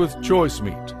 Fill it with choice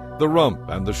meat, the rump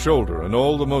and the shoulder, and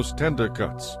all the most tender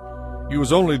cuts.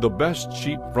 Use only the best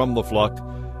sheep from the flock,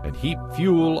 and heap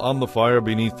fuel on the fire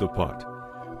beneath the pot.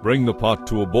 Bring the pot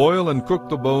to a boil, and cook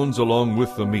the bones along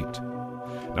with the meat.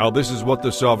 Now this is what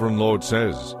the sovereign Lord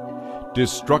says.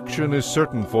 Destruction is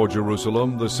certain for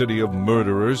Jerusalem, the city of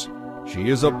murderers. She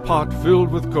is a pot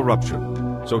filled with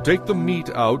corruption. So take the meat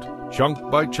out,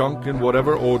 chunk by chunk, in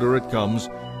whatever order it comes,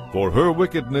 for her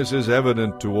wickedness is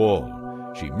evident to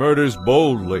all. She murders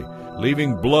boldly,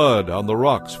 leaving blood on the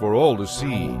rocks for all to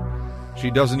see.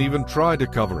 She doesn't even try to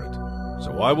cover it.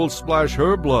 So I will splash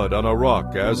her blood on a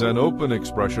rock as an open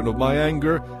expression of my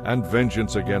anger and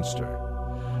vengeance against her.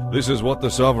 This is what the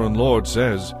sovereign Lord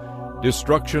says.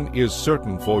 Destruction is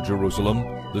certain for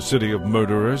Jerusalem, the city of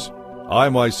murderers. I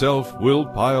myself will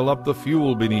pile up the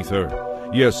fuel beneath her.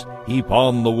 Yes, heap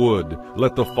on the wood.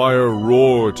 Let the fire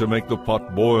roar to make the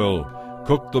pot boil.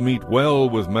 Cook the meat well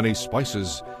with many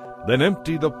spices. Then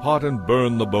empty the pot and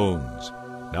burn the bones.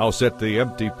 Now set the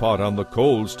empty pot on the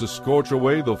coals to scorch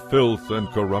away the filth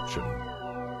and corruption.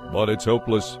 But it's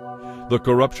hopeless. The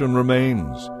corruption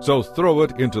remains, so throw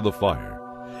it into the fire.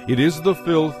 It is the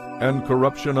filth and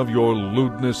corruption of your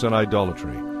lewdness and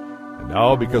idolatry. And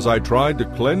now, because I tried to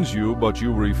cleanse you, but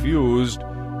you refused,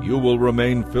 you will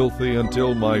remain filthy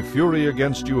until my fury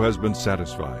against you has been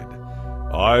satisfied.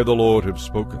 I, the Lord, have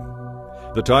spoken.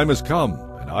 The time has come,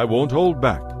 and I won't hold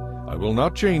back. I will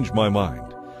not change my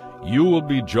mind. You will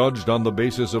be judged on the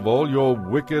basis of all your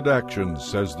wicked actions,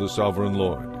 says the sovereign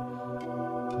Lord.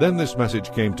 Then this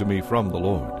message came to me from the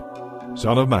Lord.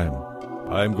 Son of man,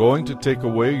 I am going to take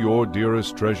away your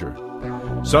dearest treasure.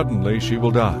 Suddenly she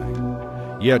will die.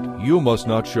 Yet you must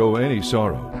not show any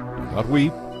sorrow. Do not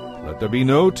weep. Let there be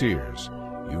no tears.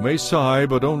 You may sigh,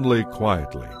 but only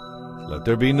quietly. Let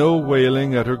there be no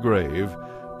wailing at her grave.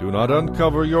 Do not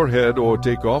uncover your head or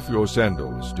take off your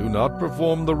sandals. Do not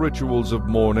perform the rituals of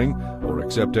mourning or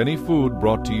accept any food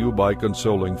brought to you by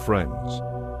consoling friends.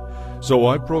 So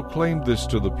I proclaimed this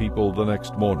to the people the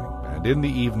next morning, and in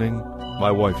the evening my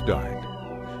wife died.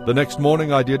 The next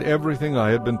morning I did everything I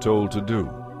had been told to do.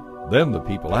 Then the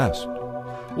people asked,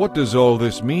 What does all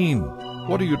this mean?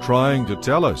 What are you trying to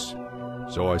tell us?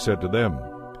 So I said to them,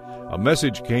 A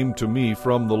message came to me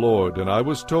from the Lord, and I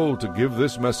was told to give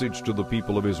this message to the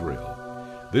people of Israel.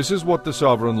 This is what the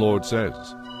sovereign Lord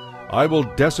says. I will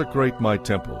desecrate my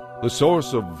temple, the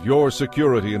source of your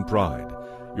security and pride.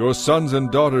 Your sons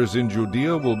and daughters in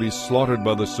Judea will be slaughtered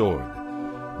by the sword.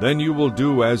 Then you will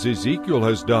do as Ezekiel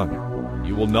has done.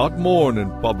 You will not mourn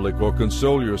in public or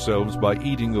console yourselves by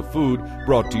eating the food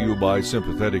brought to you by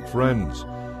sympathetic friends.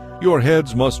 Your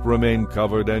heads must remain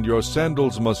covered, and your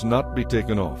sandals must not be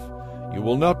taken off. You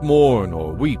will not mourn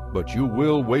or weep, but you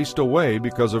will waste away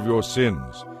because of your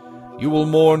sins. You will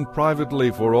mourn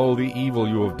privately for all the evil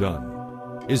you have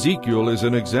done. Ezekiel is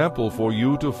an example for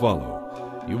you to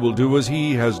follow. You will do as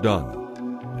he has done.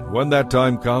 And when that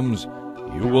time comes,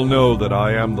 you will know that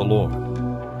I am the Lord.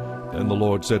 Then the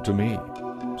Lord said to me,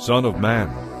 Son of man,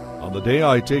 on the day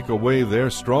I take away their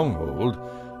stronghold,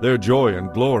 their joy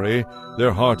and glory,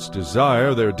 their heart's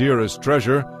desire, their dearest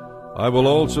treasure, I will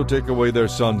also take away their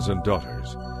sons and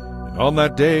daughters. And on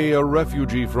that day a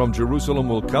refugee from Jerusalem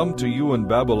will come to you in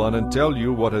Babylon and tell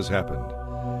you what has happened.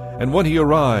 And when he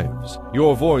arrives,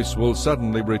 your voice will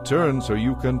suddenly return so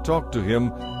you can talk to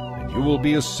him, and you will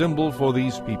be a symbol for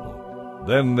these people.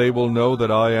 Then they will know that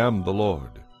I am the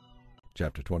Lord.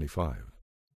 Chapter 25.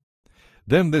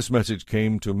 Then this message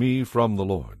came to me from the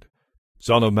Lord.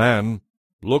 Son of man,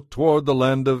 look toward the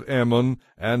land of Ammon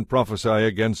and prophesy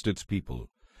against its people.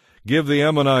 Give the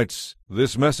Ammonites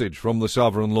this message from the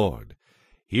sovereign Lord.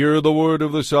 Hear the word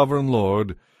of the sovereign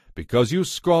Lord. because you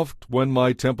scoffed when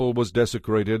my temple was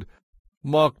desecrated,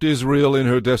 mocked Israel in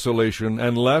her desolation,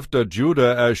 and laughed at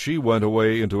Judah as she went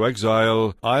away into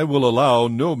exile, I will allow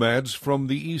nomads from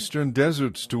the eastern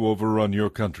deserts to overrun your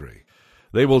country.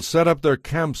 They will set up their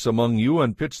camps among you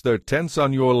and pitch their tents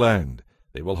on your land.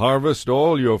 They will harvest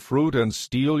all your fruit and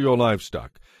steal your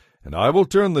livestock. And I will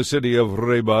turn the city of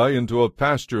Reba into a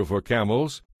pasture for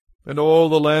camels, and all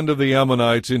the land of the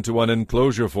Ammonites into an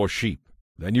enclosure for sheep.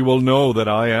 Then you will know that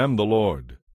I am the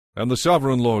Lord. And the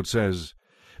sovereign Lord says,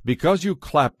 because you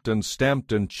clapped and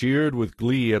stamped and cheered with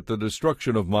glee at the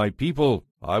destruction of my people,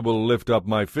 I will lift up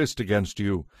my fist against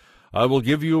you. I will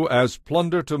give you as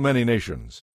plunder to many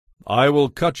nations. I will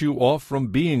cut you off from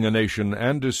being a nation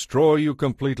and destroy you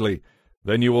completely.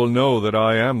 Then you will know that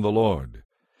I am the Lord.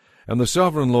 And the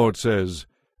sovereign Lord says,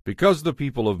 because the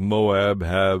people of Moab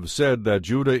have said that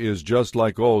Judah is just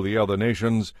like all the other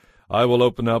nations, I will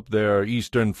open up their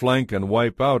eastern flank and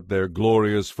wipe out their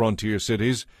glorious frontier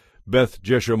cities,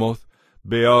 Beth-Jeshemoth,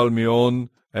 Baal-Meon,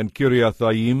 and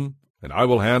Kiriathaim, and I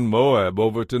will hand Moab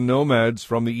over to nomads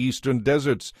from the eastern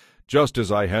deserts, just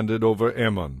as I handed over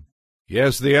Ammon.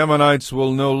 Yes, the Ammonites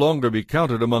will no longer be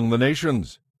counted among the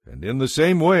nations, and in the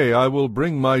same way I will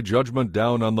bring my judgment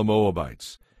down on the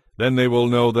Moabites. Then they will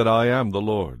know that I am the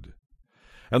Lord.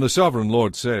 And the sovereign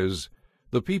Lord says,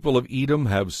 the people of Edom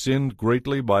have sinned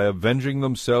greatly by avenging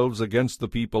themselves against the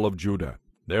people of Judah.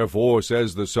 Therefore,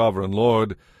 says the sovereign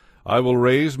Lord, I will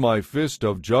raise my fist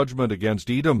of judgment against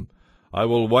Edom. I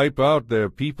will wipe out their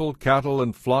people, cattle,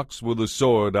 and flocks with the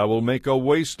sword. I will make a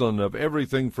wasteland of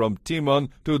everything from Timon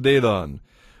to Dedan.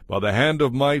 By the hand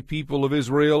of my people of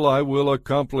Israel I will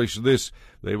accomplish this.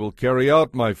 They will carry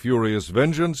out my furious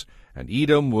vengeance, and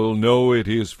Edom will know it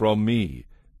is from me.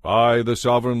 I, the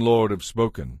sovereign Lord, have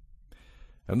spoken.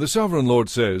 And the sovereign Lord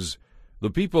says, the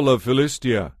people of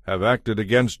Philistia have acted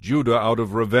against Judah out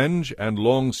of revenge and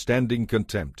long-standing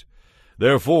contempt.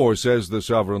 Therefore, says the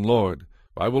sovereign Lord,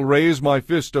 I will raise my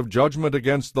fist of judgment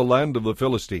against the land of the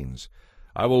Philistines.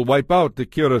 I will wipe out the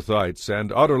Kirithites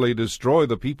and utterly destroy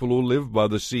the people who live by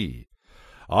the sea.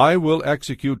 I will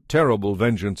execute terrible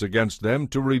vengeance against them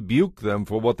to rebuke them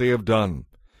for what they have done.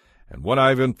 And when I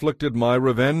have inflicted my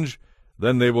revenge,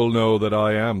 then they will know that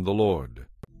I am the Lord.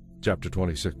 Chapter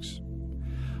 26.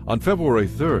 On February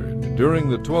 3rd, during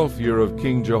the 12th year of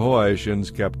King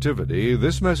Jehoiachin's captivity,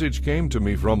 this message came to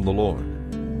me from the Lord.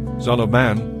 Son of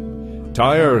man,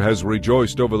 Tyre has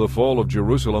rejoiced over the fall of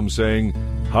Jerusalem, saying,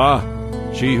 Ha!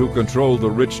 She who controlled the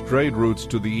rich trade routes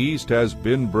to the east has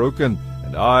been broken,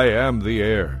 and I am the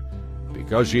heir.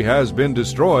 Because she has been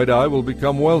destroyed, I will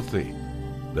become wealthy.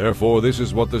 Therefore this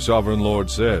is what the sovereign Lord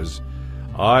says,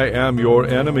 I am your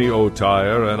enemy, O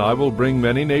Tyre, and I will bring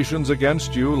many nations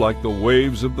against you, like the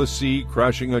waves of the sea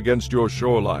crashing against your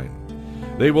shoreline.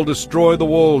 They will destroy the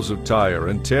walls of Tyre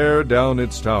and tear down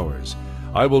its towers.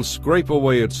 I will scrape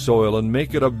away its soil and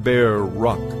make it a bare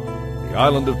rock. The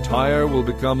island of Tyre will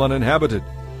become uninhabited.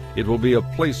 It will be a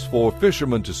place for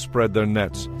fishermen to spread their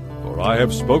nets. For I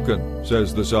have spoken,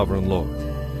 says the sovereign Lord.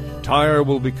 Tyre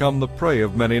will become the prey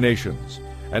of many nations,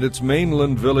 and its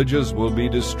mainland villages will be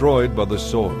destroyed by the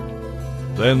sword.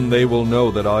 Then they will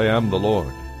know that I am the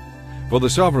Lord. For the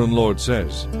sovereign Lord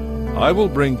says, I will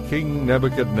bring King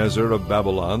Nebuchadnezzar of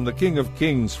Babylon, the king of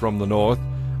kings from the north,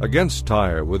 against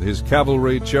Tyre with his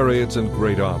cavalry, chariots, and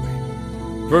great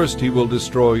army. First he will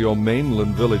destroy your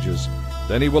mainland villages.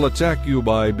 Then he will attack you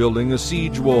by building a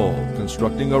siege wall,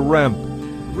 constructing a ramp,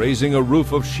 and raising a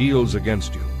roof of shields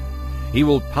against you. He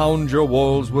will pound your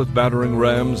walls with battering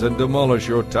rams and demolish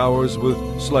your towers with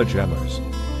sledgehammers.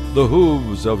 The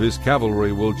hooves of his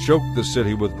cavalry will choke the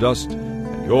city with dust,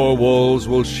 and your walls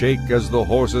will shake as the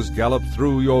horses gallop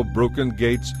through your broken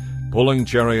gates, pulling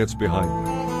chariots behind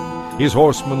them. His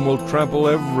horsemen will trample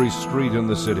every street in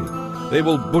the city. They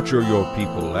will butcher your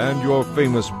people, and your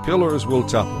famous pillars will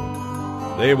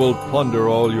topple. They will plunder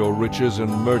all your riches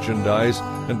and merchandise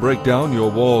and break down your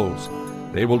walls.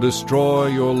 They will destroy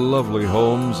your lovely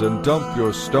homes and dump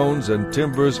your stones and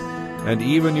timbers and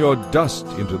even your dust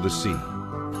into the sea.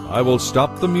 I will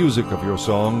stop the music of your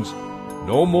songs.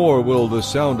 No more will the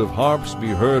sound of harps be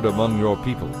heard among your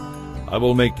people. I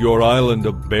will make your island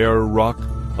a bare rock,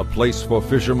 a place for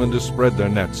fishermen to spread their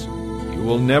nets. You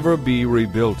will never be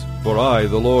rebuilt, for I,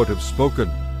 the Lord, have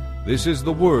spoken. This is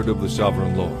the word of the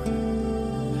sovereign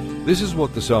Lord. This is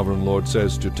what the sovereign Lord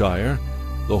says to Tyre.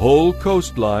 The whole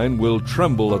coastline will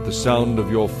tremble at the sound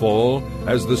of your fall,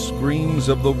 as the screams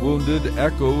of the wounded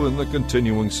echo in the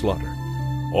continuing slaughter.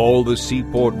 All the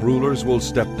seaport rulers will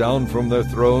step down from their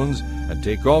thrones and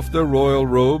take off their royal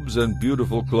robes and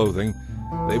beautiful clothing,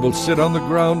 They will sit on the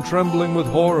ground trembling with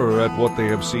horror at what they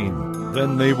have seen.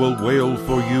 Then they will wail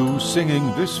for you, singing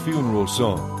this funeral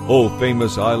song. O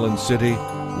famous island city,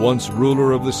 once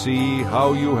ruler of the sea,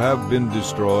 how you have been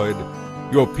destroyed.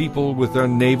 Your people with their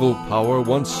naval power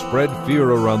once spread fear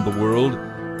around the world.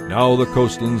 Now the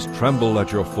coastlands tremble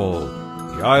at your fall.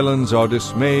 The islands are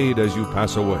dismayed as you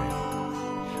pass away.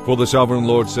 For the sovereign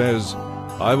Lord says,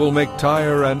 I will make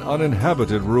Tyre an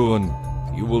uninhabited ruin.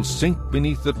 You will sink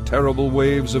beneath the terrible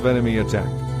waves of enemy attack.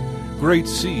 Great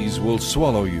seas will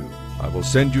swallow you. I will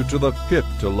send you to the pit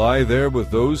to lie there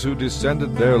with those who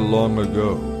descended there long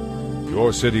ago.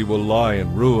 Your city will lie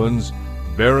in ruins,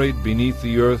 buried beneath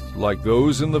the earth like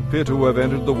those in the pit who have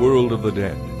entered the world of the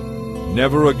dead.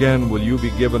 Never again will you be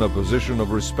given a position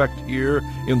of respect here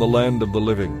in the land of the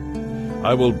living.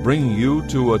 I will bring you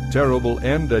to a terrible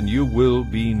end, and you will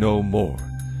be no more.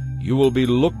 You will be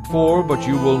looked for, but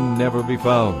you will never be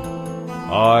found.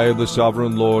 I, the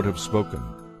sovereign Lord, have spoken.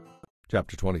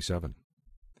 Chapter 27.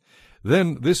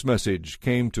 Then this message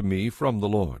came to me from the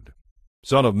Lord.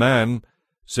 Son of man,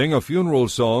 sing a funeral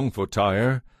song for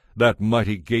Tyre, that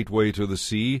mighty gateway to the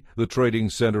sea, the trading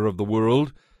center of the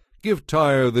world. Give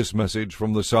Tyre this message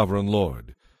from the sovereign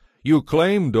Lord. You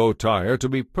claimed, O Tyre, to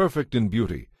be perfect in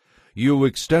beauty. You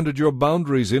extended your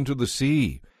boundaries into the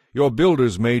sea. Your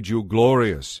builders made you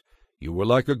glorious. You were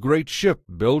like a great ship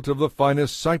built of the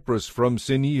finest cypress from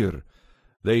Sinir.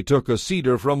 They took a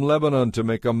cedar from Lebanon to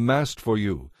make a mast for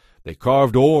you. They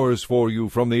carved oars for you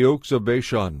from the oaks of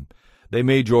Bashan. They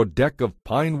made your deck of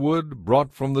pine wood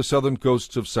brought from the southern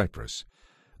coasts of Cyprus.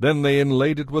 Then they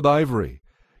inlaid it with ivory.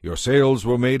 Your sails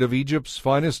were made of Egypt's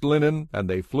finest linen, and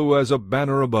they flew as a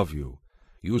banner above you.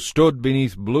 You stood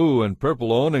beneath blue and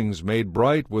purple awnings made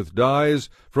bright with dyes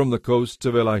from the coasts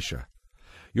of Elisha.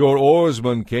 Your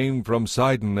oarsmen came from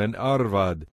Sidon and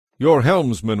Arvad. Your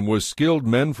helmsmen were skilled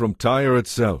men from Tyre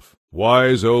itself.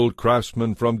 Wise old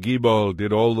craftsmen from Gebal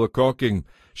did all the caulking.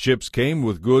 Ships came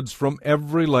with goods from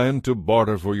every land to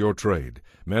barter for your trade.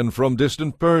 Men from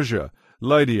distant Persia,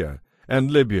 Lydia,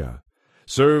 and Libya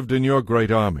served in your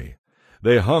great army.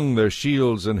 They hung their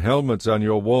shields and helmets on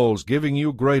your walls, giving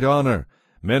you great honor.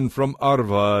 Men from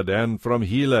Arvad and from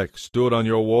Helek stood on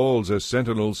your walls as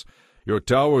sentinels. Your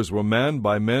towers were manned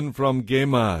by men from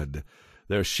Gemad.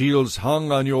 Their shields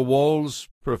hung on your walls,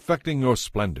 perfecting your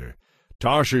splendor.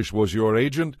 Tarshish was your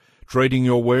agent, trading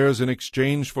your wares in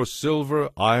exchange for silver,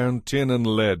 iron, tin, and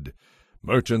lead.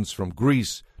 Merchants from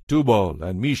Greece, Tubal,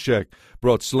 and Meshech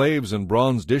brought slaves and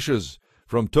bronze dishes.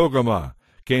 From Togarmah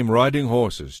came riding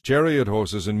horses, chariot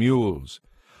horses, and mules.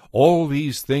 All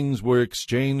these things were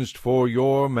exchanged for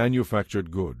your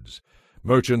manufactured goods.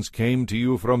 Merchants came to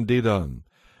you from Dedan.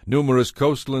 Numerous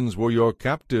coastlands were your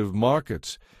captive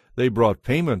markets. They brought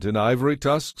payment in ivory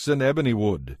tusks and ebony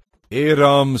wood.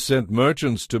 Aram sent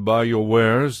merchants to buy your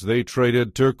wares. They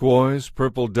traded turquoise,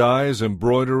 purple dyes,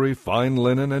 embroidery, fine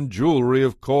linen, and jewelry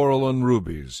of coral and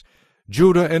rubies.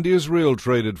 Judah and Israel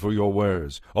traded for your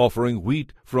wares, offering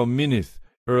wheat from Minnith,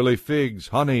 early figs,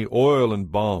 honey, oil, and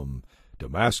balm.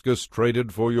 Damascus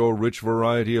traded for your rich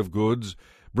variety of goods,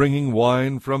 bringing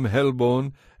wine from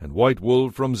Helbon and white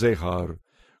wool from Zehar.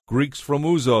 Greeks from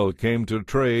Uzal came to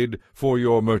trade for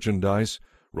your merchandise.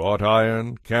 Wrought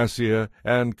iron, cassia,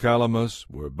 and calamus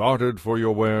were bartered for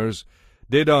your wares.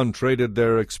 Dedan traded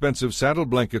their expensive saddle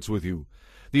blankets with you.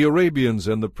 The Arabians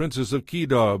and the princes of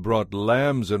Kedar brought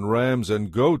lambs and rams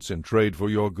and goats in trade for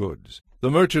your goods. The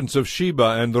merchants of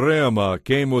Sheba and Reamah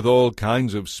came with all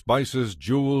kinds of spices,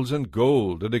 jewels, and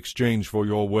gold in exchange for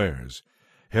your wares.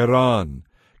 Haran,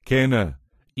 Cana,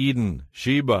 Eden,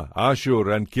 Sheba, Ashur,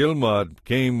 and Kilmad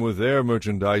came with their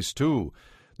merchandise too.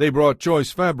 They brought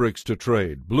choice fabrics to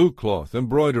trade, blue cloth,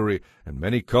 embroidery, and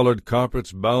many-colored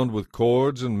carpets bound with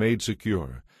cords and made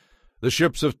secure. The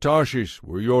ships of Tarshish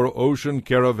were your ocean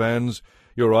caravans.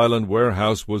 Your island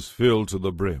warehouse was filled to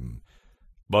the brim.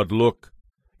 But look,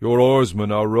 your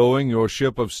oarsmen are rowing your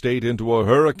ship of state into a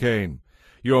hurricane.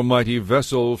 Your mighty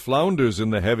vessel flounders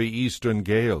in the heavy eastern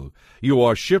gale. You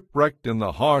are shipwrecked in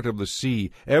the heart of the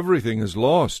sea. Everything is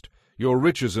lost. Your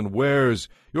riches and wares,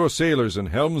 your sailors and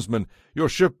helmsmen, your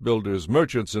shipbuilders,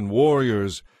 merchants, and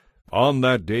warriors. On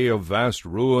that day of vast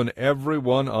ruin, every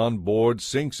one on board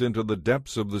sinks into the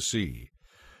depths of the sea.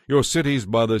 Your cities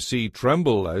by the sea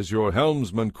tremble as your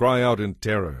helmsmen cry out in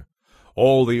terror.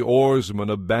 All the oarsmen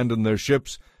abandon their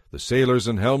ships. The sailors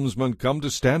and helmsmen come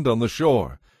to stand on the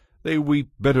shore. They weep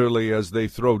bitterly as they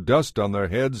throw dust on their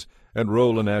heads and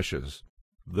roll in ashes.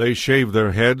 They shave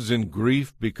their heads in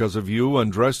grief because of you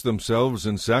and dress themselves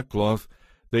in sackcloth.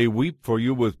 They weep for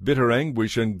you with bitter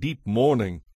anguish and deep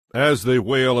mourning. As they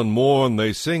wail and mourn,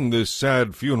 they sing this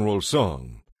sad funeral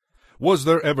song. Was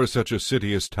there ever such a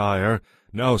city as Tyre,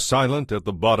 now silent at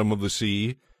the bottom of the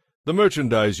sea? The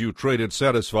merchandise you traded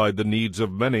satisfied the needs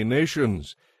of many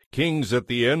nations. Kings at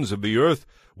the ends of the earth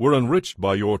were enriched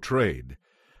by your trade.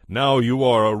 Now you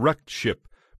are a wrecked ship,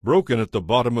 broken at the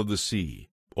bottom of the sea.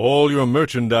 All your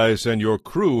merchandise and your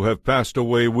crew have passed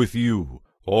away with you.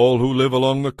 All who live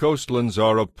along the coastlands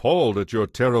are appalled at your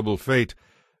terrible fate.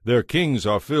 Their kings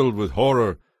are filled with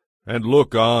horror, and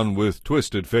look on with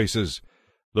twisted faces.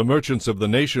 The merchants of the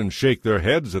nations shake their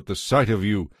heads at the sight of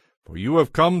you, for you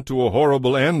have come to a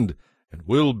horrible end, and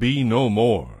will be no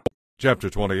more. Chapter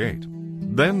 28.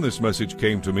 Then this message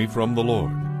came to me from the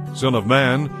Lord. Son of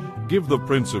man, give the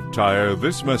prince of Tyre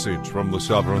this message from the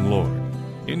sovereign Lord.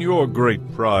 In your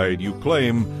great pride you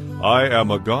claim, I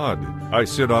am a god. I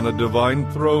sit on a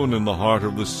divine throne in the heart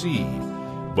of the sea.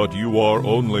 But you are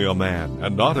only a man,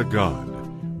 and not a god.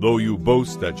 Though you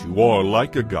boast that you are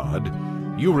like a god,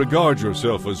 you regard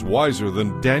yourself as wiser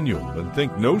than Daniel, and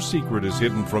think no secret is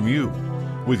hidden from you.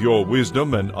 With your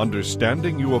wisdom and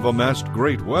understanding you have amassed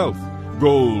great wealth,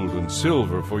 gold and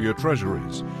silver for your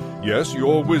treasuries. Yes,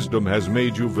 your wisdom has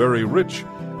made you very rich,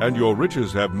 and your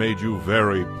riches have made you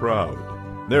very proud.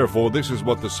 Therefore this is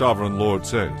what the sovereign Lord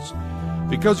says.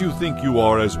 Because you think you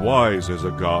are as wise as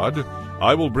a god,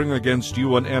 I will bring against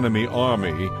you an enemy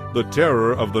army, the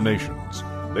terror of the nations.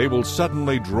 They will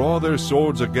suddenly draw their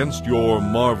swords against your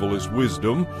marvelous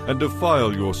wisdom and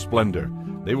defile your splendor.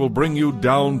 They will bring you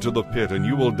down to the pit, and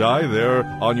you will die there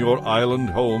on your island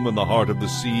home in the heart of the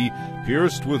sea,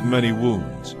 pierced with many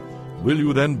wounds. Will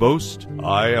you then boast,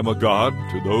 I am a god,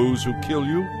 to those who kill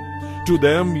you? To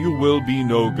them you will be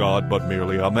no god, but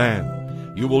merely a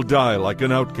man. You will die like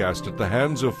an outcast at the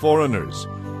hands of foreigners.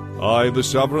 I, the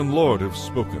sovereign Lord, have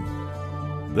spoken.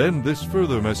 Then this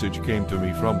further message came to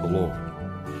me from the Lord.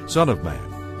 Son of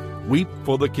man, weep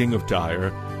for the king of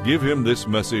Tyre. Give him this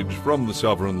message from the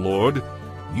sovereign Lord.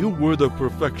 You were the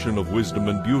perfection of wisdom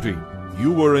and beauty.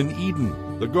 You were in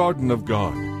Eden, the garden of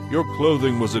God. Your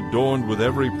clothing was adorned with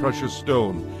every precious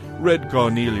stone, red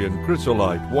carnelian,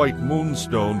 chrysolite, white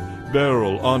moonstone,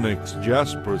 beryl, onyx,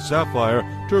 jasper, sapphire,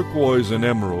 turquoise, and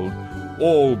emerald,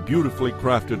 all beautifully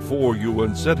crafted for you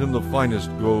and set in the finest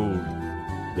gold.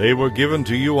 They were given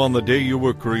to you on the day you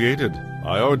were created.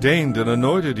 I ordained and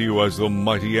anointed you as the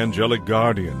mighty angelic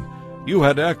guardian. You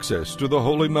had access to the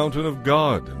holy mountain of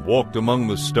God and walked among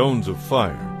the stones of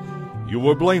fire. You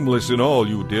were blameless in all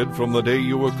you did from the day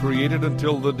you were created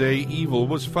until the day evil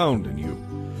was found in you.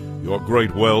 Your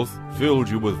great wealth filled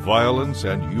you with violence,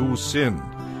 and you sinned.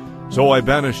 So I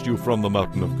banished you from the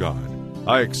mountain of God.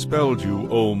 I expelled you,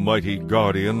 O mighty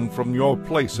guardian, from your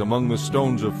place among the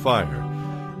stones of fire.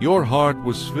 Your heart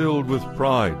was filled with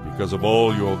pride because of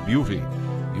all your beauty.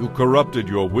 You corrupted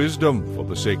your wisdom for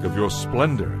the sake of your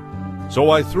splendor. So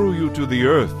I threw you to the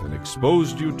earth and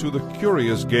exposed you to the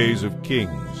curious gaze of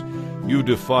kings. You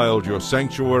defiled your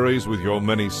sanctuaries with your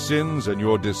many sins and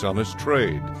your dishonest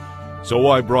trade. So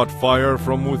I brought fire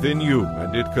from within you,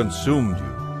 and it consumed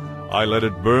you. I let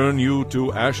it burn you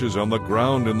to ashes on the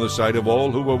ground in the sight of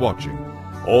all who were watching.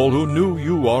 All who knew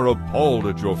you are appalled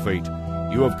at your fate.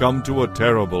 You have come to a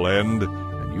terrible end,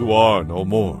 and you are no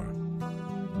more.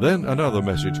 Then another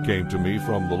message came to me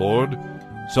from the Lord.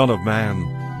 Son of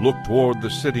man, look toward the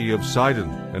city of Sidon,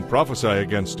 and prophesy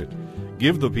against it.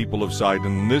 Give the people of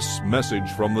Sidon this message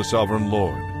from the sovereign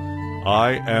Lord.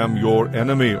 I am your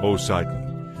enemy, O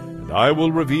Sidon, and I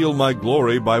will reveal my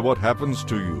glory by what happens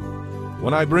to you.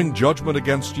 When I bring judgment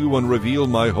against you and reveal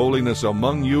my holiness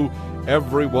among you,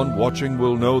 everyone watching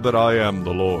will know that I am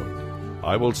the Lord.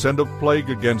 I will send a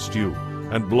plague against you,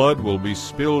 and blood will be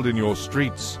spilled in your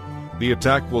streets. The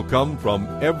attack will come from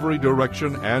every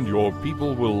direction, and your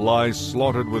people will lie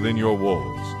slaughtered within your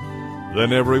walls.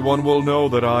 Then everyone will know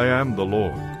that I am the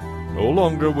Lord. No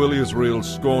longer will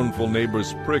Israel's scornful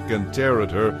neighbors prick and tear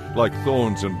at her like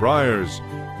thorns and briars,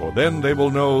 for then they will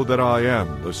know that I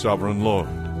am the sovereign Lord.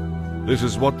 This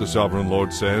is what the sovereign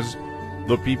Lord says.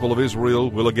 The people of Israel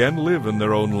will again live in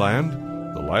their own land,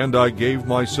 the land I gave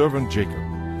my servant Jacob.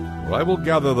 For I will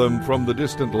gather them from the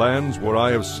distant lands where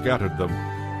I have scattered them.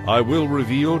 I will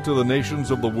reveal to the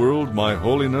nations of the world my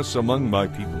holiness among my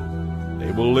people.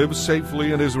 They will live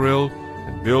safely in Israel,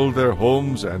 and build their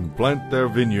homes and plant their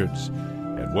vineyards.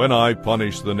 And when I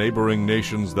punish the neighboring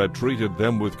nations that treated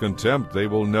them with contempt, they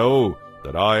will know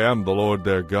that I am the Lord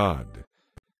their God.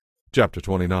 Chapter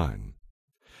 29.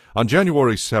 On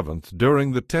January 7th,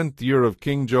 during the 10th year of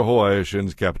King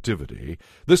Jehoiachin's captivity,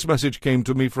 this message came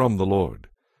to me from the Lord.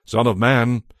 Son of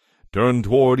man, turn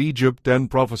toward Egypt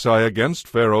and prophesy against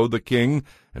Pharaoh the king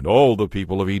and all the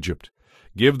people of Egypt.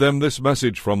 Give them this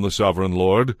message from the sovereign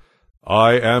Lord.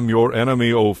 I am your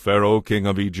enemy, O Pharaoh, king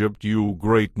of Egypt, you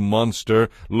great monster,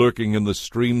 lurking in the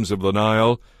streams of the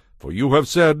Nile. For you have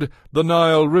said, The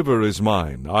Nile river is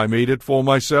mine, I made it for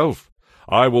myself.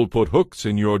 I will put hooks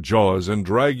in your jaws, and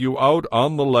drag you out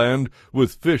on the land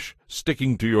with fish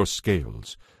sticking to your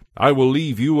scales. I will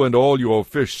leave you and all your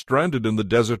fish stranded in the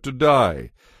desert to die.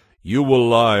 You will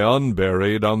lie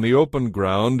unburied on the open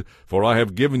ground, for I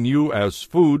have given you as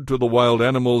food to the wild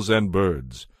animals and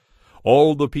birds.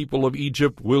 All the people of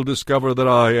Egypt will discover that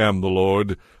I am the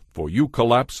Lord, for you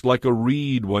collapsed like a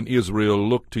reed when Israel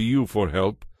looked to you for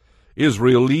help.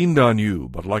 Israel leaned on you,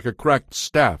 but like a cracked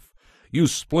staff. You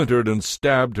splintered and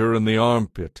stabbed her in the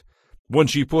armpit. When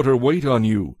she put her weight on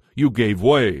you, you gave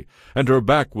way, and her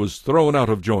back was thrown out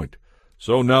of joint.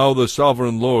 So now the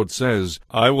sovereign Lord says,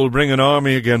 I will bring an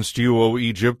army against you, O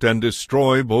Egypt, and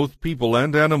destroy both people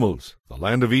and animals. The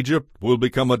land of Egypt will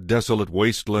become a desolate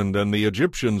wasteland, and the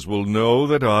Egyptians will know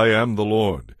that I am the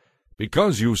Lord.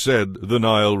 Because you said, The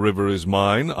Nile river is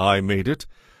mine, I made it,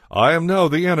 I am now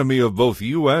the enemy of both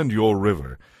you and your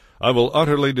river. I will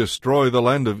utterly destroy the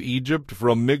land of Egypt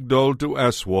from Migdol to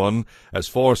Aswan, as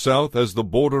far south as the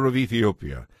border of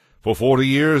Ethiopia. For 40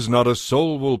 years not a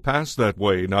soul will pass that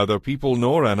way, neither people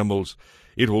nor animals.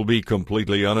 It will be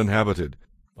completely uninhabited.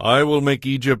 I will make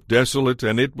Egypt desolate,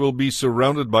 and it will be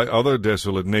surrounded by other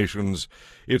desolate nations.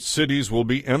 Its cities will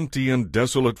be empty and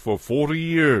desolate for 40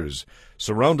 years,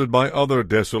 surrounded by other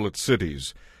desolate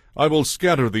cities. I will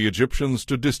scatter the Egyptians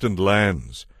to distant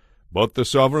lands. But the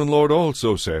sovereign Lord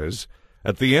also says,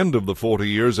 At the end of the 40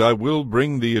 years I will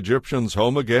bring the Egyptians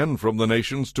home again from the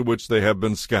nations to which they have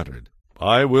been scattered.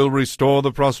 I will restore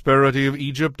the prosperity of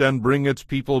Egypt and bring its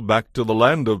people back to the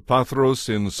land of Pathros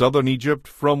in southern Egypt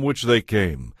from which they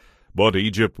came. But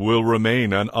Egypt will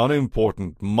remain an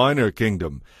unimportant, minor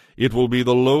kingdom. It will be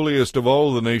the lowliest of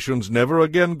all the nations, never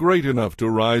again great enough to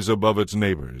rise above its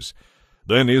neighbors.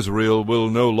 Then Israel will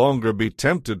no longer be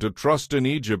tempted to trust in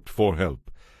Egypt for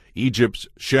help. Egypt's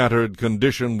shattered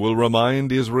condition will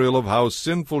remind Israel of how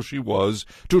sinful she was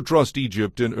to trust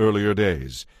Egypt in earlier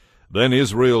days. Then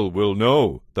Israel will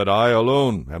know that I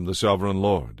alone am the sovereign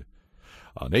Lord.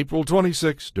 On April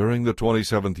 26, during the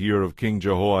 27th year of King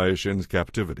Jehoiachin's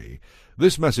captivity,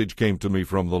 this message came to me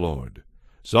from the Lord.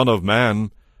 Son of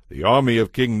man, the army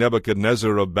of King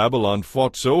Nebuchadnezzar of Babylon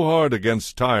fought so hard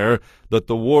against Tyre that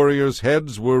the warriors'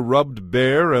 heads were rubbed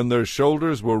bare and their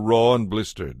shoulders were raw and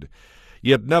blistered.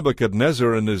 Yet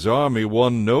Nebuchadnezzar and his army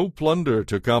won no plunder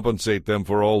to compensate them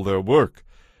for all their work.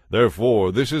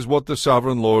 Therefore, this is what the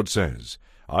sovereign Lord says.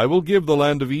 I will give the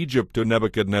land of Egypt to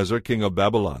Nebuchadnezzar, king of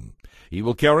Babylon. He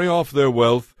will carry off their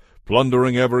wealth,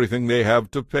 plundering everything they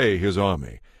have to pay his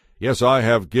army. Yes, I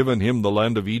have given him the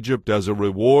land of Egypt as a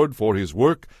reward for his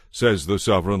work, says the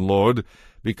sovereign Lord,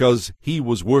 because he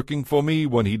was working for me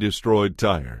when he destroyed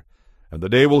Tyre. And the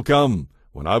day will come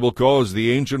when I will cause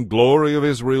the ancient glory of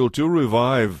Israel to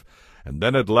revive, and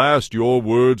then at last your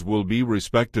words will be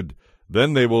respected.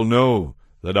 Then they will know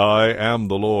that I am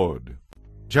the Lord.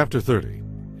 Chapter 30.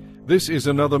 This is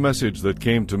another message that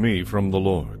came to me from the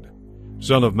Lord.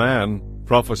 Son of man,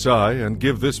 prophesy, and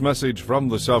give this message from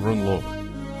the sovereign Lord.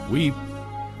 Weep,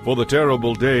 for the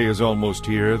terrible day is almost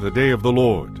here, the day of the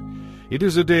Lord. It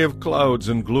is a day of clouds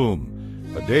and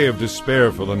gloom, a day of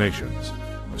despair for the nations.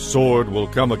 A sword will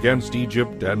come against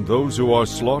Egypt, and those who are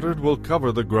slaughtered will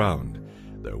cover the ground.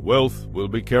 Their wealth will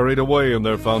be carried away and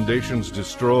their foundations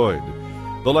destroyed.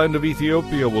 The land of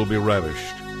Ethiopia will be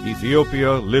ravished.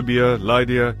 Ethiopia, Libya,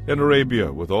 Lydia, and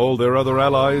Arabia, with all their other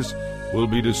allies, will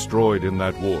be destroyed in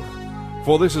that war.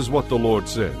 For this is what the Lord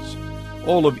says.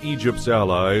 All of Egypt's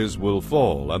allies will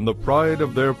fall, and the pride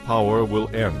of their power will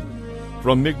end.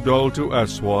 From Migdol to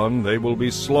Aswan they will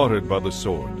be slaughtered by the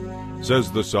sword,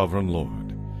 says the sovereign Lord.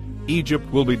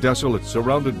 Egypt will be desolate,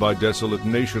 surrounded by desolate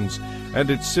nations, and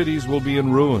its cities will be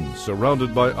in ruins,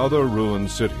 surrounded by other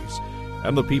ruined cities.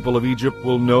 And the people of Egypt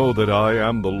will know that I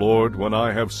am the Lord when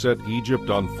I have set Egypt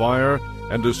on fire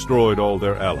and destroyed all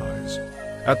their allies.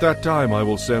 At that time I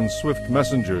will send swift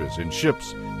messengers in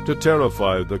ships to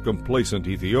terrify the complacent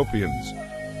Ethiopians.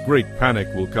 Great panic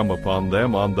will come upon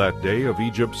them on that day of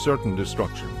Egypt's certain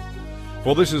destruction.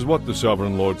 For this is what the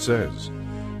sovereign Lord says.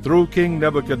 Through King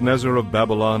Nebuchadnezzar of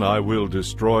Babylon I will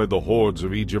destroy the hordes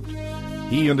of Egypt.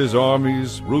 He and his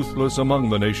armies, ruthless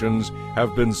among the nations,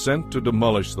 have been sent to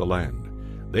demolish the land.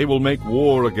 They will make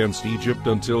war against Egypt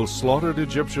until slaughtered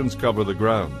Egyptians cover the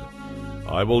ground.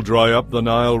 I will dry up the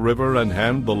Nile River and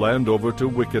hand the land over to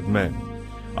wicked men.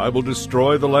 I will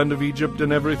destroy the land of Egypt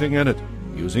and everything in it,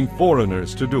 using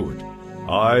foreigners to do it.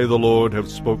 I, the Lord, have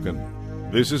spoken.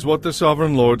 This is what the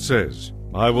sovereign Lord says.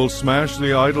 I will smash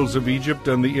the idols of Egypt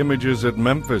and the images at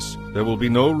Memphis. There will be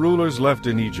no rulers left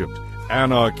in Egypt.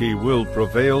 Anarchy will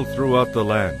prevail throughout the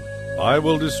land. I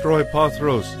will destroy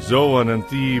Pathros, Zoan, and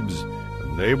Thebes,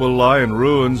 and they will lie in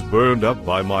ruins burned up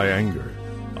by my anger.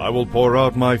 I will pour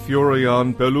out my fury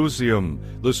on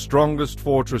Pelusium, the strongest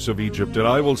fortress of Egypt, and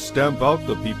I will stamp out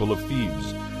the people of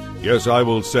Thebes. Yes, I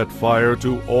will set fire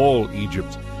to all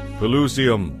Egypt.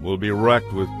 Pelusium will be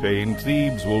racked with pain,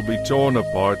 Thebes will be torn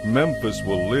apart, Memphis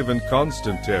will live in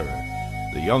constant terror.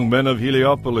 The young men of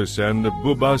Heliopolis and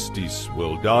Bubastis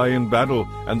will die in battle,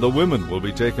 and the women will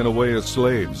be taken away as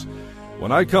slaves.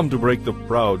 When I come to break the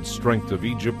proud strength of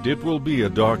Egypt, it will be a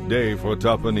dark day for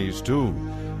Tahpanhes too.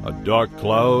 A dark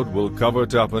cloud will cover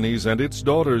Tahpanhes, and its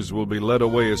daughters will be led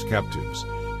away as captives.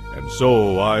 And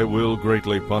so I will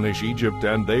greatly punish Egypt,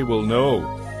 and they will know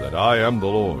that I am the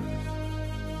Lord.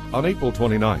 On April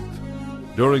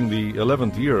 29th, during the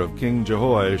 11th year of King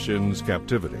Jehoiachin's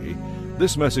captivity,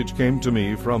 this message came to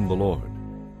me from the Lord.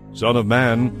 Son of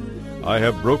man, I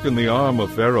have broken the arm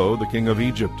of Pharaoh, the king of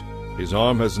Egypt. His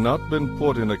arm has not been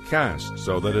put in a cast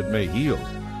so that it may heal,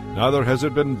 neither has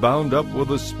it been bound up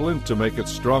with a splint to make it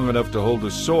strong enough to hold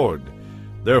a sword.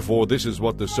 Therefore this is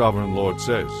what the sovereign Lord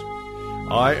says.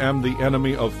 I am the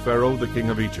enemy of Pharaoh, the king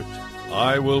of Egypt.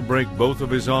 I will break both of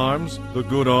his arms, the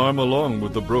good arm along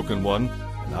with the broken one,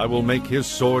 and I will make his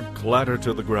sword clatter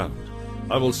to the ground.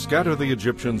 I will scatter the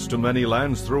Egyptians to many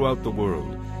lands throughout the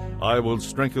world. I will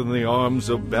strengthen the arms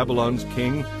of Babylon's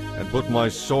king and put my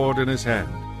sword in his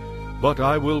hand. But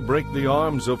I will break the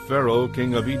arms of Pharaoh,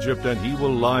 king of Egypt, and he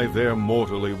will lie there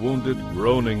mortally wounded,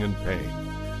 groaning in pain.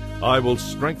 I will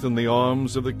strengthen the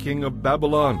arms of the king of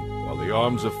Babylon, while the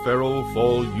arms of Pharaoh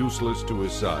fall useless to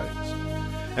his sides.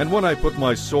 And when I put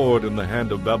my sword in the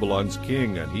hand of Babylon's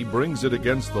king, and he brings it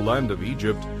against the land of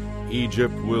Egypt,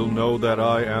 Egypt will know that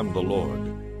I am the Lord.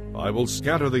 I will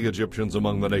scatter the Egyptians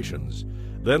among the nations.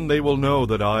 Then they will know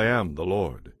that I am the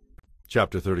Lord.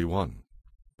 Chapter 31.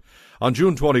 On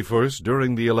June 21st,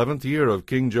 during the 11th year of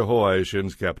King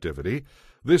Jehoiachin's captivity,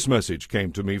 this message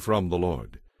came to me from the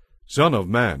Lord. Son of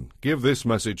man, give this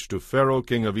message to Pharaoh,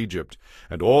 king of Egypt,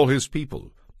 and all his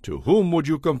people. To whom would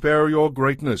you compare your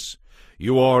greatness?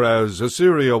 You are as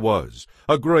Assyria was,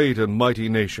 a great and mighty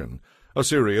nation.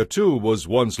 Assyria, too, was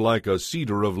once like a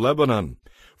cedar of Lebanon,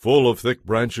 full of thick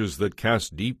branches that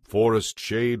cast deep forest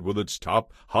shade with its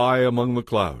top high among the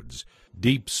clouds.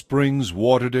 Deep springs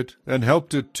watered it and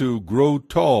helped it to grow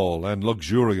tall and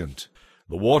luxuriant.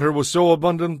 The water was so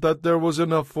abundant that there was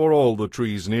enough for all the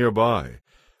trees nearby.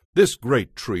 This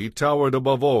great tree towered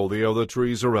above all the other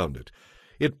trees around it.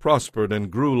 It prospered and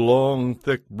grew long,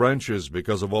 thick branches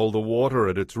because of all the water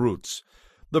at its roots.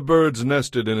 The birds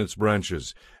nested in its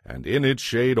branches, and in its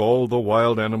shade all the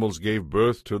wild animals gave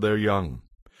birth to their young.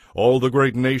 All the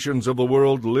great nations of the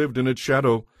world lived in its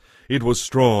shadow. It was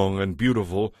strong and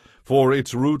beautiful, for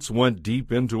its roots went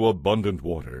deep into abundant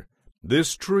water.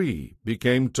 This tree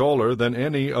became taller than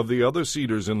any of the other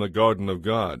cedars in the garden of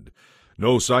God.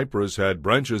 No cypress had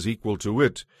branches equal to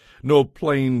it. No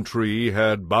plane tree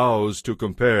had boughs to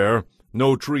compare.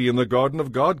 No tree in the garden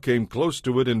of God came close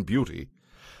to it in beauty.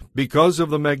 Because of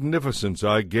the magnificence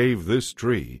I gave this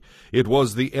tree, it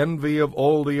was the envy of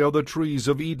all the other trees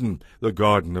of Eden, the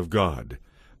garden of God.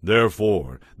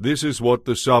 Therefore, this is what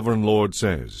the sovereign Lord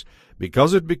says.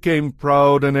 Because it became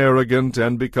proud and arrogant,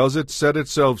 and because it set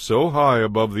itself so high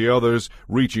above the others,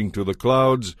 reaching to the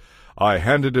clouds, I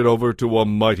handed it over to a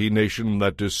mighty nation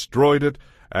that destroyed it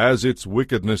as its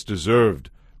wickedness deserved.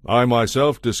 I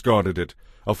myself discarded it.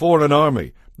 A foreign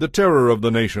army, the terror of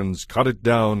the nations, cut it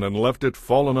down and left it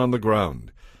fallen on the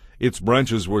ground. Its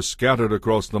branches were scattered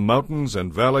across the mountains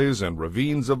and valleys and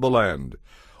ravines of the land.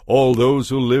 All those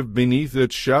who lived beneath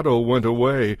its shadow went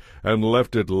away and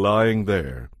left it lying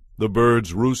there. The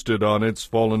birds roosted on its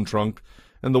fallen trunk,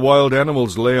 and the wild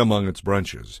animals lay among its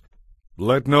branches.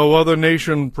 Let no other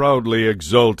nation proudly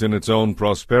exult in its own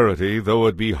prosperity, though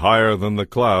it be higher than the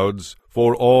clouds,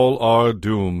 for all are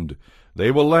doomed. They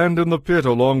will land in the pit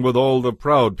along with all the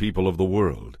proud people of the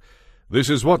world. This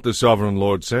is what the sovereign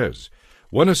Lord says.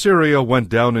 When Assyria went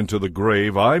down into the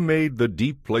grave, I made the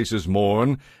deep places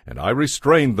mourn, and I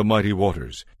restrained the mighty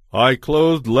waters. I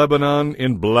clothed Lebanon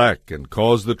in black, and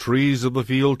caused the trees of the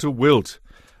field to wilt.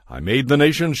 I made the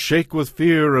nations shake with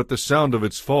fear at the sound of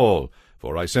its fall,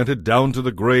 for I sent it down to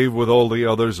the grave with all the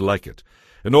others like it.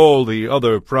 And all the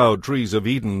other proud trees of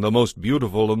Eden, the most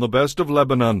beautiful and the best of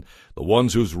Lebanon, the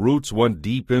ones whose roots went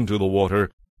deep into the water,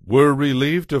 were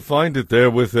relieved to find it there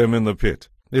with them in the pit.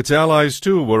 Its allies,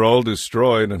 too, were all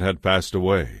destroyed and had passed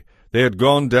away. They had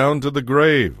gone down to the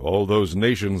grave, all those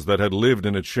nations that had lived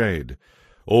in its shade.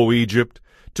 O Egypt,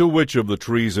 To which of the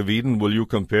trees of Eden will you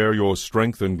compare your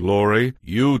strength and glory?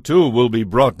 You too will be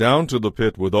brought down to the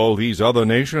pit with all these other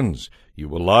nations. You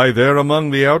will lie there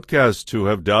among the outcasts who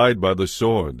have died by the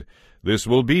sword. This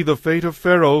will be the fate of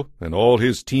Pharaoh and all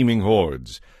his teeming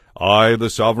hordes. I, the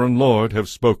sovereign Lord, have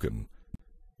spoken.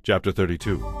 Chapter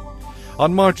 32.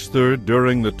 On March 3rd,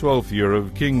 during the 12th year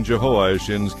of King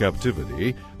Jehoiachin's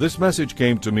captivity, this message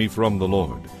came to me from the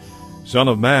Lord. Son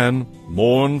of man,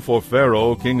 mourn for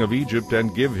Pharaoh, king of Egypt,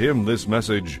 and give him this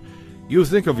message. You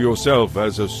think of yourself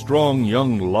as a strong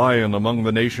young lion among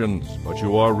the nations, but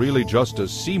you are really just a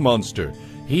sea monster,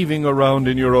 heaving around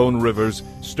in your own rivers,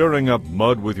 stirring up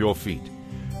mud with your feet.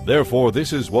 Therefore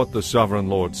this is what the sovereign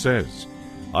Lord says.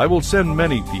 I will send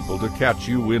many people to catch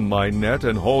you in my net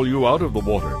and haul you out of the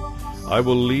water. I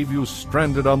will leave you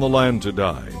stranded on the land to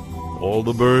die. All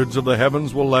the birds of the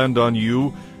heavens will land on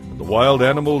you, and the wild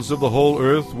animals of the whole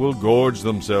earth will gorge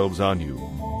themselves on you.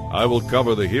 I will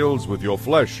cover the hills with your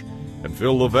flesh, and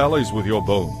fill the valleys with your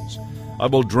bones. I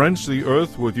will drench the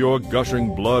earth with your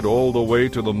gushing blood all the way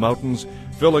to the mountains,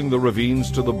 filling the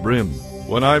ravines to the brim.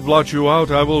 When I blot you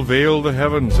out, I will veil the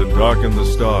heavens and darken the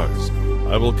stars.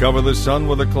 I will cover the sun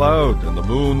with a cloud, and the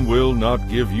moon will not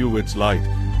give you its light.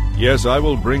 Yes, I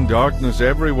will bring darkness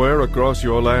everywhere across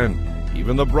your land.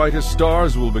 Even the brightest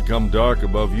stars will become dark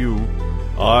above you.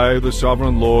 I, the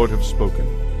sovereign Lord, have spoken.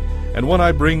 And when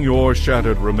I bring your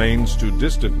shattered remains to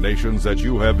distant nations that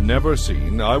you have never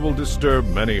seen, I will disturb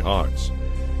many hearts.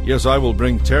 Yes, I will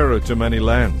bring terror to many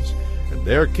lands, and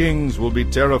their kings will be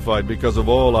terrified because of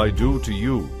all I do to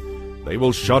you. They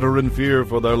will shudder in fear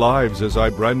for their lives as I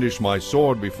brandish my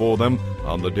sword before them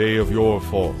on the day of your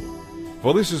fall.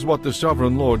 For this is what the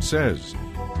sovereign Lord says.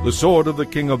 The sword of the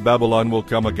king of Babylon will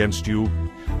come against you.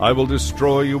 I will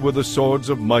destroy you with the swords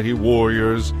of mighty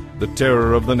warriors, the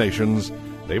terror of the nations.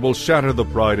 They will shatter the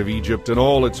pride of Egypt, and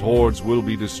all its hordes will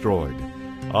be destroyed.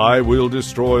 I will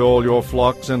destroy all your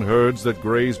flocks and herds that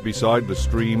graze beside the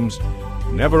streams.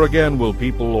 Never again will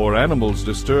people or animals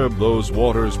disturb those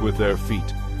waters with their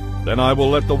feet. Then I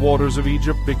will let the waters of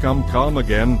Egypt become calm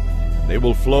again. They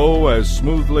will flow as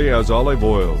smoothly as olive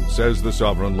oil, says the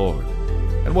sovereign Lord.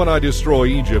 And when I destroy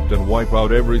Egypt and wipe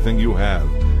out everything you have,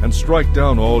 and strike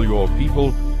down all your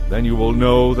people, then you will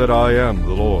know that I am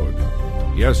the Lord.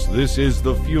 Yes, this is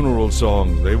the funeral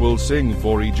song they will sing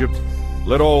for Egypt.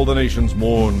 Let all the nations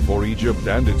mourn for Egypt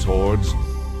and its hordes.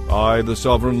 I, the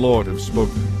sovereign Lord, have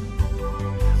spoken.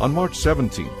 On March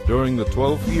 17th, during the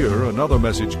 12th year, another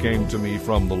message came to me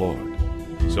from the Lord.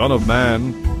 Son of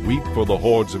man, weep for the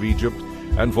hordes of Egypt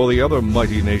and for the other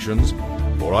mighty nations,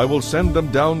 for I will send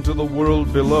them down to the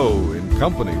world below in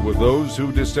company with those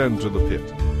who descend to the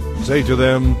pit. Say to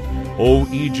them, O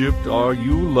Egypt, are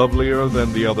you lovelier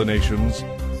than the other nations?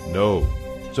 No.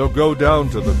 So go down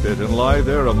to the pit and lie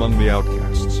there among the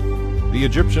outcasts. The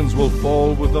Egyptians will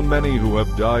fall with the many who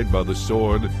have died by the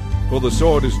sword, for the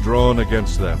sword is drawn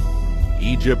against them.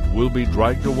 Egypt will be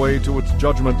dragged away to its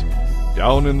judgment.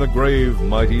 Down in the grave,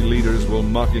 mighty leaders will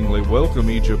mockingly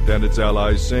welcome Egypt and its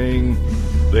allies, saying,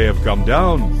 They have come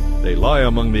down. They lie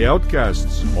among the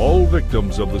outcasts, all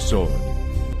victims of the sword.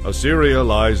 Assyria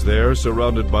lies there,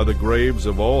 surrounded by the graves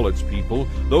of all its people,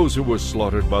 those who were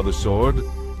slaughtered by the sword.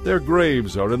 Their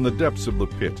graves are in the depths of the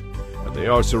pit, and they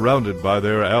are surrounded by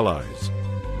their allies.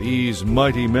 These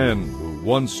mighty men, who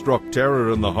once struck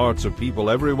terror in the hearts of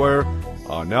people everywhere,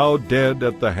 are now dead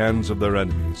at the hands of their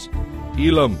enemies.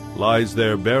 Elam lies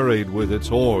there buried with its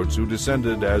hordes who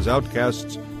descended as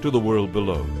outcasts to the world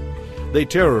below. They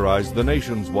terrorized the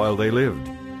nations while they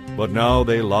lived, but now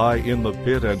they lie in the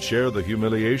pit and share the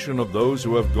humiliation of those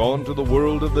who have gone to the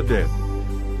world of the dead.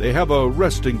 They have a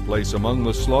resting place among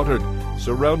the slaughtered,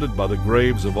 surrounded by the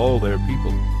graves of all their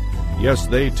people. Yes,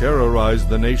 they terrorized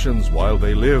the nations while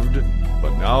they lived,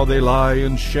 but now they lie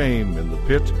in shame in the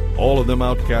pit, all of them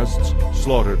outcasts,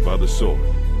 slaughtered by the sword.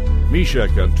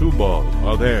 Meshach and Tubal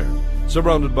are there,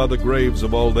 surrounded by the graves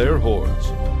of all their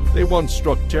hordes. They once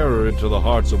struck terror into the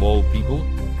hearts of all people,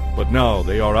 but now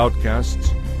they are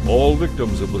outcasts, all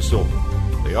victims of the sword.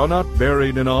 They are not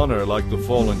buried in honor like the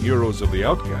fallen heroes of the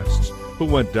outcasts, who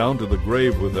went down to the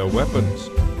grave with their weapons,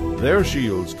 their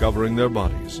shields covering their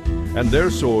bodies, and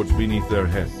their swords beneath their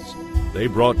heads. They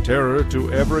brought terror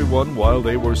to everyone while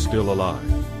they were still alive.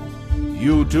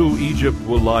 You too, Egypt,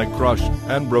 will lie crushed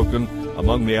and broken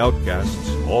among the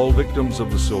outcasts, all victims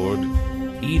of the sword.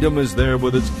 Edom is there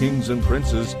with its kings and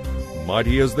princes.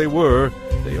 Mighty as they were,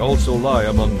 they also lie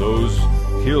among those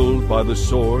killed by the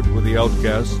sword with the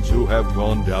outcasts who have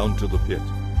gone down to the pit.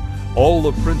 All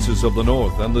the princes of the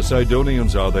north and the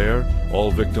Sidonians are there,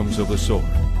 all victims of the sword.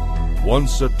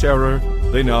 Once a terror,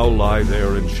 they now lie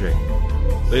there in shame.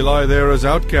 They lie there as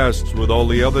outcasts with all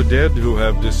the other dead who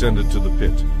have descended to the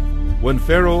pit. When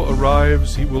Pharaoh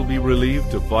arrives, he will be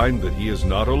relieved to find that he is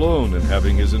not alone in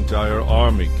having his entire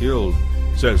army killed,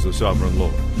 says the sovereign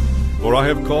Lord. For I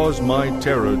have caused my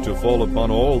terror to fall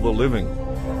upon all the living,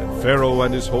 and Pharaoh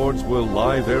and his hordes will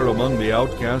lie there among the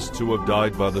outcasts who have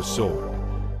died by the sword.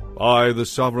 I, the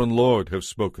sovereign Lord, have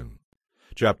spoken.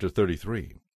 Chapter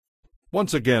 33.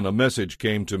 Once again a message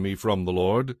came to me from the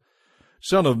Lord.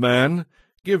 Son of man,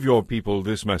 give your people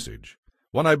this message.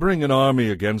 When I bring an army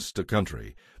against a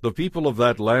country, the people of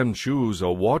that land choose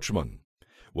a watchman.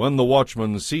 When the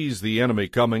watchman sees the enemy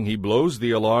coming, he blows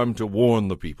the alarm to warn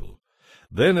the people.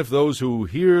 Then if those who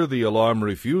hear the alarm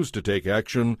refuse to take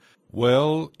action,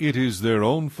 well, it is their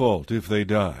own fault if they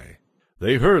die.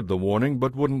 They heard the warning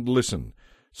but wouldn't listen,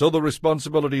 so the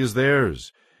responsibility is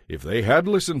theirs. If they had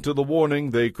listened to the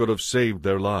warning, they could have saved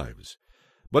their lives.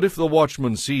 But if the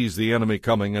watchman sees the enemy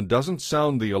coming and doesn't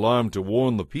sound the alarm to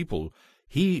warn the people,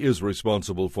 he is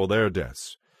responsible for their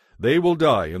deaths. They will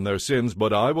die in their sins,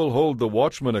 but I will hold the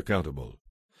watchman accountable.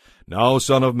 Now,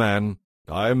 son of man,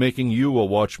 I am making you a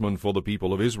watchman for the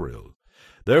people of Israel.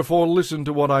 Therefore listen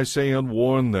to what I say and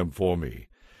warn them for me.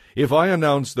 If I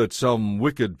announce that some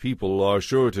wicked people are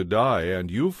sure to die,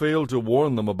 and you fail to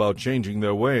warn them about changing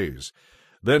their ways,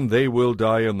 then they will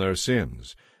die in their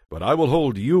sins, but I will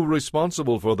hold you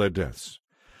responsible for their deaths.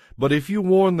 But if you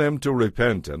warn them to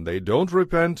repent, and they don't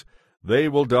repent, they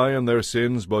will die in their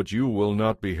sins, but you will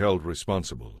not be held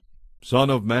responsible. Son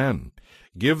of man,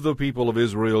 give the people of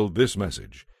Israel this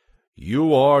message.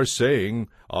 You are saying,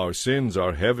 our sins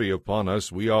are heavy upon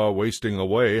us, we are wasting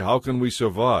away, how can we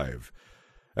survive?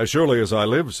 As surely as I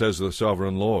live, says the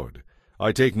sovereign Lord,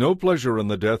 I take no pleasure in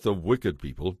the death of wicked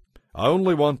people. I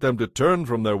only want them to turn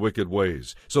from their wicked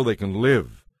ways, so they can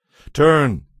live.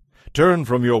 Turn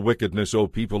from your wickedness, O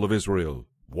people of Israel.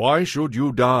 Why should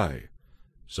you die?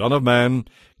 Son of man,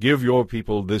 give your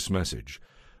people this message.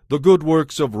 The good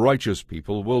works of righteous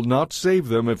people will not save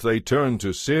them if they turn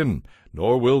to sin,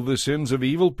 nor will the sins of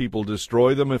evil people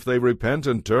destroy them if they repent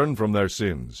and turn from their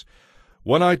sins.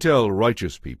 When I tell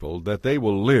righteous people that they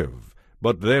will live,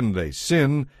 but then they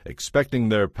sin, expecting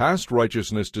their past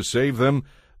righteousness to save them,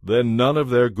 then none of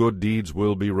their good deeds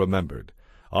will be remembered.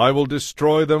 I will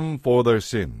destroy them for their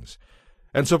sins.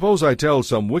 And suppose I tell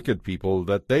some wicked people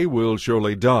that they will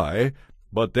surely die,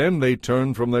 but then they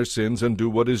turn from their sins and do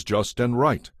what is just and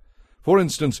right. For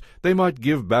instance, they might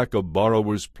give back a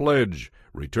borrower's pledge,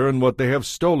 return what they have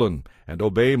stolen, and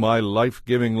obey my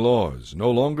life-giving laws, no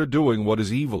longer doing what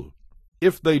is evil.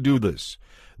 If they do this,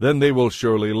 then they will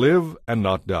surely live and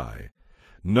not die.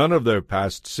 None of their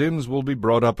past sins will be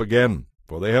brought up again,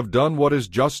 for they have done what is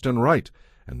just and right,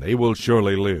 and they will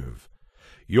surely live.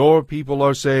 Your people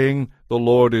are saying, the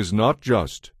Lord is not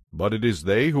just, but it is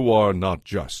they who are not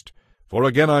just. For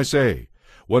again I say,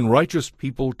 when righteous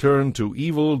people turn to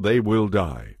evil, they will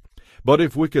die. But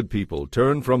if wicked people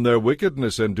turn from their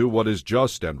wickedness and do what is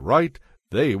just and right,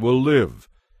 they will live.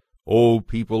 O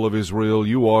people of Israel,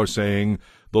 you are saying,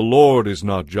 the Lord is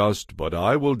not just, but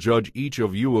I will judge each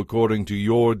of you according to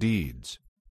your deeds.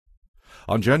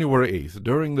 On January 8th,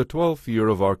 during the 12th year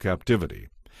of our captivity,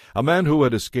 a man who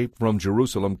had escaped from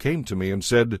Jerusalem came to me and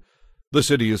said, The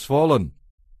city is fallen.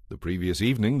 The previous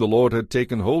evening the Lord had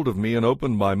taken hold of me and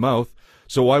opened my mouth,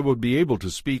 so I would be able to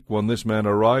speak when this man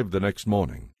arrived the next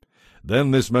morning.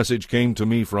 Then this message came to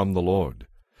me from the Lord.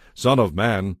 Son of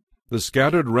man, the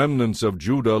scattered remnants of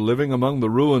Judah living among the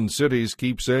ruined cities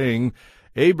keep saying,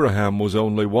 Abraham was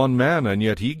only one man, and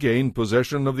yet he gained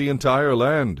possession of the entire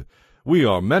land. We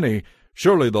are many.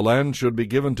 Surely the land should be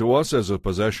given to us as a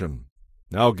possession.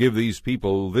 Now give these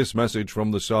people this message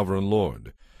from the sovereign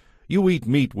Lord. You eat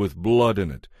meat with blood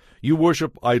in it. You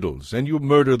worship idols, and you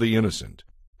murder the innocent.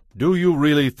 Do you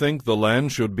really think the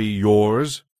land should be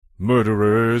yours?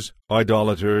 Murderers,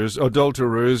 idolaters,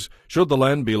 adulterers, should the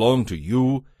land belong to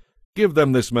you? Give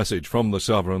them this message from the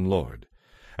sovereign Lord.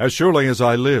 As surely as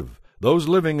I live, those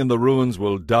living in the ruins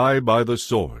will die by the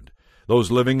sword. Those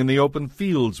living in the open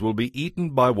fields will be eaten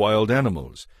by wild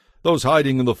animals. Those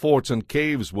hiding in the forts and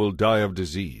caves will die of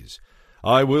disease.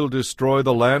 I will destroy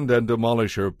the land and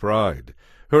demolish her pride.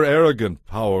 Her arrogant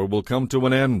power will come to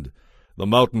an end. The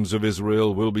mountains of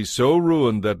Israel will be so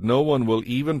ruined that no one will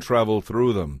even travel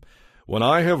through them. When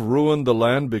I have ruined the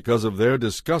land because of their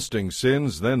disgusting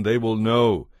sins, then they will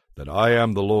know that I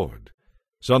am the Lord.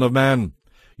 Son of man,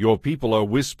 your people are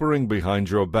whispering behind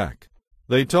your back.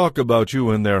 They talk about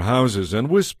you in their houses and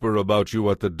whisper about you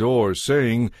at the door,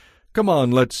 saying, Come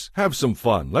on, let's have some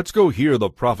fun. Let's go hear the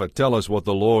prophet tell us what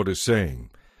the Lord is saying.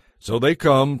 So they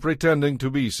come, pretending to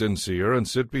be sincere, and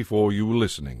sit before you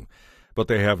listening. but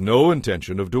they have no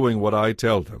intention of doing what I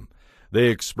tell them. They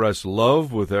express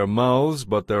love with their mouths,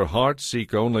 but their hearts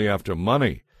seek only after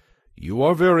money. You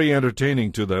are very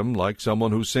entertaining to them, like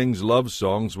someone who sings love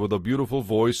songs with a beautiful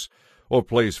voice or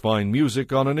plays fine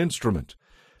music on an instrument.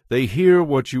 They hear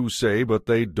what you say, but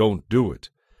they don't do it.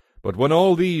 But when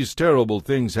all these terrible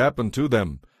things happen to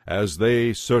them, as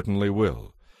they certainly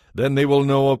will, then they will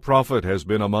know a prophet has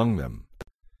been among them.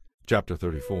 Chapter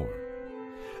 34.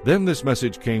 Then this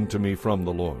message came to me from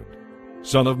the Lord.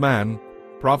 Son of man,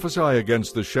 prophesy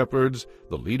against the shepherds,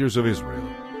 the leaders of Israel.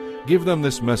 Give them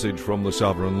this message from the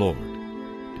sovereign Lord.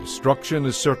 Destruction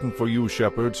is certain for you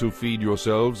shepherds who feed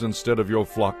yourselves instead of your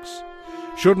flocks.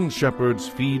 Shouldn't shepherds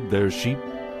feed their sheep?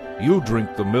 You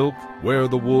drink the milk, wear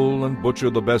the wool, and butcher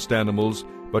the best animals,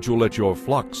 but you let your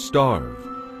flocks starve.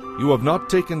 You have not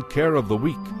taken care of the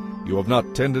weak. You have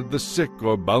not tended the sick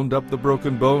or bound up the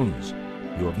broken bones.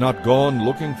 You have not gone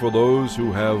looking for those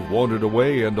who have wandered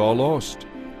away and are lost.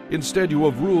 Instead, you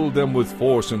have ruled them with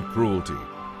force and cruelty.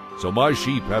 So my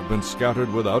sheep have been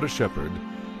scattered without a shepherd.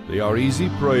 They are easy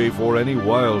prey for any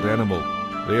wild animal.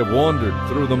 They have wandered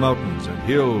through the mountains and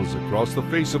hills across the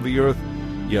face of the earth,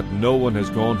 yet no one has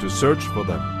gone to search for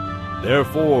them.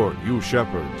 Therefore, you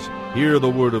shepherds, hear the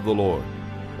word of the Lord.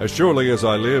 As surely as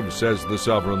I live, says the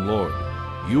sovereign Lord,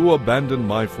 you abandoned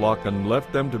my flock and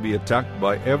left them to be attacked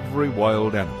by every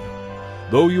wild animal.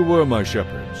 Though you were my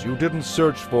shepherds, you didn't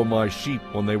search for my sheep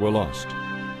when they were lost.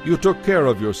 You took care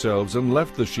of yourselves and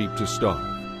left the sheep to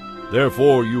starve.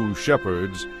 Therefore, you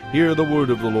shepherds, hear the word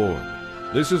of the Lord.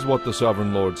 This is what the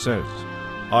sovereign Lord says.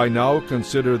 I now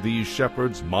consider these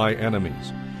shepherds my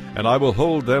enemies, and I will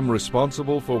hold them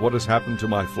responsible for what has happened to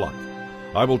my flock.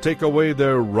 I will take away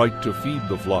their right to feed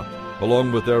the flock,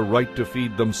 along with their right to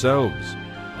feed themselves.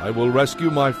 I will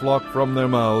rescue my flock from their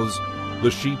mouths.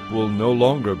 The sheep will no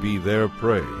longer be their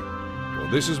prey. For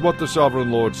this is what the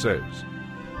sovereign Lord says.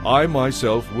 I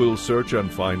myself will search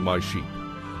and find my sheep.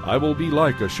 I will be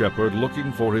like a shepherd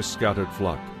looking for his scattered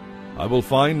flock. I will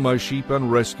find my sheep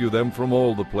and rescue them from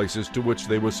all the places to which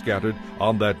they were scattered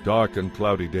on that dark and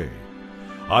cloudy day.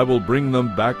 I will bring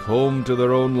them back home to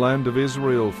their own land of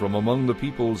Israel from among the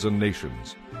peoples and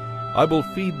nations. I will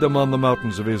feed them on the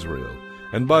mountains of Israel,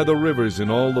 and by the rivers in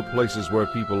all the places where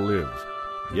people live.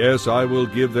 Yes, I will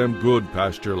give them good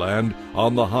pasture land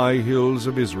on the high hills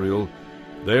of Israel.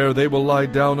 There they will lie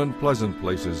down in pleasant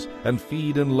places and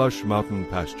feed in lush mountain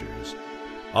pastures.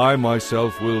 I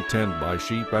myself will tend my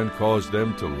sheep and cause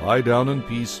them to lie down in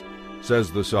peace,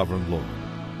 says the sovereign Lord.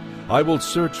 I will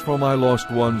search for my lost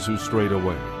ones who strayed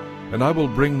away, and I will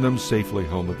bring them safely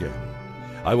home again.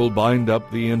 I will bind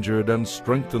up the injured and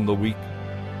strengthen the weak,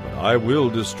 but I will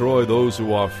destroy those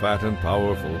who are fat and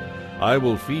powerful. I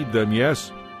will feed them,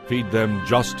 yes, feed them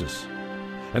justice.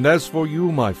 And as for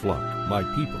you, my flock, my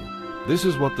people, this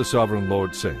is what the sovereign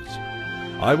Lord says.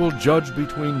 I will judge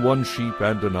between one sheep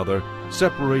and another,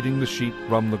 separating the sheep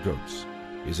from the goats.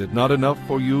 Is it not enough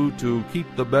for you to keep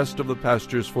the best of the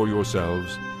pastures for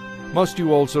yourselves? Must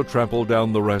you also trample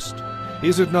down the rest?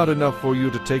 Is it not enough for you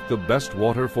to take the best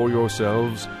water for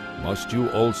yourselves? Must you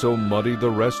also muddy the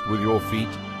rest with your feet?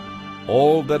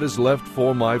 All that is left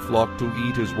for my flock to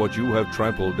eat is what you have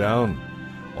trampled down.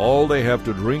 All they have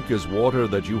to drink is water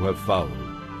that you have fouled.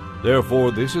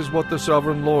 Therefore this is what the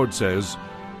sovereign Lord says,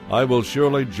 I will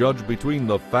surely judge between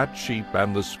the fat sheep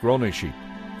and the scrawny sheep.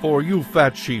 For you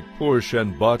fat sheep push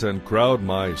and butt and crowd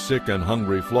my sick and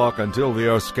hungry flock until they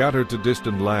are scattered to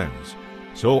distant lands.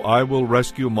 So I will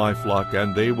rescue my flock,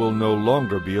 and they will no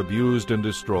longer be abused and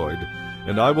destroyed.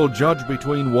 And I will judge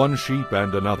between one sheep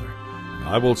and another. And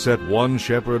I will set one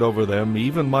shepherd over them,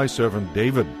 even my servant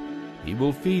David. He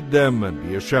will feed them and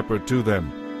be a shepherd to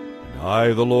them. And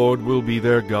I, the Lord, will be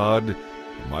their God,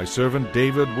 and my servant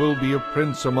David will be a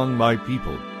prince among my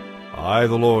people. I,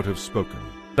 the Lord, have spoken.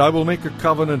 And I will make a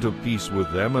covenant of peace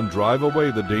with them and drive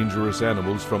away the dangerous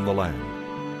animals from the land.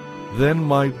 Then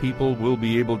my people will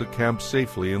be able to camp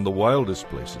safely in the wildest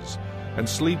places and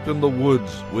sleep in the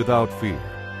woods without fear.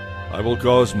 I will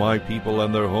cause my people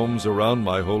and their homes around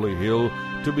my holy hill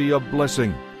to be a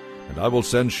blessing, and I will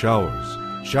send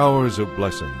showers of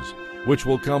blessings, which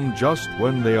will come just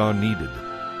when they are needed.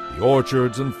 The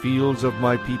orchards and fields of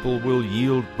my people will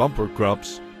yield bumper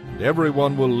crops, and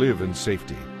everyone will live in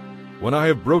safety. When I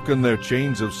have broken their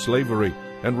chains of slavery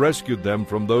and rescued them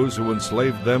from those who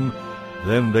enslaved them,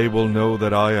 then they will know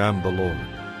that I am the Lord.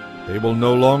 They will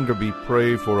no longer be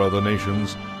prey for other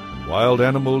nations, and wild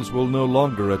animals will no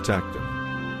longer attack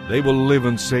them. They will live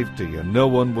in safety, and no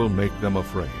one will make them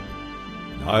afraid.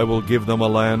 And I will give them a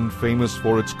land famous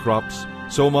for its crops,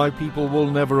 so my people will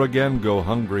never again go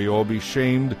hungry or be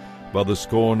shamed by the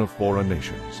scorn of foreign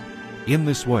nations. In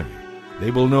this way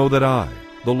they will know that I,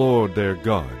 the Lord their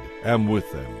God, am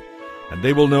with them, and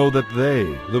they will know that they,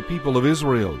 the people of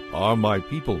Israel, are my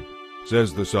people,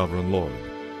 says the sovereign Lord.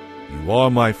 You are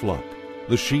my flock,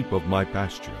 the sheep of my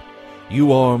pasture.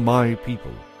 You are my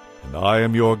people, and I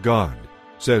am your God,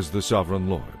 says the sovereign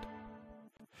Lord.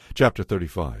 Chapter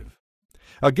 35.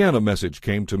 Again a message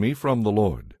came to me from the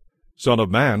Lord. Son of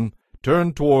man,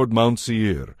 turn toward Mount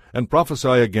Seir, and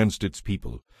prophesy against its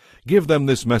people. Give them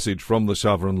this message from the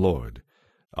sovereign Lord.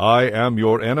 I am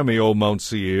your enemy, O Mount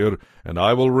Seir, and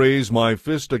I will raise my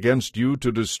fist against you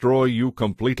to destroy you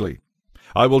completely.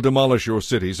 I will demolish your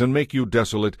cities and make you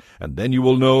desolate, and then you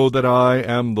will know that I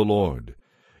am the Lord.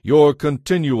 Your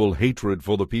continual hatred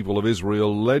for the people of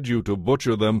Israel led you to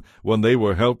butcher them when they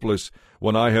were helpless,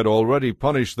 when I had already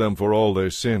punished them for all their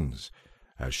sins.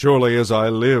 As surely as I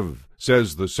live,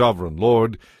 says the sovereign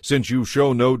Lord, since you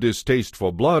show no distaste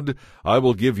for blood, I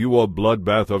will give you a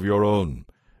bloodbath of your own.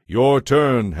 Your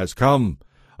turn has come.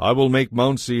 I will make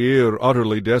Mount Seir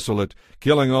utterly desolate,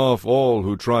 killing off all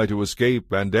who try to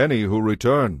escape and any who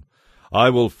return. I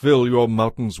will fill your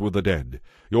mountains with the dead.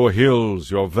 Your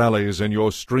hills, your valleys, and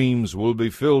your streams will be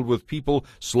filled with people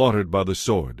slaughtered by the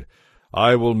sword.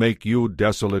 I will make you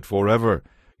desolate forever.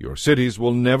 Your cities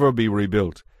will never be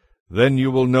rebuilt. Then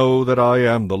you will know that I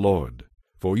am the Lord.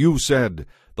 For you said,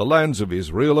 the lands of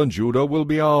Israel and Judah will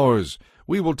be ours.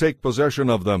 We will take possession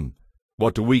of them.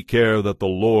 What do we care that the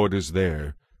Lord is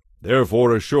there?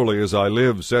 Therefore, as surely as I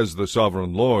live, says the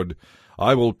sovereign Lord,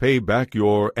 I will pay back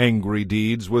your angry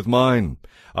deeds with mine.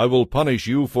 I will punish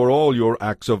you for all your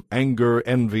acts of anger,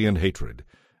 envy, and hatred,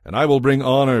 and I will bring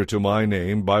honor to my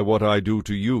name by what I do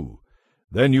to you.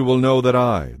 Then you will know that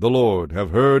I, the Lord,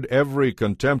 have heard every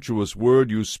contemptuous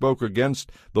word you spoke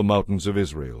against the mountains of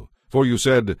Israel. For you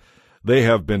said, they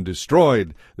have been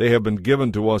destroyed, they have been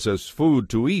given to us as food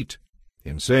to eat.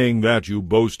 In saying that you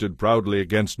boasted proudly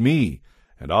against me,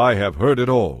 and I have heard it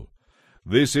all.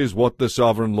 This is what the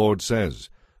sovereign Lord says.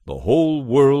 The whole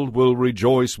world will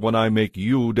rejoice when I make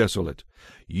you desolate.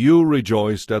 You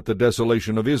rejoiced at the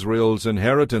desolation of Israel's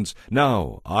inheritance.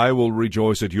 Now I will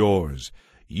rejoice at yours.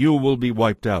 You will be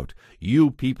wiped out, you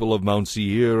people of Mount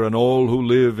Seir and all who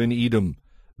live in Edom.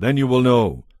 Then you will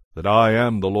know that I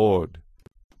am the Lord.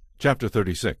 Chapter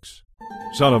 36.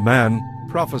 Son of man,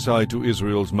 prophesy to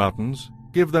Israel's mountains.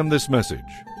 Give them this message.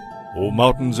 O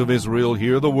mountains of Israel,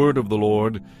 hear the word of the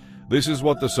Lord. This is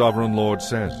what the sovereign Lord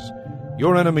says.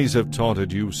 Your enemies have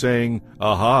taunted you, saying,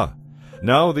 Aha!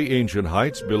 Now the ancient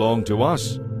heights belong to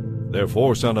us.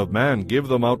 Therefore, Son of man, give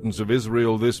the mountains of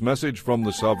Israel this message from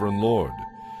the sovereign Lord.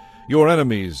 Your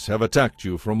enemies have attacked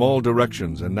you from all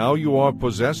directions, and now you are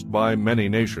possessed by many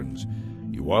nations.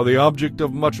 You are the object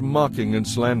of much mocking and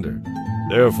slander.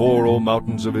 Therefore, O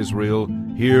mountains of Israel,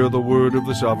 hear the word of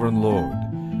the sovereign Lord.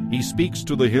 He speaks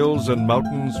to the hills and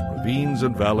mountains, ravines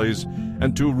and valleys,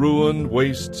 and to ruined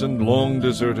wastes and long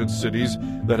deserted cities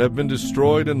that have been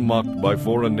destroyed and mocked by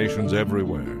foreign nations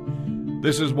everywhere.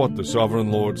 This is what the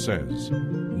sovereign Lord says.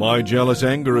 My jealous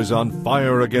anger is on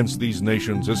fire against these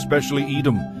nations, especially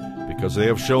Edom, because they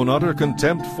have shown utter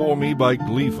contempt for me by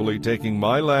gleefully taking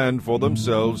my land for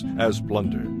themselves as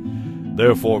plunder.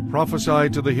 Therefore prophesy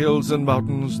to the hills and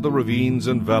mountains, the ravines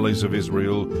and valleys of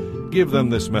Israel. Give them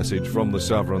this message from the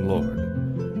sovereign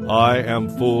Lord. I am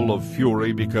full of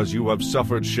fury because you have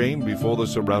suffered shame before the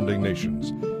surrounding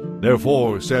nations.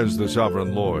 Therefore, says the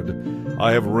sovereign Lord,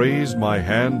 I have raised my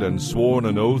hand and sworn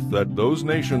an oath that those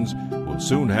nations will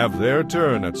soon have their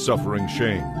turn at suffering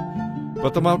shame.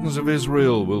 But the mountains of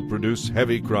Israel will produce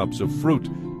heavy crops of fruit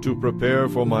to prepare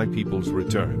for my people's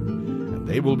return, and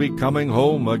they will be coming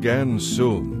home again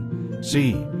soon.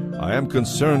 See, I am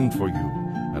concerned for you,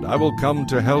 and I will come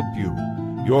to help you.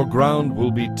 Your ground will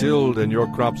be tilled and your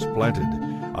crops planted.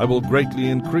 I will greatly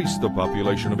increase the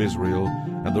population of Israel,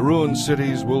 and the ruined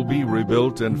cities will be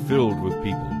rebuilt and filled with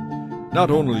people.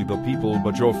 Not only the people,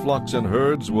 but your flocks and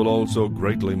herds will also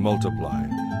greatly multiply.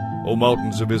 O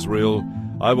mountains of Israel,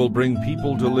 I will bring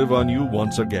people to live on you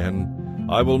once again.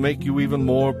 I will make you even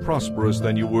more prosperous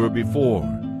than you were before.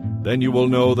 Then you will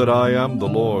know that I am the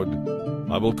Lord.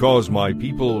 I will cause my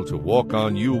people to walk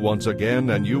on you once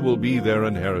again, and you will be their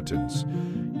inheritance.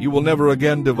 You will never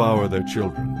again devour their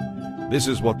children. This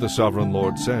is what the sovereign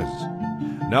Lord says.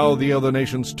 Now the other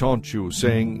nations taunt you,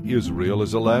 saying, Israel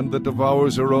is a land that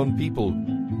devours her own people.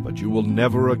 But you will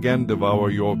never again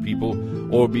devour your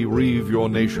people or bereave your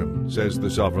nation, says the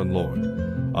sovereign Lord.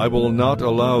 I will not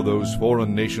allow those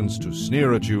foreign nations to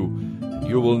sneer at you.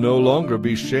 You will no longer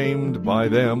be shamed by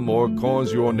them or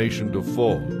cause your nation to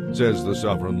fall, says the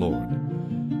sovereign Lord.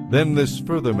 Then this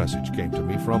further message came to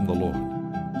me from the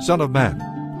Lord. Son of man,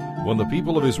 When the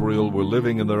people of Israel were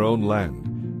living in their own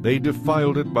land, they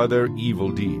defiled it by their evil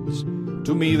deeds.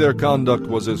 To me their conduct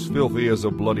was as filthy as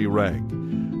a bloody rag.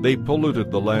 They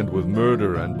polluted the land with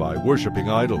murder and by worshipping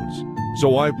idols.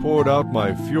 So I poured out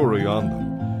my fury on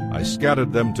them. I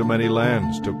scattered them to many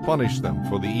lands to punish them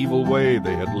for the evil way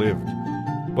they had lived.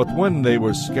 But when they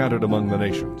were scattered among the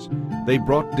nations, they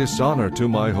brought dishonor to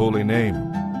my holy name.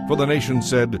 For the nations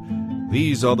said,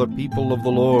 "These are the people of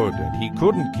the Lord," and he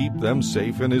couldn't keep them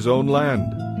safe in his own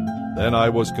land. Then I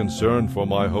was concerned for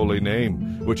my holy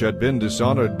name, which had been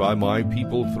dishonored by my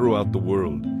people throughout the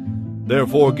world.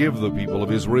 Therefore give the people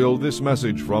of Israel this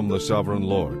message from the sovereign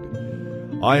Lord.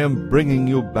 I am bringing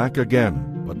you back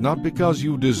again, but not because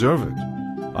you deserve it.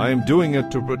 I am doing it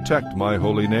to protect my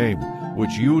holy name,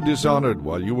 which you dishonored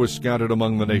while you were scattered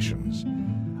among the nations.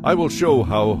 I will show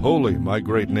how holy my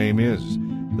great name is,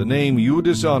 the name you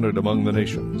dishonored among the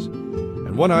nations.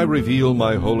 And when I reveal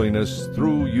my holiness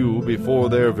through you before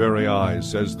their very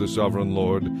eyes, says the sovereign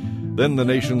Lord, then the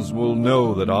nations will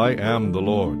know that I am the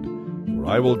Lord. For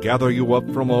I will gather you up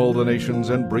from all the nations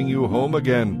and bring you home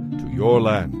again to your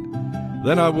land.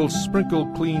 Then I will sprinkle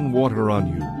clean water on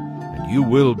you, and you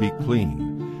will be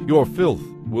clean. Your filth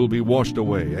will be washed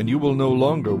away, and you will no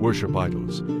longer worship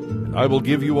idols. And I will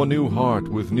give you a new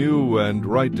heart with new and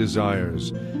right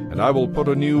desires, and I will put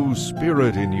a new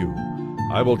spirit in you.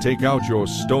 I will take out your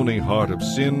stony heart of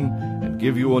sin and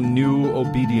give you a new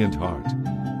obedient heart.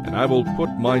 And I will put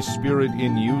my spirit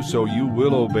in you so you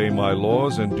will obey my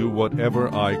laws and do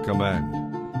whatever I command.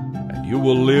 And you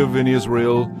will live in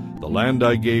Israel, the land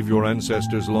I gave your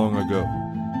ancestors long ago.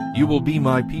 You will be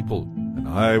my people, and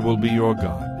I will be your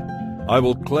God. I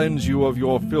will cleanse you of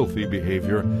your filthy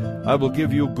behavior. I will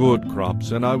give you good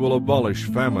crops, and I will abolish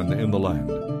famine in the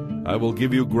land. I will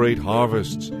give you great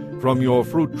harvests from your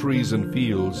fruit trees and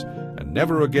fields, and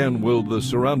never again will the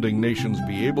surrounding nations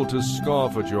be able to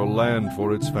scoff at your land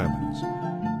for its famines.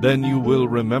 Then you will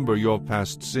remember your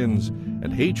past sins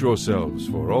and hate yourselves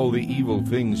for all the evil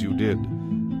things you did.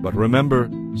 But remember,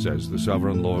 says the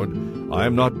sovereign Lord, I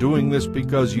am not doing this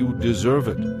because you deserve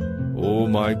it. O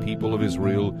my people of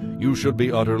Israel, you should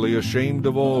be utterly ashamed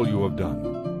of all you have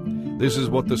done. This is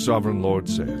what the sovereign Lord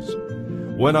says.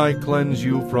 When I cleanse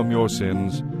you from your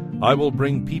sins, I will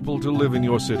bring people to live in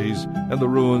your cities, and the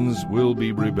ruins will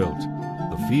be rebuilt.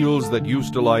 The fields that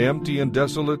used to lie empty and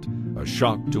desolate, a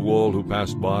shock to all who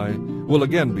passed by, will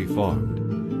again be farmed.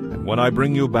 And when I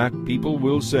bring you back, people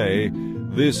will say,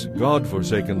 "This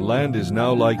God-forsaken land is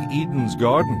now like Eden's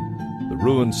garden. The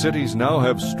ruined cities now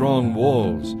have strong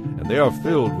walls, and they are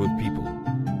filled with people."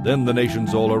 Then the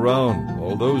nations all around,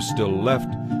 all those still left,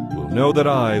 will know that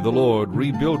I, the Lord,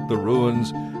 rebuilt the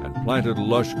ruins and planted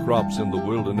lush crops in the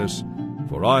wilderness.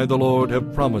 For I, the Lord,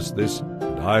 have promised this,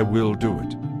 and I will do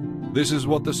it. This is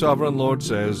what the sovereign Lord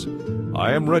says.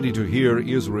 I am ready to hear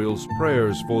Israel's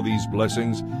prayers for these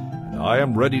blessings, and I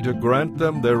am ready to grant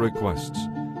them their requests.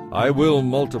 I will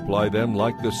multiply them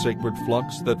like the sacred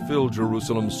flocks that fill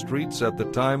Jerusalem's streets at the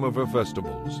time of her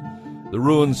festivals. The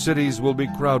ruined cities will be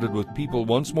crowded with people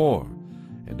once more,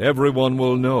 and everyone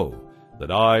will know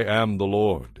that I am the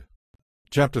Lord.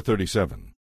 Chapter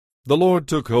 37. The Lord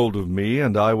took hold of me,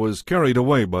 and I was carried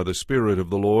away by the Spirit of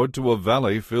the Lord to a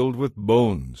valley filled with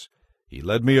bones. He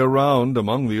led me around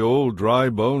among the old dry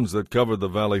bones that covered the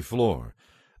valley floor.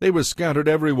 They were scattered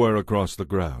everywhere across the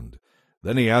ground.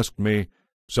 Then he asked me,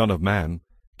 "Son of man,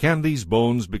 can these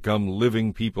bones become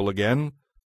living people again?"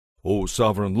 "O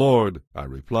sovereign Lord," I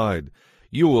replied,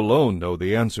 "you alone know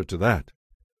the answer to that."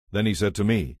 Then he said to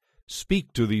me,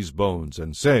 "Speak to these bones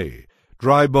and say,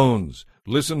 'Dry bones,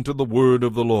 listen to the word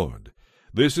of the Lord.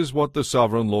 This is what the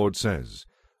sovereign Lord says.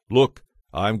 Look,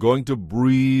 I am going to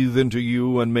breathe into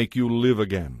you and make you live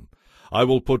again. I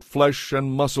will put flesh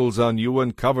and muscles on you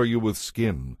and cover you with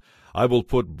skin. I will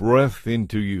put breath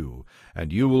into you,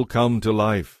 and you will come to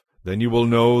life. Then you will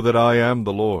know that I am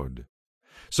the Lord.'"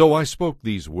 So I spoke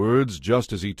these words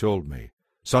just as he told me.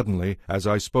 Suddenly, as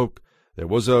I spoke, there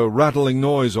was a rattling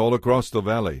noise all across the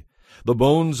valley. The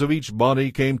bones of each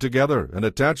body came together and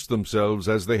attached themselves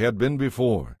as they had been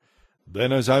before.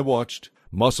 Then as I watched,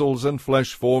 muscles and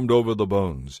flesh formed over the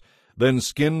bones. Then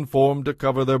skin formed to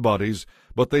cover their bodies,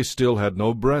 but they still had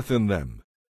no breath in them.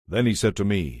 Then he said to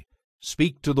me,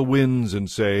 "Speak to the winds and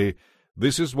say,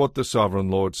 'This is what the sovereign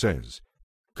Lord says.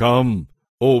 Come,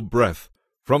 O breath,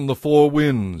 from the four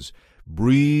winds,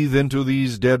 breathe into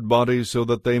these dead bodies so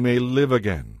that they may live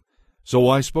again.' So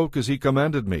I spoke as he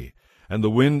commanded me, and the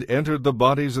wind entered the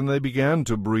bodies, and they began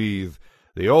to breathe.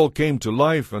 They all came to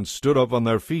life and stood up on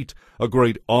their feet, a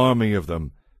great army of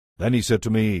them. Then he said to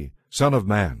me, "Son of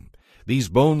man, these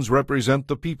bones represent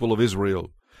the people of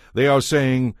Israel. They are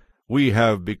saying, We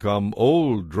have become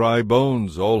old, dry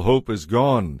bones, all hope is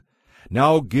gone.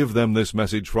 Now give them this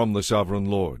message from the sovereign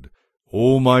Lord.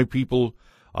 O my people,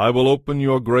 I will open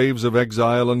your graves of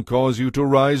exile and cause you to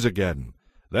rise again.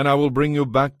 Then I will bring you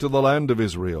back to the land of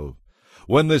Israel.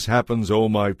 When this happens, O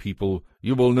my people,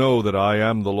 you will know that I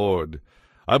am the Lord.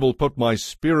 I will put my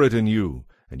spirit in you,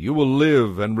 and you will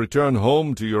live and return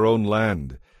home to your own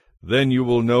land. Then you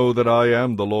will know that I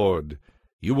am the Lord.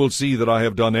 You will see that I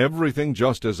have done everything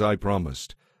just as I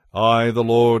promised. I, the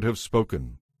Lord, have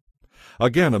spoken.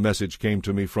 Again a message came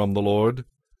to me from the Lord.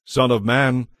 Son of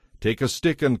man, take a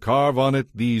stick and carve on it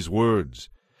these words.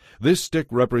 This stick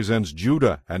represents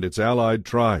Judah and its allied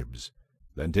tribes.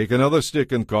 Then take another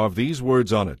stick and carve these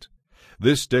words on it.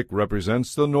 This stick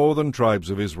represents the northern tribes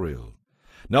of Israel.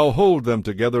 Now hold them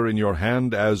together in your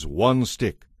hand as one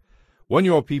stick. When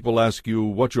your people ask you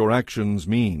what your actions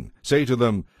mean, say to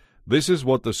them, This is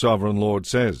what the sovereign Lord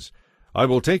says. I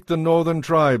will take the northern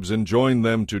tribes and join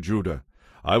them to Judah.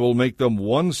 I will make them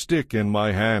one stick in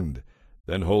my hand.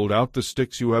 Then hold out the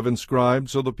sticks you have inscribed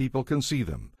so the people can see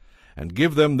them, and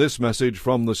give them this message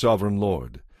from the sovereign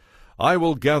Lord. I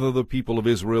will gather the people of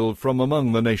Israel from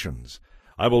among the nations.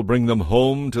 I will bring them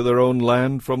home to their own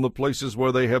land from the places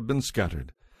where they have been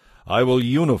scattered. I will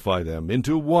unify them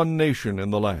into one nation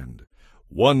in the land.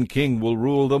 One king will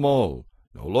rule them all.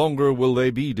 No longer will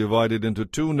they be divided into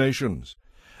two nations.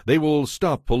 They will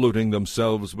stop polluting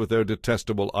themselves with their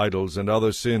detestable idols and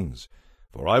other sins,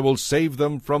 for I will save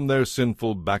them from their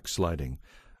sinful backsliding.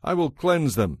 I will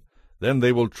cleanse them. Then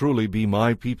they will truly be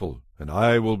my people, and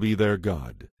I will be their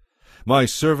God. My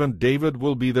servant David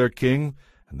will be their king,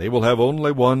 and they will have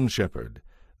only one shepherd.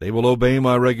 They will obey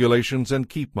my regulations and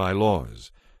keep my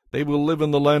laws. They will live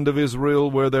in the land of Israel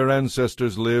where their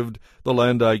ancestors lived, the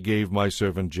land I gave my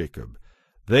servant Jacob.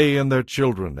 They and their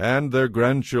children and their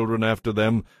grandchildren after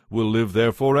them will live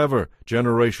there forever,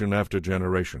 generation after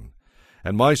generation.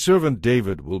 And my servant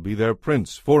David will be their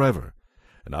prince forever.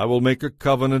 And I will make a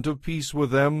covenant of peace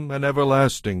with them, an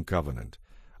everlasting covenant.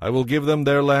 I will give them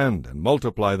their land and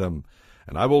multiply them,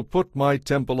 and I will put my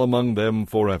temple among them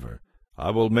forever. I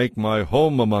will make my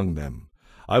home among them.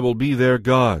 I will be their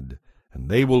God, and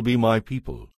they will be my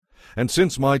people. And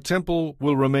since my temple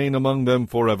will remain among them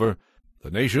forever,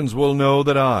 the nations will know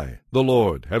that I, the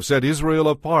Lord, have set Israel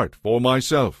apart for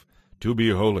myself to be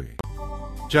holy.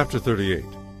 Chapter 38.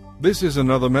 This is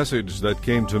another message that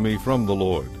came to me from the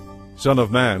Lord. Son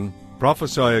of man,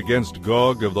 prophesy against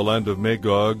Gog of the land of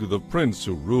Magog, the prince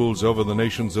who rules over the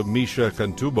nations of Meshech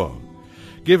and Tubal.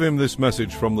 Give him this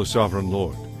message from the sovereign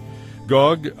Lord.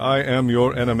 Gog, I am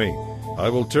your enemy. I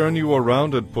will turn you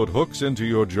around and put hooks into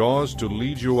your jaws to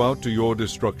lead you out to your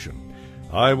destruction.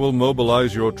 I will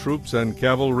mobilize your troops and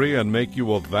cavalry and make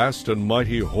you a vast and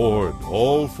mighty horde,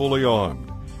 all fully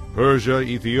armed. Persia,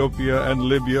 Ethiopia, and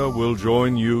Libya will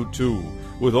join you too,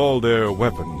 with all their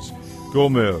weapons.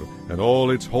 Gomer and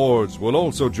all its hordes will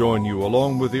also join you,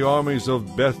 along with the armies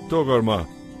of Beth Togarmah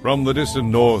from the distant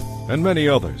north, and many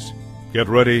others. Get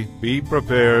ready, be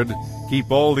prepared, keep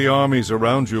all the armies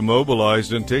around you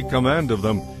mobilized, and take command of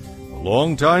them. A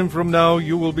long time from now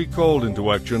you will be called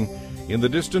into action. In the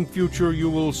distant future you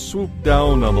will swoop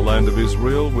down on the land of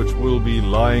Israel, which will be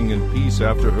lying in peace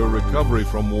after her recovery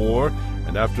from war,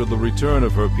 and after the return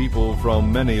of her people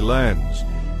from many lands.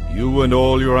 You and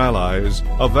all your allies,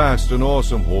 a vast and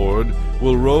awesome horde,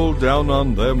 will roll down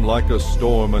on them like a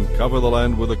storm and cover the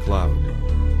land with a cloud.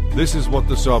 This is what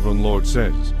the sovereign Lord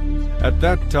says. At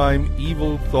that time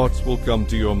evil thoughts will come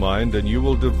to your mind, and you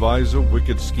will devise a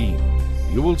wicked scheme.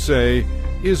 You will say,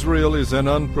 Israel is an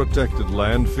unprotected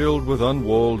land filled with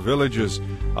unwalled villages.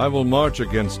 I will march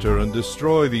against her and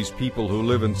destroy these people who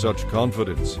live in such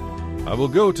confidence. I will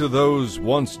go to those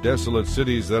once desolate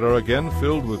cities that are again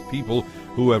filled with people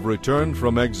who have returned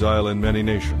from exile in many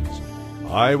nations.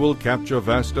 I will capture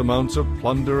vast amounts of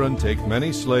plunder and take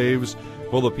many slaves,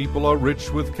 for the people are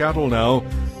rich with cattle now,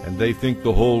 and they think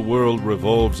the whole world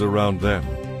revolves around them.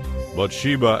 But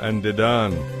Sheba and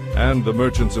Dedan and the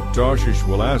merchants of Tarshish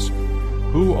will ask,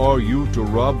 Who are you to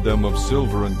rob them of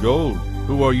silver and gold?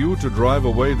 Who are you to drive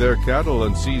away their cattle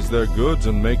and seize their goods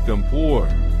and make them poor?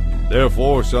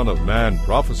 Therefore, Son of man,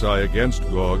 prophesy against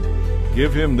Gog.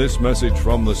 Give him this message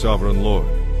from the sovereign Lord.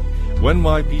 When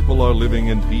my people are living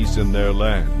in peace in their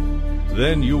land,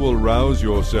 then you will rouse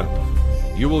yourself.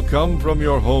 You will come from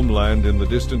your homeland in the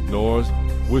distant north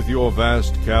with your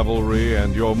vast cavalry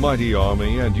and your mighty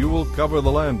army, and you will cover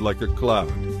the land like a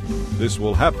cloud. This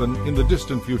will happen in the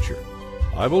distant future.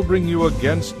 I will bring you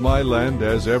against my land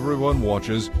as everyone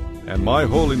watches, and my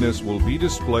holiness will be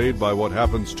displayed by what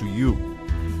happens to you.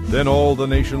 Then all the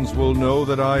nations will know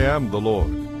that I am the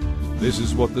Lord. This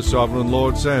is what the Sovereign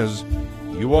Lord says.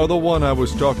 You are the one I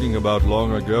was talking about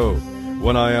long ago,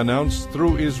 when I announced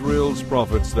through Israel's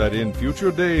prophets that in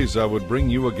future days I would bring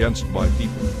you against my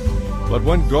people. But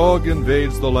when Gog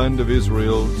invades the land of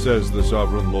Israel, says the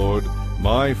Sovereign Lord,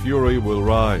 my fury will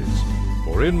rise.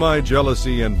 For in my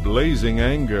jealousy and blazing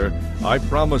anger, I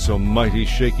promise a mighty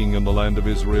shaking in the land of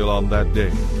Israel on that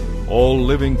day. All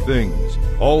living things,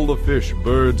 all the fish,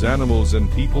 birds, animals, and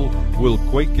people will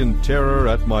quake in terror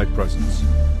at my presence.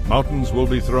 Mountains will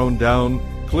be thrown down,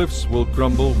 cliffs will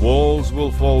crumble, walls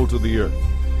will fall to the earth.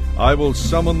 I will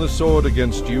summon the sword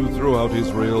against you throughout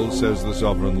Israel, says the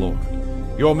Sovereign Lord.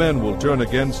 Your men will turn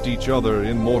against each other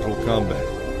in mortal combat.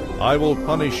 I will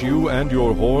punish you and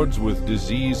your hordes with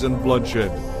disease and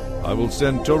bloodshed. I will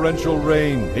send torrential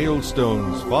rain,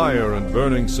 hailstones, fire, and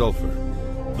burning sulfur.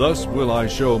 Thus will I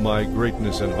show my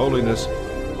greatness and holiness,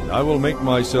 and I will make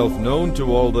myself known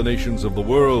to all the nations of the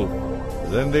world.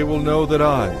 Then they will know that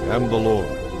I am the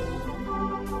Lord.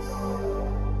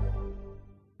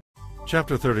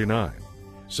 Chapter 39.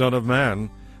 Son of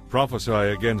man, prophesy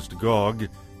against Gog.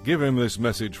 Give him this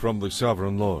message from the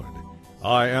Sovereign Lord.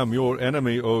 I am your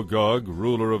enemy, O Gog,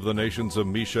 ruler of the nations of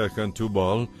Meshech and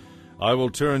Tubal. I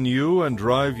will turn you and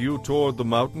drive you toward the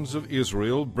mountains of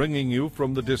Israel, bringing you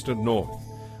from the distant north.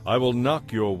 I will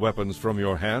knock your weapons from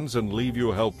your hands and leave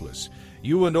you helpless.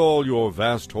 You and all your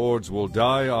vast hordes will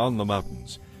die on the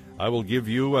mountains. I will give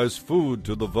you as food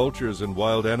to the vultures and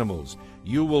wild animals.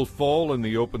 You will fall in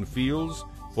the open fields,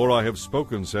 for I have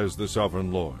spoken, says the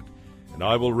Sovereign Lord. And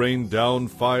I will rain down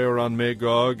fire on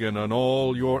Magog and on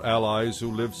all your allies who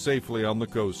live safely on the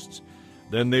coasts.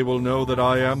 Then they will know that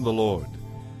I am the Lord.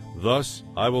 Thus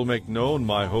I will make known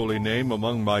my holy name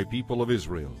among my people of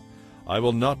Israel. I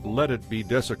will not let it be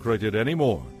desecrated any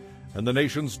more, and the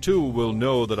nations too will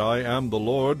know that I am the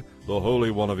Lord, the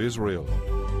Holy One of Israel.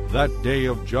 That day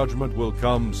of judgment will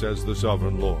come, says the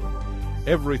Sovereign Lord.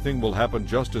 Everything will happen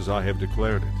just as I have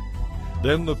declared it.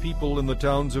 Then the people in the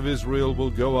towns of Israel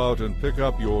will go out and pick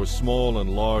up your small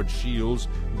and large shields,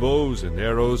 bows and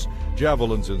arrows,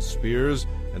 javelins and spears,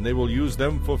 and they will use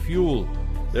them for fuel.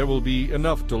 There will be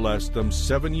enough to last them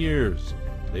 7 years.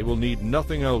 They will need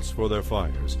nothing else for their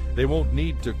fires. They won't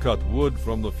need to cut wood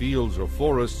from the fields or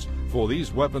forests, for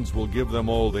these weapons will give them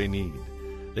all they need.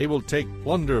 They will take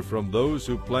plunder from those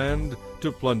who planned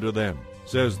to plunder them,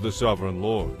 says the Sovereign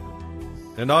Lord.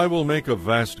 And I will make a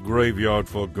vast graveyard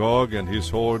for Gog and his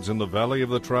hordes in the valley of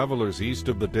the travelers east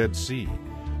of the Dead Sea.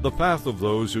 The path of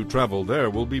those who travel there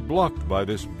will be blocked by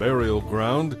this burial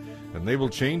ground, and they will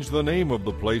change the name of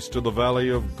the place to the Valley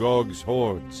of Gog's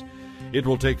Hordes. It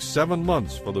will take 7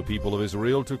 months for the people of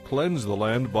Israel to cleanse the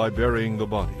land by burying the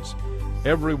bodies.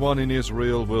 Everyone in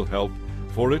Israel will help,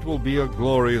 for it will be a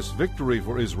glorious victory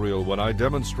for Israel when I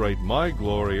demonstrate my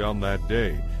glory on that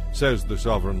day, says the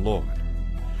Sovereign Lord.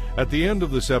 At the end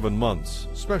of the 7 months,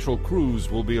 special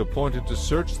crews will be appointed to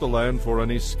search the land for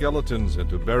any skeletons and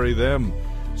to bury them,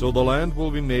 so the land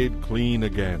will be made clean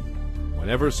again.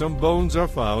 Whenever some bones are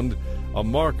found, a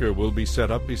marker will be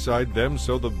set up beside them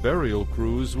so the burial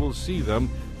crews will see them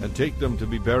and take them to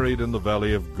be buried in the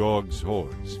valley of Gog's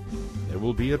hordes. There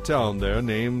will be a town there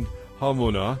named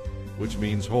Hamunah, which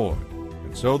means horde,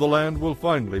 and so the land will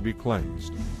finally be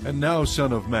cleansed. And now,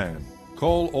 Son of man,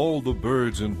 call all the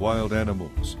birds and wild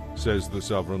animals, says the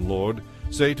Sovereign Lord.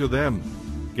 Say to them,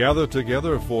 gather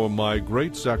together for my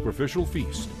great sacrificial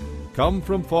feast. Come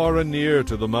from far and near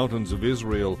to the mountains of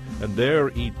Israel, and there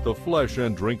eat the flesh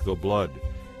and drink the blood.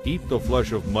 Eat the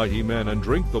flesh of mighty men and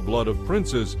drink the blood of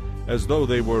princes, as though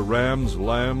they were rams,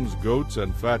 lambs, goats,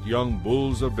 and fat young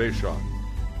bulls of Bashan.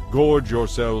 Gorge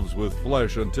yourselves with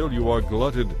flesh until you are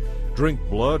glutted. Drink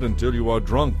blood until you are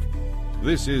drunk.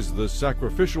 This is the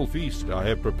sacrificial feast I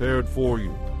have prepared for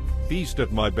you. Feast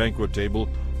at my banquet table.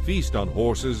 Feast on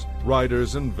horses,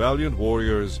 riders, and valiant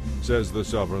warriors, says the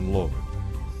Sovereign Lord.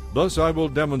 Thus I will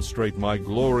demonstrate my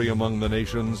glory among the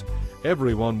nations.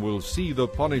 Everyone will see the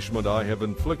punishment I have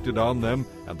inflicted on them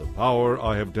and the power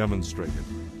I have demonstrated.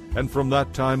 And from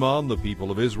that time on the people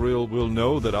of Israel will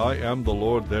know that I am the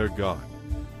Lord their God.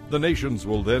 The nations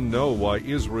will then know why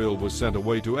Israel was sent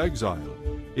away to exile.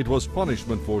 It was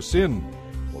punishment for sin,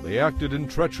 for they acted in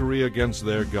treachery against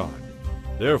their God.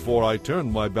 Therefore I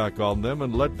turned my back on them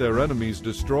and let their enemies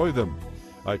destroy them.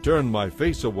 I turned my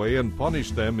face away and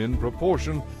punished them in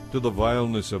proportion to the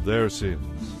vileness of their sins.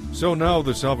 So now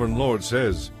the Sovereign Lord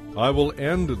says, I will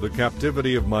end the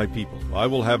captivity of my people. I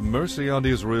will have mercy on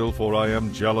Israel, for I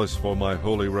am jealous for my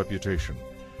holy reputation.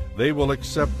 They will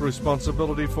accept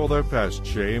responsibility for their past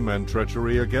shame and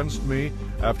treachery against me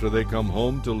after they come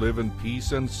home to live in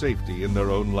peace and safety in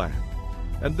their own land.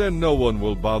 and then no one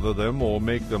will bother them or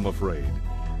make them afraid.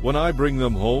 When I bring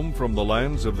them home from the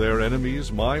lands of their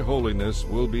enemies, my holiness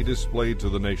will be displayed to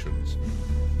the nations.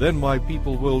 Then my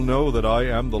people will know that I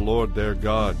am the Lord their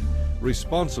God,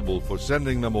 responsible for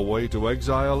sending them away to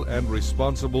exile and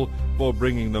responsible for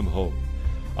bringing them home.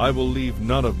 I will leave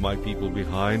none of my people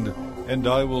behind, and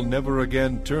I will never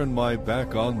again turn my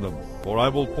back on them, for I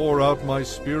will pour out my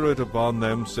Spirit upon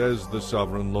them, says the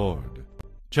Sovereign Lord.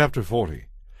 Chapter 40.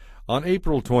 On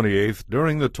April 28th,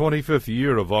 during the 25th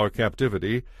year of our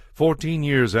captivity, 14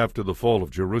 years after the fall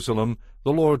of Jerusalem,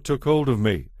 the Lord took hold of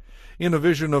me. In a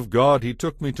vision of God he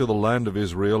took me to the land of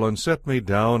Israel and set me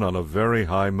down on a very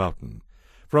high mountain.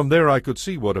 From there I could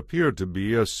see what appeared to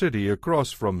be a city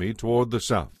across from me toward the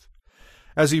south.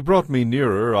 As he brought me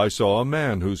nearer, I saw a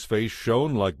man whose face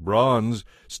shone like bronze,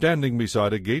 standing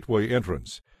beside a gateway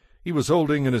entrance. He was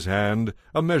holding in his hand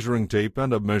a measuring tape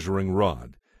and a measuring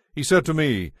rod. He said to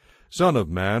me, "Son of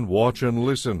man, watch and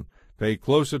listen. Pay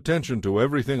close attention to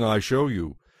everything I show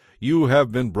you. You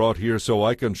have been brought here so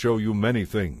I can show you many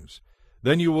things.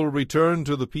 Then you will return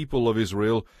to the people of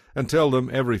Israel and tell them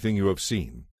everything you have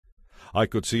seen." I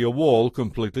could see a wall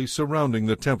completely surrounding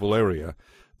the temple area.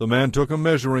 The man took a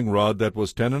measuring rod that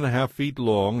was 10.5 feet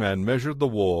long and measured the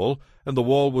wall, and the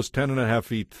wall was 10.5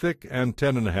 feet thick and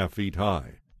 10.5 feet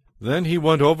high. Then he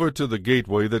went over to the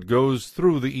gateway that goes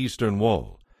through the eastern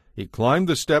wall. He climbed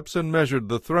the steps and measured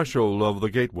the threshold of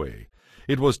the gateway.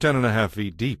 It was 10.5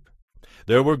 feet deep.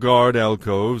 There were guard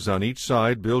alcoves on each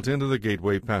side built into the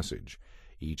gateway passage.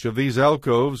 Each of these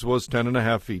alcoves was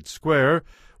 10.5 feet square,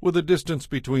 with a distance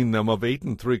between them of 8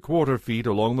 3/4 feet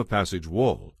along the passage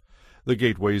wall. The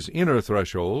gateway's inner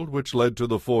threshold, which led to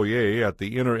the foyer at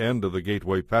the inner end of the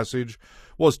gateway passage,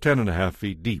 was 10.5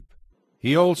 feet deep.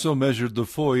 He also measured the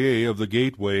foyer of the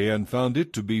gateway and found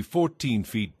it to be 14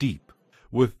 feet deep,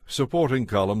 with supporting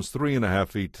columns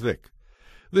 3.5 feet thick.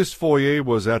 This foyer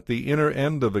was at the inner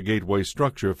end of the gateway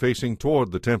structure facing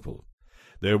toward the temple.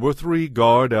 There were 3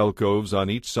 guard alcoves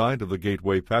on each side of the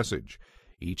gateway passage.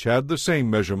 Each had the same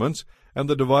measurements, and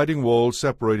the dividing walls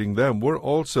separating them were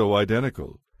also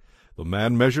identical. The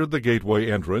man measured the gateway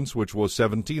entrance, which was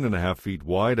 17.5 feet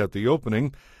wide at the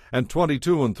opening and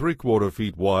 22 3/4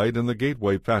 feet wide in the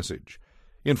gateway passage.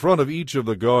 In front of each of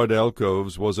the guard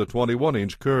alcoves was a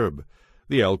 21-inch curb.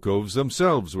 The alcoves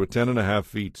themselves were 10.5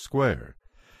 feet square.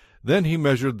 Then he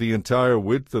measured the entire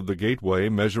width of the gateway,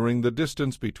 measuring the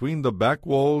distance between the back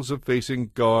walls of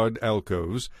facing guard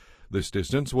alcoves. This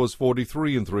distance was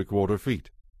 43 3/4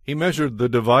 feet. He measured the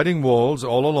dividing walls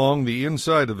all along the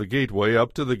inside of the gateway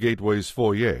up to the gateway's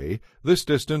foyer. This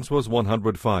distance was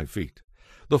 105 feet.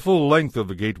 The full length of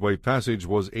the gateway passage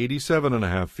was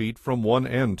 87.5 feet from one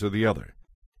end to the other.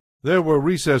 There were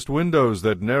recessed windows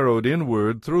that narrowed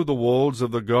inward through the walls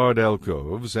of the guard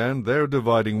alcoves and their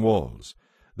dividing walls.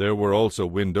 There were also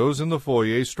windows in the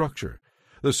foyer structure.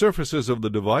 The surfaces of the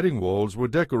dividing walls were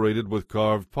decorated with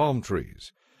carved palm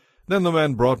trees. Then the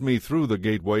man brought me through the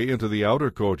gateway into the outer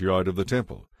courtyard of the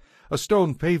temple. A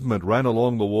stone pavement ran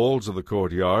along the walls of the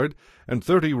courtyard, and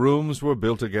 30 rooms were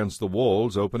built against the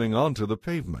walls opening onto the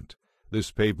pavement.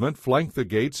 This pavement flanked the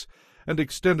gates and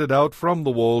extended out from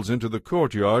the walls into the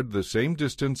courtyard the same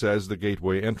distance as the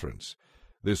gateway entrance.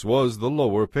 This was the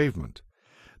lower pavement.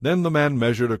 Then the man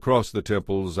measured across the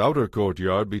temple's outer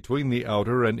courtyard between the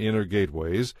outer and inner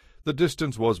gateways. The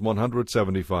distance was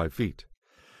 175 feet.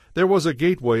 There was a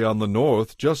gateway on the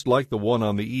north, just like the one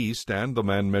on the east, and the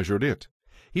man measured it.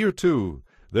 Here, too,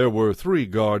 there were 3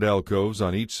 guard alcoves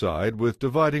on each side, with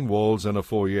dividing walls and a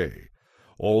foyer.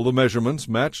 All the measurements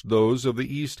matched those of the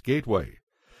east gateway.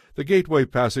 The gateway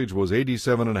passage was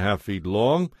 87.5 feet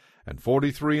long and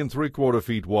 43 3/4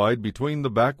 feet wide between the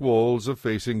back walls of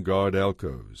facing guard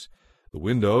alcoves. The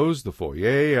windows, the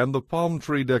foyer, and the palm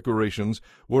tree decorations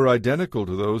were identical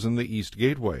to those in the east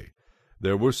gateway.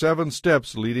 There were 7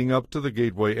 steps leading up to the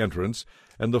gateway entrance,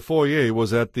 and the foyer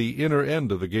was at the inner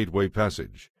end of the gateway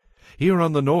passage. Here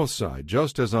on the north side,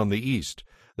 just as on the east,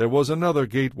 there was another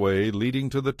gateway leading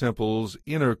to the temple's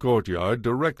inner courtyard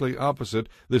directly opposite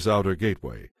this outer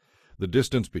gateway. The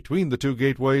distance between the 2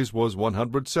 gateways was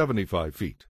 175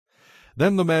 feet.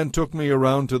 Then the man took me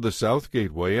around to the south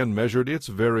gateway and measured its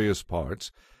various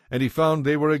parts, and he found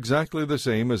they were exactly the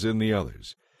same as in the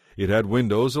others. It had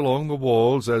windows along the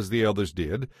walls as the others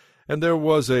did, and there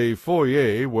was a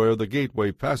foyer where the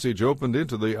gateway passage opened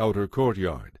into the outer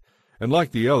courtyard. And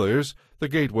like the others, the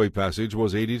gateway passage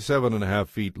was 87.5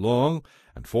 feet long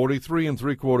and 43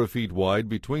 3/4 feet wide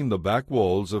between the back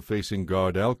walls of facing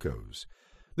guard alcoves.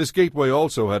 This gateway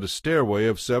also had a stairway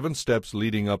of 7 steps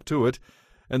leading up to it,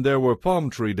 and there were palm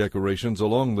tree decorations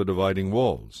along the dividing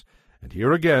walls. And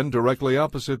here again, directly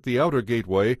opposite the outer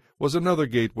gateway, was another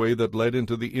gateway that led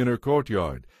into the inner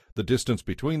courtyard. The distance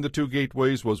between the two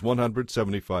gateways was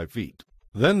 175 feet.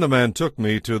 Then the man took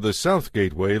me to the south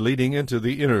gateway leading into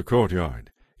the inner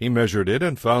courtyard. He measured it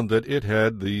and found that it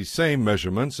had the same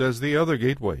measurements as the other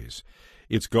gateways.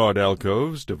 Its guard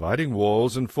alcoves, dividing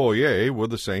walls, and foyer were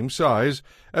the same size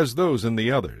as those in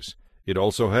the others. It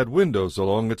also had windows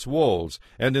along its walls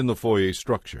and in the foyer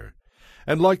structure.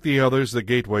 And like the others, the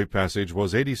gateway passage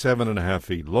was 87.5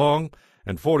 feet long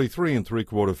and 43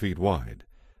 3/4 feet wide.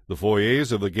 The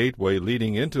foyers of the gateway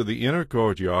leading into the inner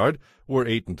courtyard were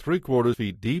 8 3/4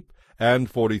 feet deep and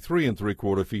 43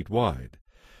 3/4 feet wide.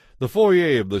 The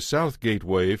foyer of the south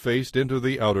gateway faced into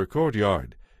the outer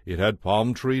courtyard. It had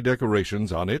palm tree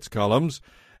decorations on its columns,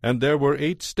 and there were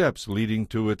 8 steps leading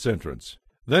to its entrance.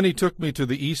 Then he took me to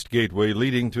the east gateway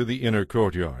leading to the inner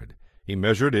courtyard. He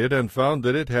measured it and found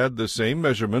that it had the same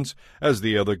measurements as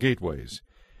the other gateways.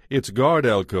 Its guard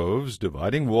alcoves,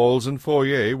 dividing walls, and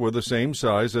foyer were the same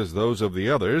size as those of the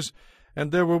others,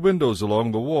 and there were windows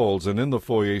along the walls and in the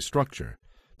foyer structure.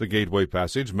 The gateway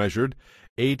passage measured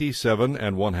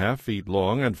 87.5 feet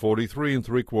long and 43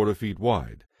 3/4 feet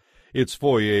wide. Its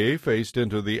foyer faced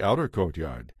into the outer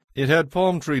courtyard. It had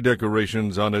palm tree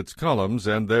decorations on its columns,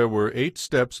 and there were 8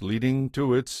 steps leading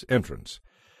to its entrance.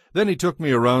 Then he took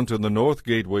me around to the north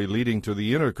gateway leading to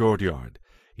the inner courtyard.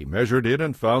 He measured it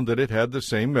and found that it had the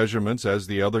same measurements as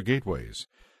the other gateways.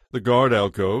 The guard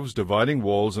alcoves, dividing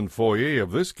walls, and foyer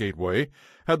of this gateway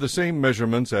had the same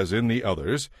measurements as in the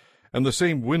others, and the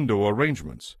same window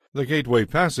arrangements. The gateway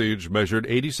passage measured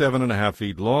 87.5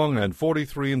 feet long and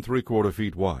 43 3/4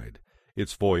 feet wide.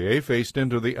 Its foyer faced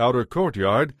into the outer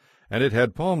courtyard, and it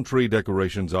had palm tree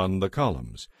decorations on the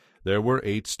columns. There were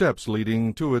 8 steps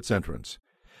leading to its entrance.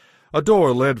 A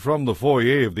door led from the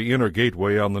foyer of the inner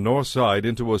gateway on the north side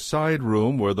into a side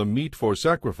room where the meat for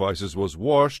sacrifices was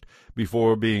washed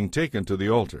before being taken to the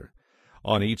altar.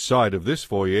 On each side of this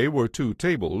foyer were 2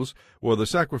 tables where the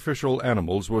sacrificial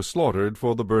animals were slaughtered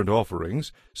for the burnt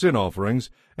offerings, sin offerings,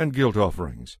 and guilt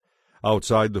offerings.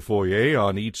 Outside the foyer,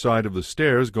 on each side of the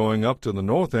stairs going up to the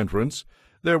north entrance,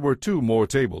 there were 2 more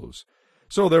tables.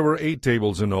 So there were 8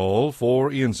 tables in all,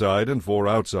 4 inside and 4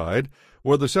 outside,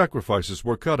 where the sacrifices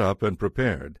were cut up and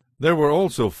prepared. There were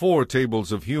also 4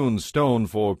 tables of hewn stone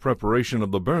for preparation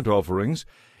of the burnt offerings,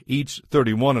 each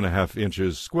 31.5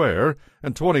 inches square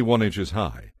and 21 inches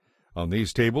high. On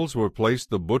these tables were placed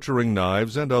the butchering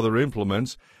knives and other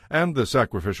implements, and the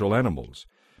sacrificial animals.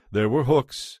 There were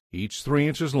hooks, each 3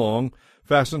 inches long,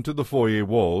 fastened to the foyer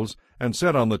walls, and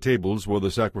set on the tables where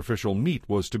the sacrificial meat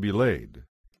was to be laid.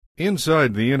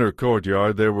 Inside the inner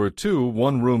courtyard there were 2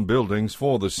 one-room buildings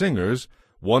for the singers,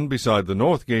 one beside the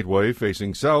north gateway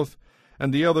facing south,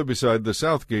 and the other beside the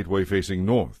south gateway facing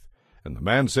north. And the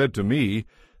man said to me,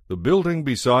 "The building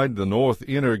beside the north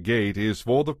inner gate is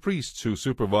for the priests who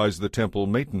supervise the temple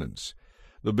maintenance.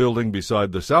 The building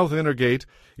beside the south inner gate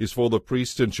is for the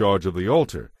priests in charge of the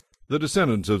altar, the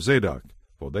descendants of Zadok,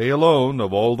 for they alone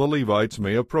of all the Levites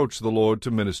may approach the Lord to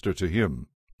minister to him."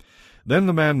 Then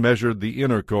the man measured the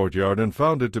inner courtyard and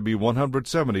found it to be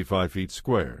 175 feet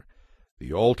square.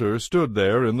 The altar stood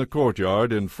there in the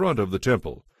courtyard in front of the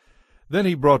temple. Then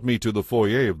he brought me to the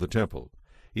foyer of the temple.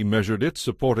 He measured its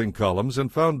supporting columns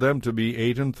and found them to be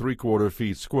 8 3/4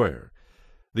 feet square.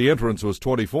 The entrance was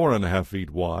 24.5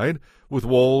 feet wide, with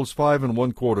walls 5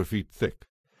 1/4 feet thick.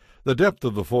 The depth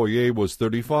of the foyer was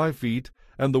 35 feet,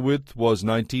 and the width was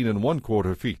 19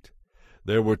 1/4 feet.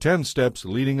 There were 10 steps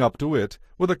leading up to it,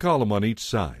 with a column on each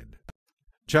side.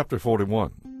 Chapter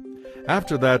 41.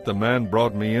 After that the man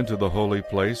brought me into the holy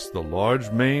place, the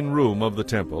large main room of the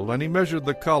temple, and he measured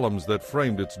the columns that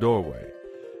framed its doorway.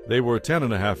 They were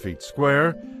 10.5 feet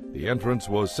square, the entrance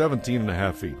was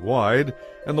 17.5 feet wide,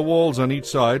 and the walls on each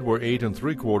side were 8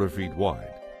 3/4 feet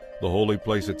wide. The holy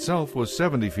place itself was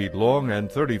 70 feet long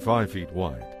and 35 feet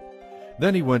wide.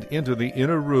 Then he went into the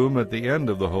inner room at the end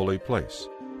of the holy place.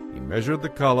 He measured the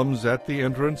columns at the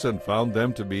entrance and found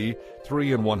them to be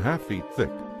 3 1/2 feet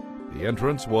thick. The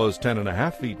entrance was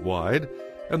 10.5 feet wide,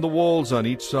 and the walls on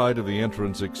each side of the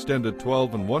entrance extended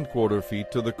 12 1/4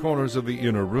 feet to the corners of the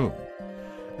inner room.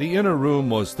 The inner room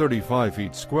was 35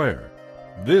 feet square.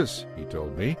 This, he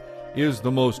told me, is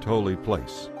the most holy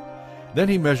place. Then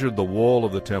he measured the wall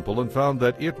of the temple and found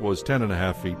that it was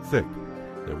 10.5 feet thick.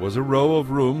 There was a row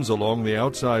of rooms along the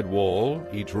outside wall.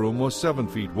 Each room was 7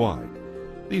 feet wide.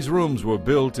 These rooms were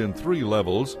built in 3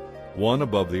 levels, one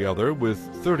above the other, with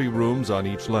 30 rooms on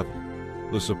each level.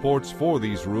 The supports for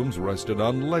these rooms rested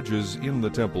on ledges in the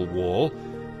temple wall,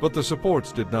 but the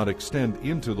supports did not extend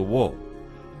into the wall.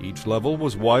 Each level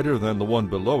was wider than the one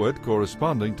below it,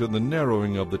 corresponding to the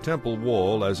narrowing of the temple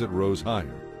wall as it rose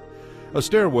higher. A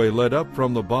stairway led up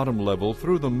from the bottom level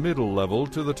through the middle level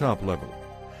to the top level.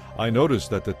 I noticed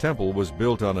that the temple was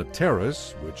built on a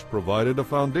terrace, which provided a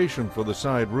foundation for the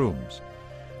side rooms.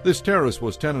 This terrace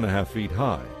was 10.5 feet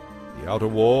high. The outer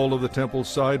wall of the temple's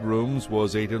side rooms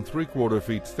was 8 3/4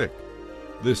 feet thick.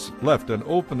 This left an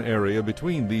open area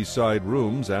between these side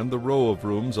rooms and the row of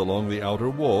rooms along the outer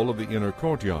wall of the inner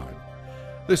courtyard.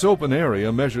 This open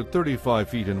area measured 35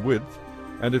 feet in width,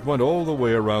 and it went all the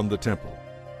way around the temple.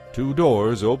 2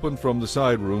 doors opened from the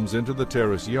side rooms into the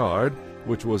terrace yard,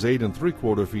 which was 8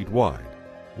 3/4 feet wide.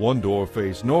 One door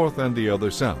faced north and the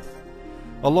other south.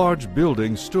 A large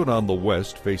building stood on the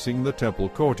west facing the temple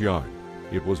courtyard.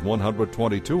 It was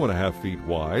 122.5 feet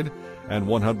wide and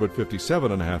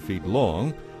 157.5 feet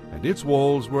long, and its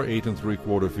walls were 8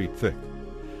 3/4 feet thick.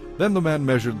 Then the man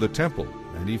measured the temple,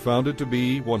 and he found it to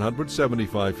be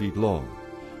 175 feet long.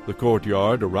 The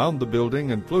courtyard around the building,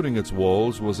 including its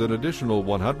walls, was an additional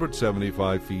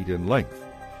 175 feet in length.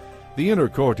 The inner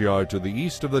courtyard to the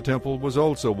east of the temple was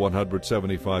also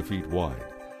 175 feet wide.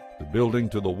 The building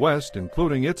to the west,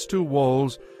 including its 2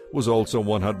 walls, was also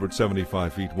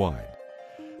 175 feet wide.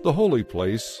 The holy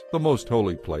place, the most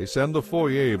holy place, and the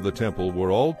foyer of the temple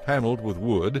were all paneled with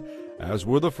wood, as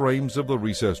were the frames of the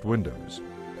recessed windows.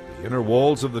 The inner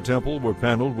walls of the temple were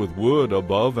paneled with wood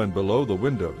above and below the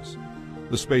windows.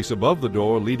 The space above the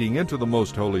door leading into the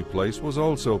most holy place was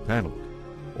also paneled.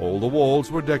 All the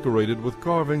walls were decorated with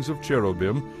carvings of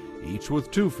cherubim, each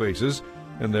with 2 faces,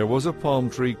 and there was a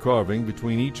palm tree carving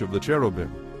between each of the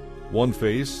cherubim. One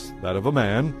face, that of a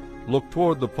man, looked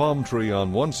toward the palm tree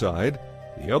on one side.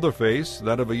 The other face,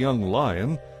 that of a young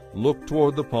lion, looked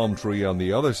toward the palm tree on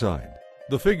the other side.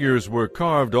 The figures were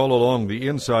carved all along the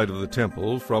inside of the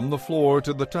temple, from the floor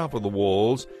to the top of the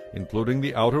walls, including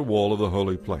the outer wall of the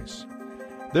holy place.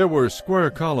 There were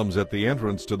square columns at the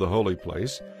entrance to the holy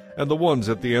place, and the ones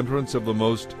at the entrance of the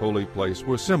most holy place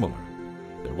were similar.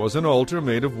 There was an altar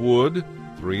made of wood,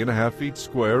 3.5 feet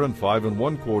square and 5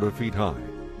 1/4 feet high.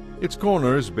 Its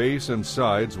corners, base, and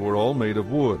sides were all made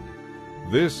of wood.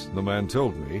 This, the man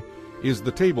told me, is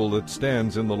the table that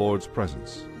stands in the Lord's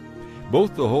presence.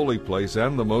 Both the holy place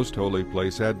and the most holy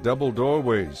place had double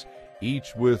doorways,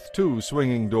 each with 2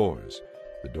 swinging doors.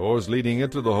 The doors leading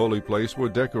into the holy place were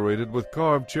decorated with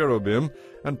carved cherubim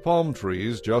and palm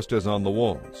trees, just as on the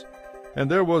walls. And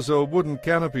there was a wooden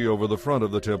canopy over the front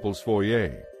of the temple's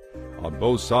foyer. On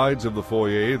both sides of the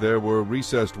foyer there were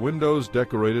recessed windows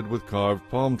decorated with carved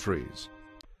palm trees.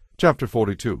 Chapter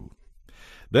 42.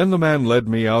 Then the man led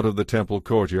me out of the temple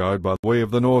courtyard by way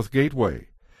of the north gateway.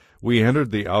 We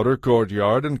entered the outer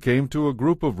courtyard and came to a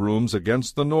group of rooms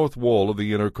against the north wall of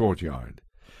the inner courtyard.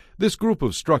 This group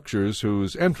of structures,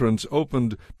 whose entrance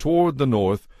opened toward the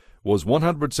north, was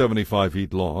 175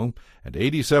 feet long and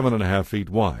 87.5 feet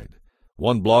wide.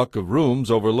 One block of rooms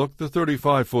overlooked the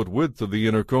 35-foot width of the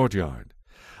inner courtyard.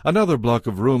 Another block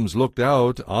of rooms looked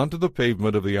out onto the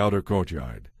pavement of the outer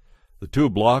courtyard. The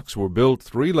 2 blocks were built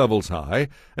 3 levels high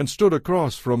and stood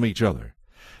across from each other.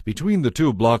 Between the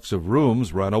 2 blocks of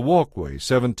rooms ran a walkway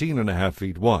 17.5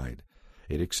 feet wide.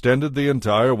 It extended the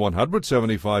entire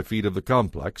 175 feet of the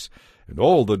complex, and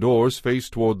all the doors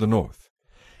faced toward the north.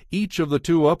 Each of the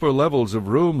 2 upper levels of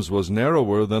rooms was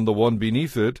narrower than the one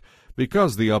beneath it,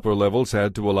 because the upper levels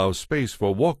had to allow space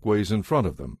for walkways in front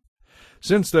of them.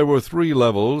 Since there were 3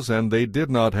 levels, and they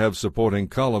did not have supporting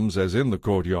columns as in the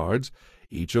courtyards,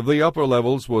 each of the upper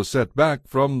levels was set back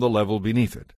from the level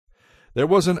beneath it. There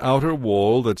was an outer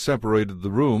wall that separated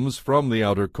the rooms from the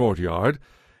outer courtyard.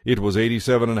 It was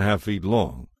 87.5 feet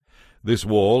long. This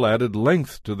wall added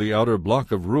length to the outer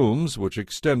block of rooms, which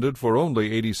extended for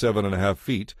only 87.5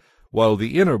 feet, while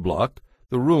the inner block,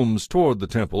 the rooms toward the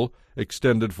temple,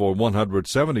 extended for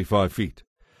 175 feet.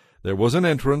 There was an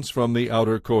entrance from the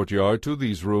outer courtyard to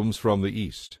these rooms from the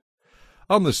east.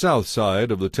 On the south side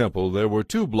of the temple there were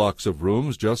 2 blocks of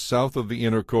rooms just south of the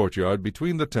inner courtyard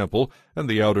between the temple and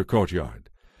the outer courtyard.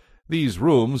 These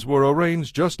rooms were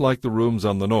arranged just like the rooms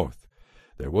on the north.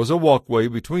 There was a walkway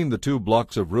between the 2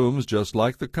 blocks of rooms just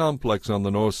like the complex on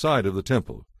the north side of the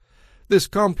temple. This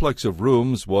complex of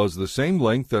rooms was the same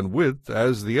length and width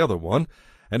as the other one,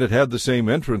 and it had the same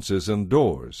entrances and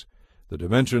doors. The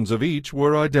dimensions of each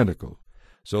were identical.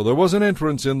 So there was an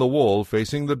entrance in the wall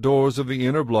facing the doors of the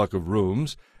inner block of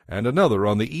rooms, and another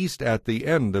on the east at the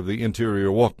end of the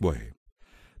interior walkway.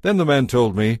 Then the man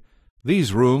told me,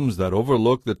 "These rooms that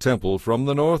overlook the temple from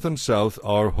the north and south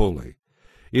are holy.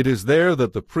 It is there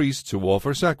that the priests who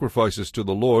offer sacrifices to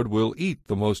the Lord will eat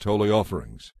the most holy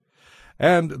offerings.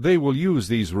 And they will use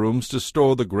these rooms to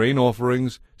store the grain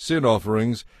offerings, sin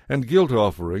offerings, and guilt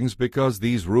offerings, because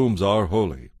these rooms are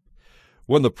holy.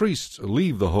 When the priests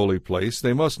leave the holy place,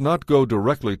 they must not go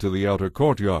directly to the outer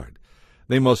courtyard.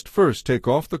 They must first take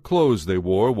off the clothes they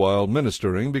wore while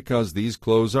ministering, because these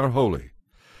clothes are holy.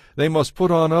 They must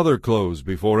put on other clothes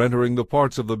before entering the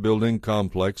parts of the building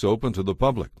complex open to the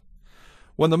public.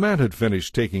 When the man had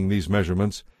finished taking these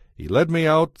measurements, he led me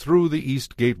out through the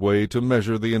east gateway to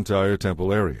measure the entire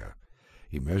temple area.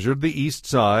 He measured the east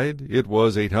side. It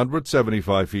was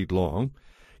 875 feet long.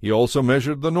 He also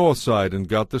measured the north side and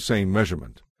got the same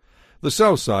measurement. The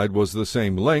south side was the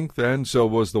same length, and so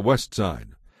was the west side.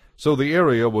 So the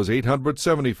area was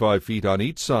 875 feet on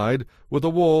each side, with a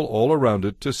wall all around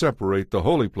it to separate the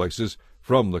holy places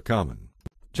from the common.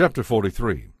 Chapter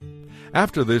 43.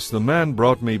 After this the man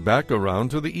brought me back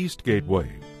around to the east gateway.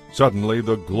 Suddenly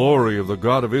the glory of the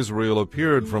God of Israel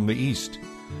appeared from the east.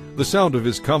 The sound of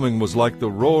his coming was like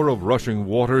the roar of rushing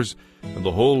waters, and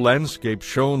the whole landscape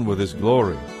shone with his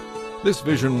glory. This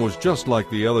vision was just like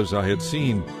the others I had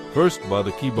seen, first by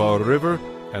the Kibar River,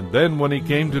 and then when he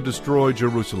came to destroy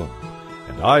Jerusalem.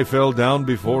 And I fell down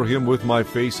before him with my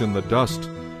face in the dust,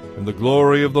 and the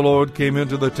glory of the Lord came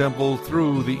into the temple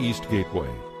through the east gateway.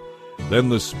 Then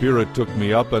the Spirit took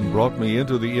me up and brought me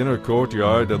into the inner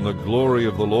courtyard, and the glory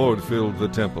of the Lord filled the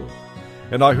temple.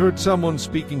 And I heard someone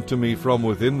speaking to me from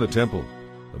within the temple.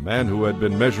 The man who had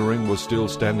been measuring was still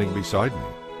standing beside me.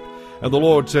 And the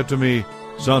Lord said to me,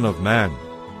 Son of man,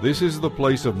 this is the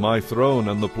place of my throne,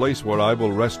 and the place where I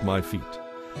will rest my feet.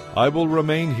 I will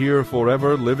remain here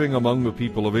forever, living among the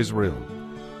people of Israel.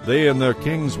 They and their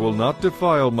kings will not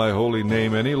defile my holy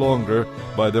name any longer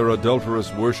by their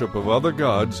adulterous worship of other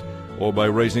gods, or by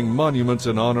raising monuments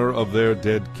in honor of their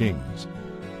dead kings.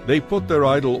 They put their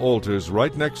idol altars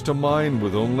right next to mine,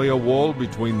 with only a wall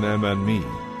between them and me.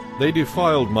 They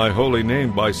defiled my holy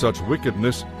name by such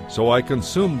wickedness, so I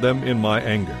consumed them in my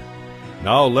anger.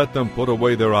 Now let them put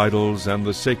away their idols and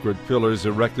the sacred pillars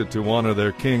erected to honor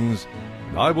their kings,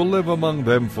 and I will live among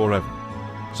them forever.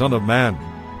 Son of man,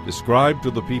 describe to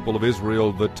the people of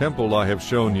Israel the temple I have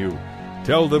shown you.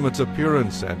 Tell them its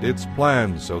appearance and its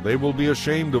plan, so they will be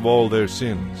ashamed of all their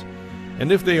sins.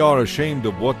 And if they are ashamed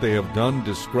of what they have done,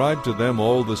 describe to them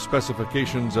all the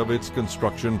specifications of its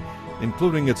construction,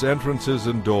 including its entrances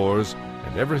and doors,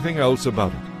 and everything else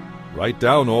about it. Write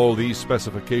down all these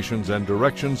specifications and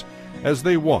directions as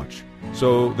they watch,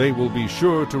 so they will be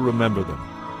sure to remember them.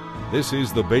 This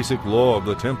is the basic law of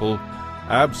the temple,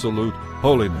 absolute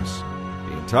holiness.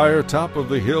 The entire top of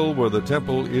the hill where the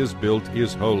temple is built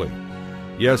is holy.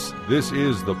 Yes, this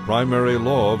is the primary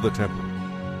law of the temple.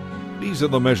 These are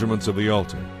the measurements of the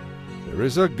altar. There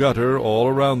is a gutter all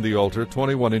around the altar,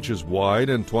 21 inches wide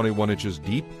and 21 inches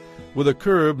deep, with a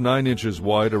curb 9 inches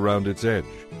wide around its edge.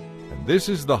 And this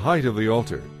is the height of the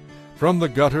altar. From the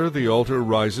gutter the altar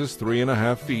rises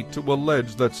 3.5 feet to a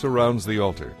ledge that surrounds the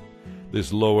altar.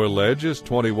 This lower ledge is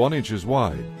 21 inches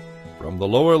wide. From the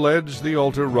lower ledge the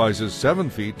altar rises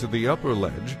 7 feet to the upper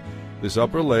ledge. This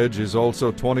upper ledge is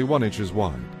also 21 inches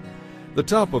wide. The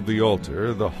top of the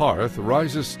altar, the hearth,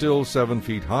 rises still 7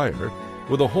 feet higher,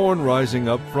 with a horn rising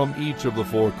up from each of the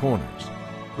 4 corners.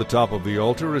 The top of the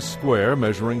altar is square,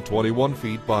 measuring 21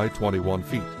 feet by 21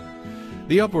 feet.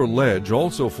 The upper ledge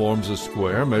also forms a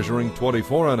square measuring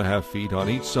 24.5 feet on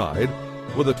each side,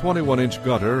 with a 21-inch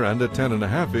gutter and a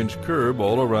 10.5-inch curb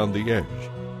all around the edge.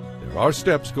 There are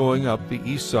steps going up the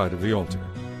east side of the altar.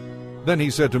 Then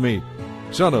he said to me,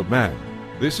 Son of man,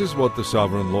 this is what the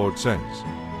sovereign Lord says.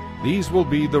 These will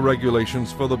be the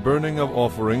regulations for the burning of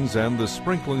offerings and the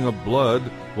sprinkling of blood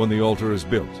when the altar is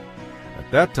built.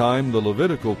 At that time the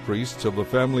Levitical priests of the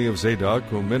family of Zadok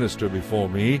who minister before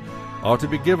me are to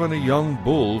be given a young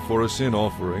bull for a sin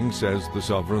offering, says the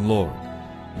sovereign Lord.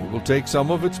 You will take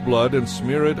some of its blood and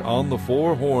smear it on the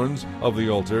 4 horns of the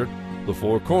altar, the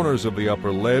 4 corners of the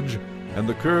upper ledge, and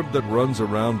the curb that runs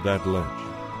around that ledge.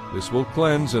 This will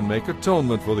cleanse and make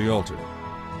atonement for the altar.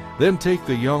 Then take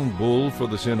the young bull for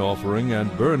the sin offering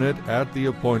and burn it at the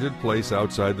appointed place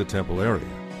outside the temple area.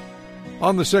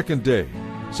 On the 2nd day,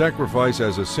 sacrifice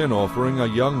as a sin offering a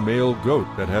young male goat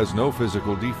that has no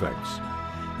physical defects.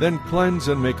 Then cleanse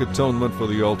and make atonement for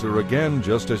the altar again,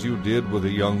 just as you did with a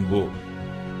young bull.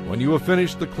 When you have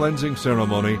finished the cleansing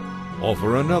ceremony,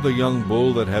 offer another young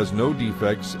bull that has no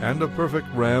defects and a perfect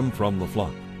ram from the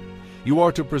flock. You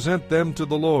are to present them to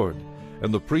the Lord,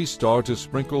 and the priests are to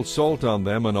sprinkle salt on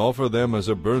them and offer them as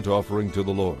a burnt offering to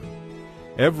the Lord.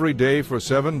 Every day for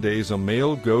 7 days a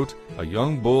male goat, a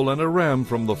young bull, and a ram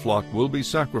from the flock will be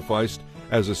sacrificed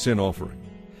as a sin offering.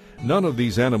 None of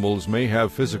these animals may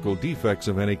have physical defects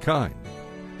of any kind.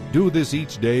 Do this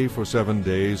each day for 7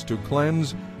 days to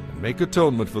cleanse and make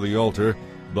atonement for the altar,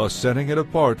 thus setting it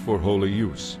apart for holy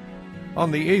use.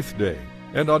 On the 8th day,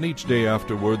 and on each day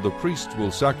afterward, the priests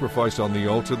will sacrifice on the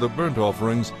altar the burnt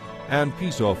offerings and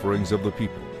peace offerings of the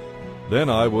people. Then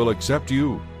I will accept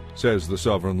you, says the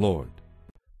Sovereign Lord.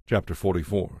 Chapter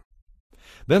 44.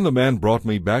 Then the man brought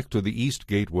me back to the east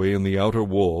gateway in the outer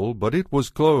wall, but it was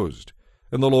closed.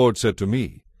 And the Lord said to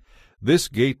me, This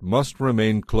gate must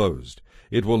remain closed.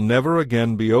 It will never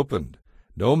again be opened.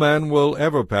 No man will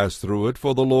ever pass through it,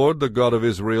 for the Lord, the God of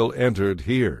Israel, entered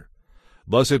here.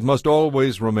 Thus it must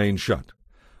always remain shut.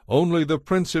 Only the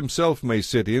prince himself may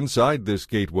sit inside this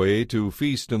gateway to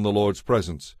feast in the Lord's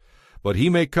presence, but he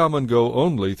may come and go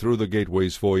only through the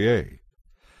gateway's foyer.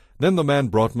 Then the man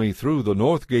brought me through the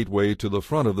north gateway to the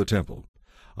front of the temple.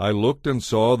 I looked and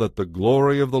saw that the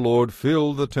glory of the Lord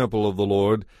filled the temple of the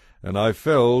Lord, and I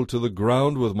fell to the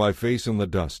ground with my face in the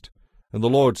dust. And the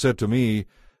Lord said to me,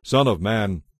 Son of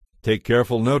man, take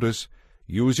careful notice,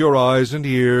 use your eyes and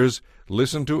ears,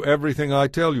 listen to everything I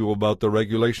tell you about the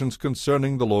regulations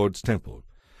concerning the Lord's temple.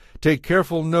 Take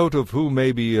careful note of who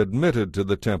may be admitted to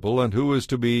the temple and who is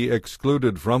to be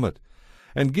excluded from it.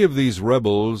 And give these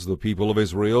rebels, the people of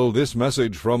Israel, this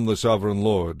message from the Sovereign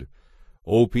Lord.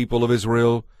 O people of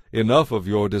Israel, enough of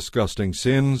your disgusting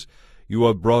sins. You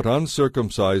have brought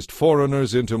uncircumcised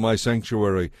foreigners into my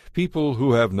sanctuary, people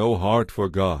who have no heart for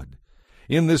God.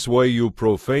 In this way you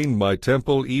profaned my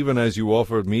temple, even as you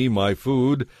offered me my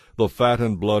food, the fat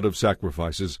and blood of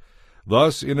sacrifices.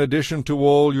 Thus, in addition to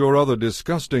all your other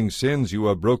disgusting sins, you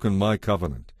have broken my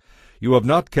covenant. You have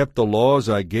not kept the laws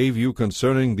I gave you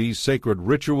concerning these sacred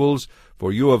rituals,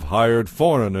 for you have hired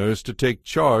foreigners to take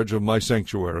charge of my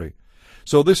sanctuary.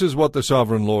 So this is what the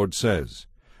Sovereign Lord says.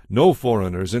 No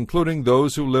foreigners, including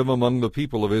those who live among the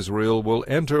people of Israel, will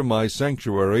enter my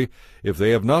sanctuary if they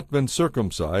have not been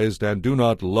circumcised and do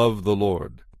not love the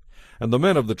Lord. And the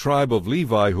men of the tribe of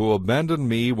Levi who abandoned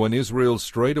me when Israel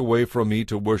strayed away from me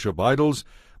to worship idols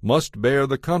must bear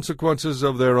the consequences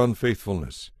of their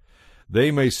unfaithfulness. They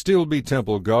may still be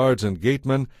temple guards and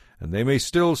gatemen, and they may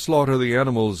still slaughter the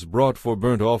animals brought for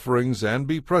burnt offerings and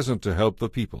be present to help the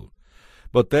people.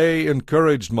 But they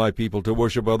encouraged my people to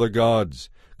worship other gods,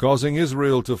 causing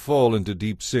Israel to fall into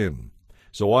deep sin.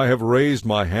 So I have raised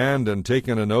my hand and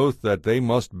taken an oath that they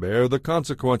must bear the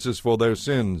consequences for their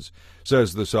sins,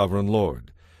 says the Sovereign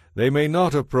Lord. They may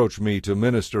not approach me to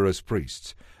minister as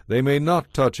priests. They may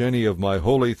not touch any of my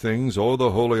holy things or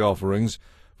the holy offerings,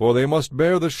 for they must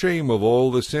bear the shame of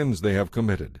all the sins they have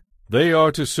committed. They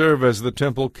are to serve as the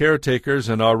temple caretakers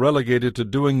and are relegated to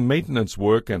doing maintenance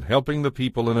work and helping the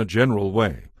people in a general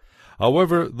way.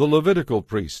 However, the Levitical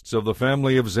priests of the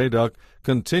family of Zadok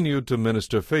continued to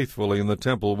minister faithfully in the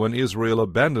temple when Israel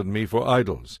abandoned me for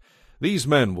idols. These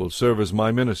men will serve as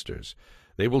my ministers.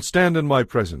 They will stand in my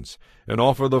presence and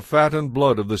offer the fat and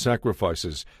blood of the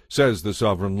sacrifices, says the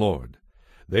Sovereign Lord.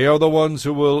 They are the ones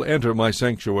who will enter my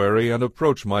sanctuary and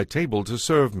approach my table to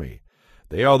serve me.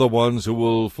 They are the ones who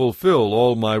will fulfill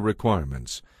all my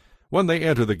requirements. When they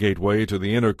enter the gateway to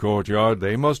the inner courtyard,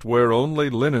 they must wear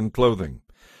only linen clothing.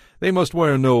 They must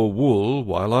wear no wool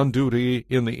while on duty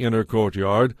in the inner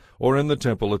courtyard or in the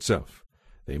temple itself.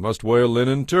 They must wear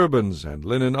linen turbans and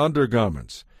linen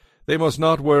undergarments. They must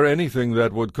not wear anything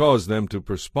that would cause them to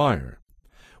perspire.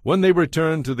 When they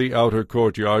return to the outer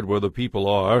courtyard where the people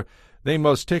are, they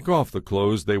must take off the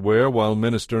clothes they wear while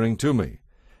ministering to me.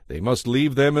 They must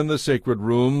leave them in the sacred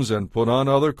rooms and put on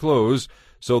other clothes,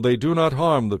 so they do not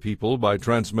harm the people by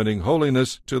transmitting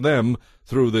holiness to them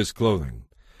through this clothing.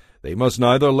 They must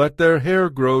neither let their hair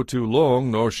grow too long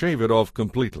nor shave it off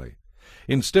completely.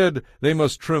 Instead, they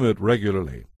must trim it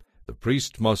regularly. The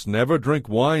priest must never drink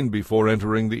wine before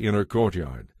entering the inner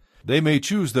courtyard. They may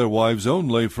choose their wives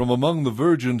only from among the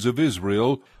virgins of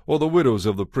Israel or the widows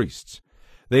of the priests.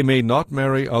 They may not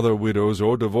marry other widows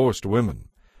or divorced women.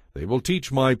 They will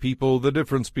teach my people the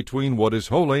difference between what is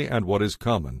holy and what is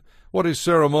common, what is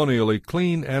ceremonially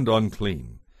clean and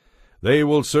unclean. They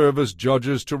will serve as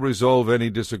judges to resolve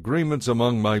any disagreements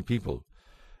among my people.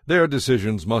 Their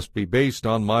decisions must be based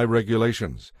on my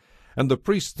regulations, and the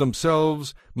priests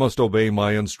themselves must obey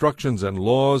my instructions and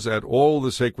laws at all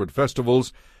the sacred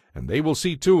festivals, and they will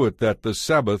see to it that the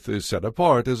Sabbath is set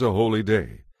apart as a holy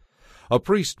day. A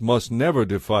priest must never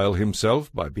defile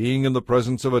himself by being in the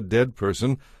presence of a dead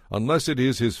person unless it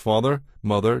is his father,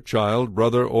 mother, child,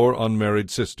 brother, or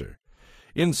unmarried sister.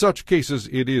 In such cases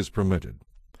it is permitted.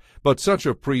 But such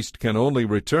a priest can only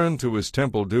return to his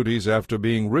temple duties after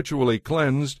being ritually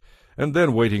cleansed and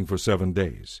then waiting for 7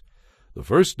 days. The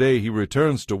first day he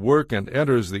returns to work and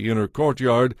enters the inner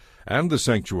courtyard and the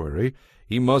sanctuary,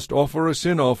 he must offer a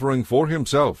sin offering for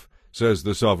himself, says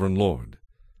the Sovereign Lord.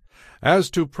 As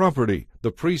to property,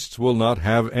 the priests will not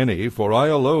have any, for I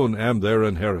alone am their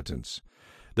inheritance.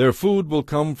 Their food will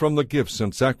come from the gifts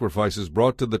and sacrifices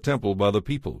brought to the temple by the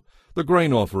people, the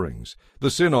grain offerings,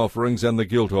 the sin offerings, and the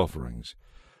guilt offerings.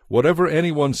 Whatever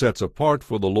anyone sets apart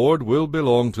for the Lord will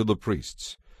belong to the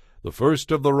priests. The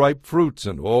first of the ripe fruits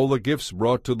and all the gifts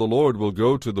brought to the Lord will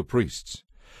go to the priests.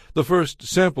 The first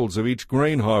samples of each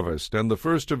grain harvest and the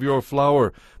first of your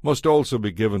flour must also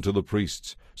be given to the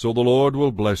priests, so the Lord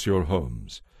will bless your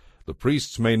homes. The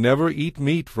priests may never eat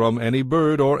meat from any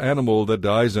bird or animal that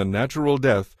dies a natural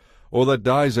death or that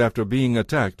dies after being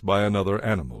attacked by another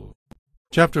animal.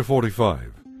 Chapter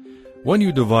 45. When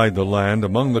you divide the land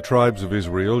among the tribes of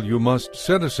Israel, you must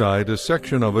set aside a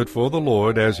section of it for the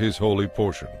Lord as his holy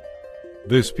portion.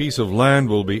 This piece of land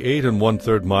will be 8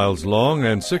 1/3 miles long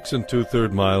and 6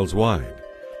 2/3 miles wide.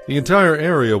 The entire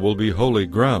area will be holy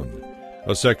ground.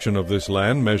 A section of this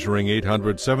land measuring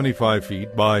 875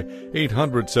 feet by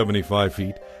 875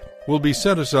 feet will be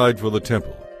set aside for the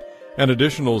temple. An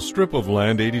additional strip of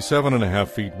land 87.5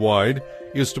 feet wide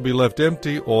is to be left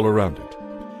empty all around it.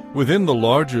 Within the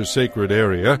larger sacred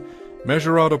area,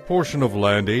 measure out a portion of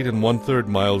land 8 1/3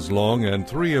 miles long and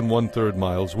 3 1/3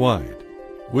 miles wide.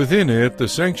 Within it, the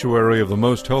sanctuary of the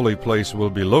most holy place will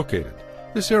be located.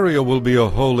 This area will be a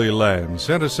holy land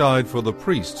set aside for the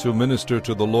priests who minister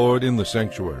to the Lord in the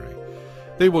sanctuary.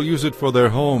 They will use it for their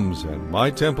homes, and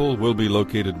my temple will be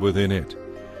located within it.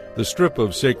 The strip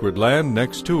of sacred land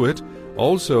next to it,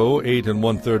 also 8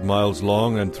 1/3 miles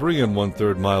long and 3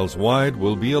 1/3 miles wide,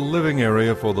 will be a living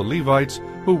area for the Levites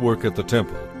who work at the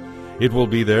temple. It will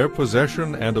be their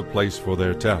possession and a place for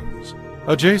their towns.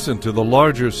 Adjacent to the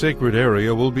larger sacred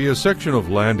area will be a section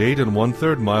of land 8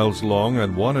 1/3 miles long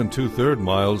and 1 2/3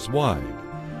 miles wide.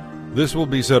 This will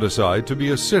be set aside to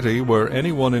be a city where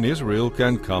anyone in Israel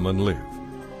can come and live.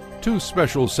 2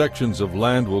 special sections of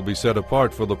land will be set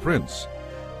apart for the prince.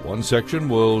 One section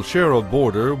will share a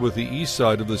border with the east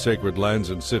side of the sacred lands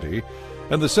and city,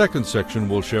 and the second section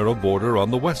will share a border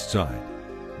on the west side.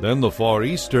 Then the far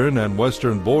eastern and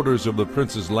western borders of the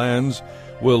prince's lands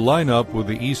will line up with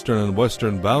the eastern and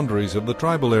western boundaries of the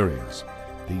tribal areas.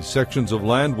 These sections of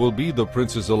land will be the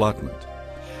prince's allotment.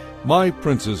 My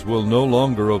princes will no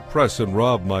longer oppress and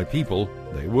rob my people.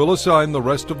 They will assign the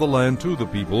rest of the land to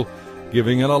the people,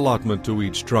 giving an allotment to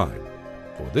each tribe.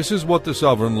 For this is what the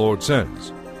Sovereign Lord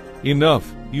says: Enough,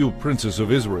 you princes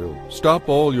of Israel! Stop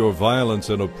all your violence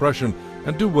and oppression,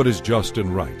 and do what is just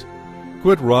and right.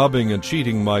 Quit robbing and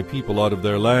cheating my people out of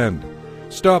their land.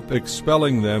 Stop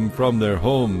expelling them from their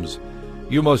homes.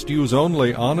 You must use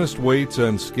only honest weights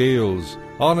and scales,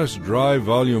 honest dry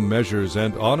volume measures,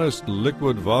 and honest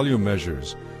liquid volume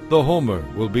measures. The homer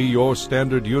will be your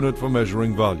standard unit for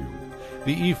measuring volume.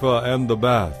 The ephah and the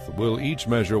bath will each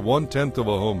measure 1/10 of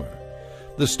a homer.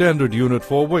 The standard unit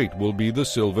for weight will be the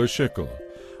silver shekel.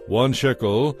 1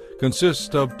 shekel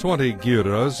consists of 20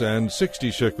 gerahs, and 60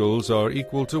 shekels are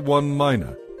equal to 1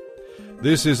 mina.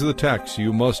 This is the tax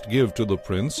you must give to the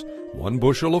prince: 1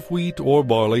 bushel of wheat or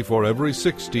barley for every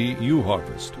 60 you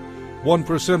harvest,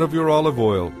 1% of your olive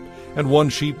oil, and 1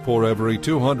 sheep for every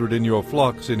 200 in your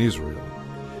flocks in Israel.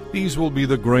 These will be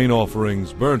the grain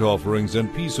offerings, burnt offerings,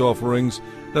 and peace offerings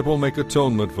that will make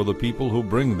atonement for the people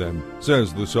who bring them,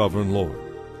 says the Sovereign Lord.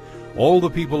 All the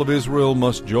people of Israel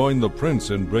must join the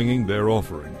prince in bringing their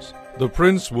offerings. The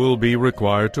prince will be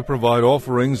required to provide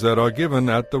offerings that are given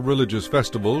at the religious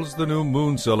festivals, the new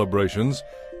moon celebrations,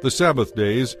 the Sabbath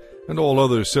days, and all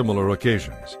other similar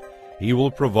occasions. He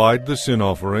will provide the sin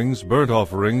offerings, burnt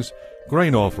offerings,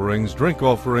 grain offerings, drink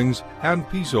offerings, and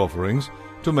peace offerings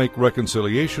to make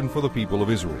reconciliation for the people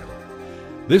of Israel.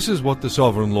 This is what the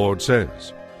Sovereign Lord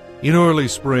says: In early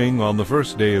spring, on the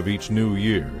first day of each new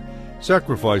year,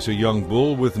 sacrifice a young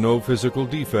bull with no physical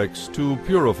defects to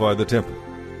purify the temple.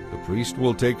 The priest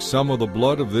will take some of the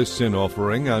blood of this sin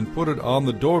offering and put it on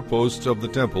the doorposts of the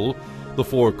temple, the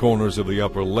 4 corners of the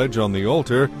upper ledge on the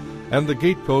altar, and the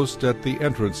gatepost at the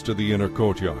entrance to the inner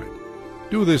courtyard.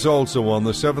 Do this also on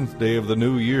the 7th day of the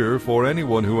new year for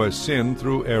anyone who has sinned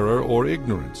through error or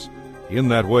ignorance. In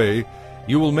that way,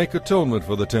 you will make atonement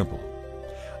for the temple.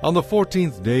 On the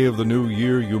 14th day of the new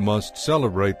year you must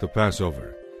celebrate the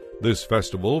Passover. This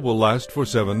festival will last for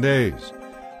 7 days.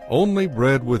 Only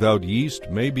bread without yeast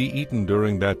may be eaten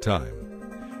during that time.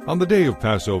 On the day of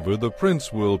Passover, the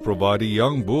prince will provide a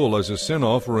young bull as a sin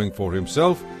offering for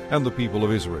himself and the people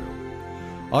of Israel.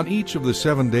 On each of the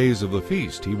 7 days of the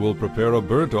feast he will prepare a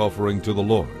burnt offering to the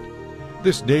Lord.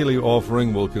 This daily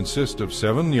offering will consist of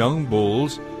 7 young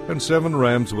bulls and 7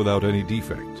 rams without any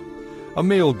defect. A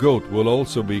male goat will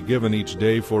also be given each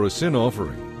day for a sin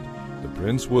offering. The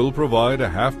prince will provide a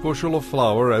half-bushel of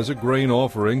flour as a grain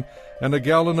offering and a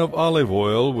gallon of olive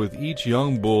oil with each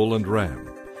young bull and ram.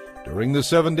 During the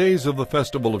 7 days of the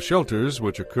Festival of Shelters,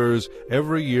 which occurs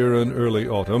every year in early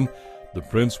autumn, the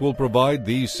prince will provide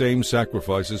these same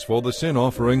sacrifices for the sin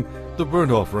offering, the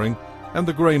burnt offering, and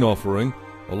the grain offering,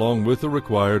 along with the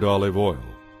required olive oil.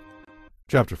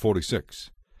 Chapter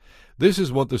 46. This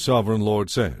is what the Sovereign Lord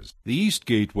says. The east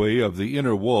gateway of the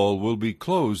inner wall will be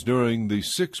closed during the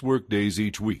 6 work-days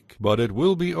each week, but it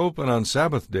will be open on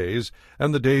Sabbath days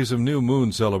and the days of new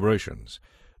moon celebrations.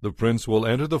 The prince will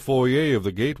enter the foyer of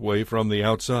the gateway from the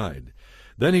outside.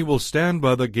 Then he will stand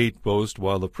by the gatepost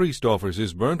while the priest offers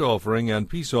his burnt offering and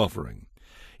peace offering.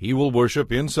 He will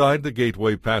worship inside the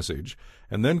gateway passage,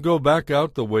 and then go back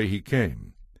out the way he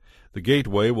came. The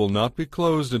gateway will not be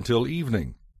closed until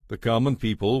evening. The common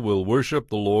people will worship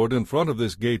the Lord in front of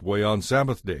this gateway on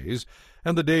Sabbath days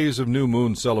and the days of new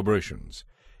moon celebrations.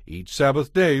 Each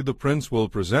Sabbath day the prince will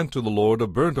present to the Lord a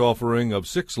burnt offering of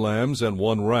 6 lambs and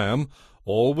 1 ram,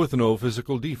 all with no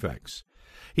physical defects.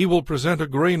 He will present a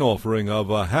grain offering of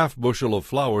a half-bushel of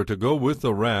flour to go with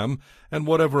the ram, and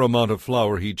whatever amount of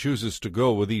flour he chooses to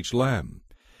go with each lamb.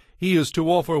 He is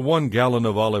to offer 1 gallon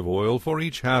of olive oil for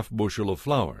each half-bushel of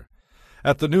flour.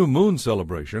 At the new moon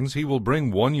celebrations he will bring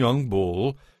 1 young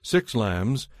bull, 6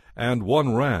 lambs, and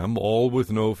 1 ram, all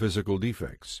with no physical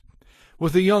defects.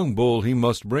 With the young bull he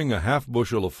must bring a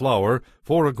half-bushel of flour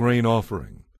for a grain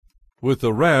offering. With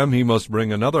the ram he must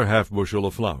bring another half-bushel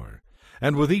of flour.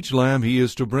 And with each lamb he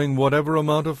is to bring whatever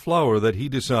amount of flour that he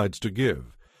decides to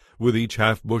give. With each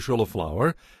half-bushel of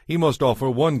flour he must offer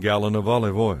 1 gallon of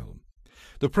olive oil.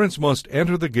 The prince must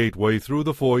enter the gateway through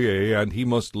the foyer, and he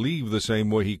must leave the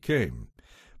same way he came.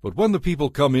 But when the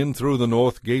people come in through the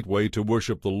north gateway to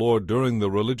worship the Lord during the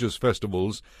religious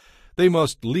festivals, they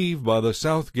must leave by the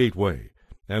south gateway,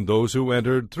 and those who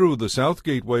entered through the south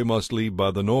gateway must leave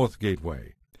by the north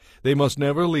gateway. They must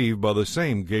never leave by the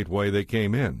same gateway they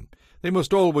came in. They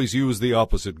must always use the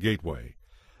opposite gateway.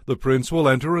 The prince will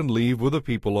enter and leave with the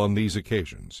people on these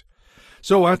occasions.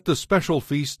 So at the special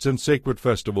feasts and sacred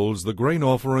festivals the grain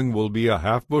offering will be a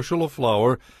half-bushel of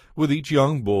flour with each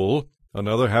young bull,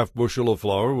 another half-bushel of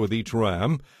flour with each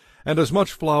ram, and as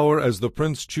much flour as the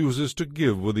prince chooses to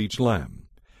give with each lamb.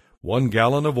 1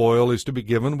 gallon of oil is to be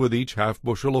given with each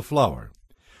half-bushel of flour.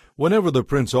 Whenever the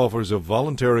prince offers a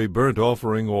voluntary burnt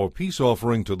offering or peace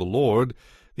offering to the Lord,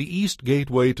 the east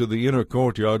gateway to the inner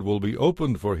courtyard will be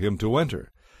opened for him to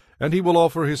enter, and he will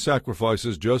offer his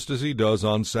sacrifices just as he does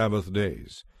on Sabbath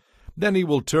days. Then he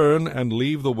will turn and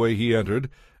leave the way he entered,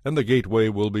 and the gateway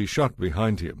will be shut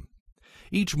behind him.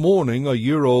 Each morning a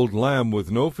year-old lamb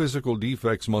with no physical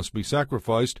defects must be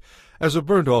sacrificed as a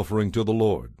burnt offering to the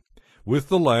Lord. With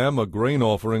the lamb a grain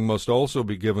offering must also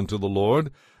be given to the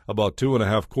Lord, about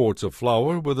 2½ quarts of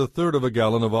flour with 1/3 of a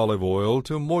gallon of olive oil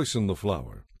to moisten the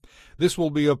flour. This will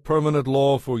be a permanent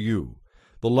law for you.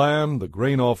 The lamb, the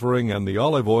grain offering, and the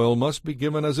olive oil must be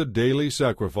given as a daily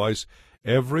sacrifice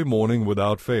every morning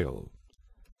without fail.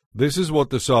 This is what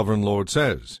the Sovereign Lord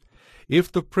says. If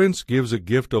the prince gives a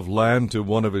gift of land to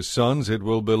one of his sons, it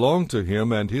will belong to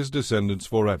him and his descendants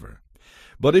forever.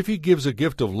 But if he gives a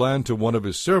gift of land to one of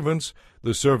his servants,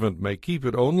 the servant may keep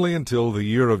it only until the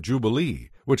year of Jubilee,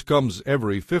 which comes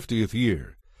every 50th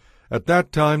year. At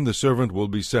that time the servant will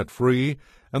be set free,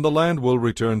 and the land will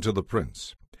return to the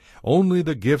prince. Only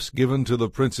the gifts given to the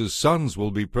prince's sons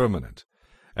will be permanent,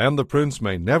 and the prince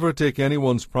may never take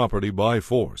anyone's property by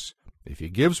force. If he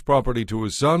gives property to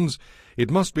his sons,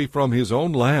 it must be from his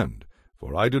own land,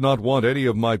 for I do not want any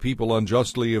of my people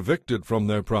unjustly evicted from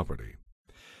their property.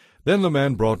 Then the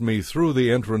man brought me through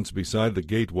the entrance beside the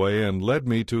gateway and led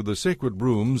me to the sacred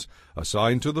rooms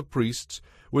assigned to the priests,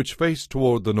 which faced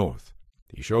toward the north.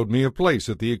 He showed me a place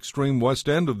at the extreme west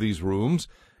end of these rooms.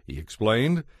 He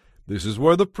explained, "This is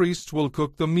where the priests will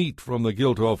cook the meat from the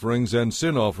guilt offerings and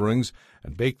sin offerings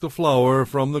and bake the flour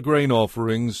from the grain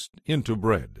offerings into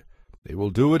bread. They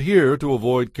will do it here to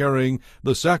avoid carrying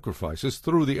the sacrifices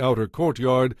through the outer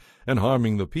courtyard and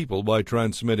harming the people by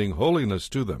transmitting holiness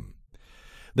to them."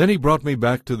 Then he brought me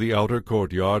back to the outer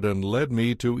courtyard and led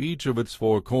me to each of its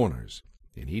 4 corners.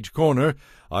 In each corner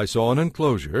I saw an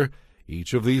enclosure.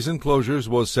 Each of these enclosures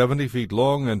was 70 feet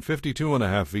long and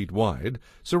 52½ feet wide,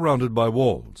 surrounded by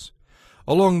walls.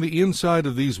 Along the inside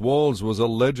of these walls was a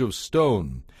ledge of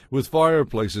stone, with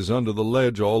fireplaces under the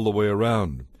ledge all the way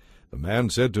around. The man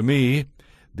said to me,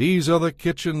 "These are the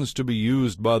kitchens to be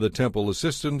used by the temple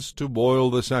assistants to boil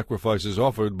the sacrifices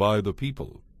offered by the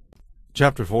people."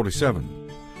 Chapter 47.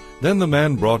 Then the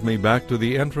man brought me back to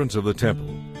the entrance of the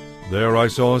temple. There I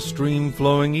saw a stream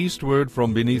flowing eastward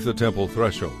from beneath the temple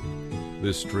threshold.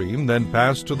 This stream then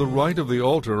passed to the right of the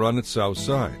altar on its south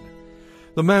side.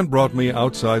 The man brought me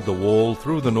outside the wall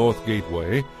through the north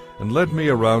gateway and led me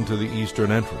around to the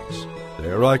eastern entrance.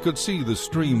 There I could see the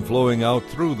stream flowing out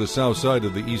through the south side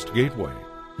of the east gateway.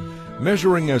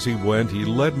 Measuring as he went, he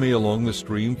led me along the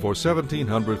stream for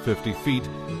 1,750 feet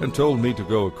and told me to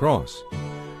go across.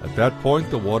 At that point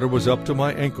the water was up to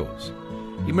my ankles.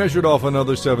 He measured off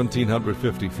another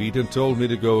 1,750 feet and told me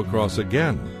to go across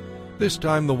again. This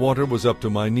time the water was up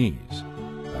to my knees.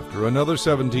 After another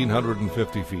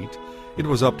 1,750 feet, it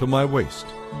was up to my waist.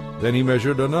 Then he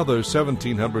measured another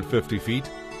 1,750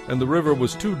 feet, and the river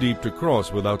was too deep to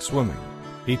cross without swimming.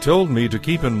 He told me to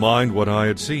keep in mind what I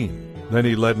had seen. Then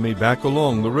he led me back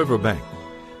along the river bank.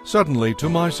 Suddenly, to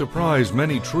my surprise,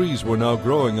 many trees were now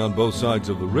growing on both sides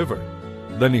of the river.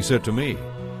 Then he said to me,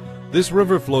 "This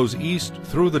river flows east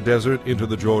through the desert into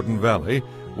the Jordan Valley,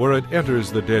 where it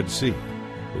enters the Dead Sea.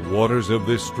 The waters of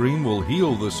this stream will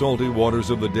heal the salty waters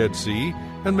of the Dead Sea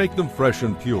and make them fresh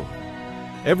and pure.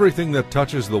 Everything that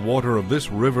touches the water of this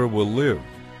river will live.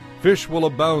 Fish will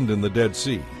abound in the Dead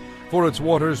Sea, for its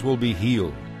waters will be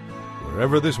healed.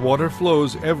 Wherever this water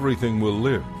flows, everything will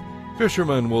live.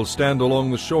 Fishermen will stand along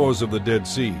the shores of the Dead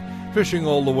Sea, fishing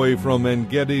all the way from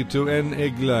En-Gedi to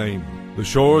En-Eglaim. The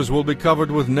shores will be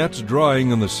covered with nets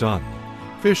drying in the sun.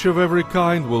 Fish of every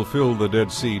kind will fill the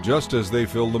Dead Sea, just as they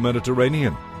fill the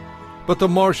Mediterranean. But the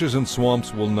marshes and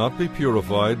swamps will not be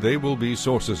purified, they will be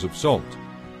sources of salt.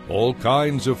 All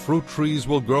kinds of fruit trees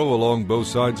will grow along both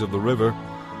sides of the river.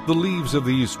 The leaves of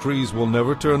these trees will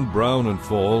never turn brown and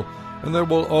fall, and there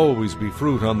will always be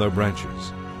fruit on their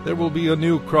branches. There will be a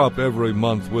new crop every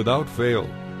month without fail,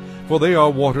 for they are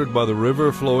watered by the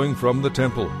river flowing from the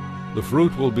temple. The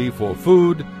fruit will be for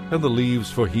food, and the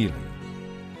leaves for healing."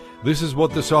 This is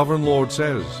what the Sovereign Lord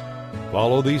says.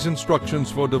 Follow these instructions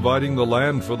for dividing the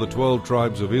land for the 12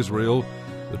 tribes of Israel.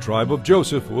 The tribe of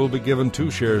Joseph will be given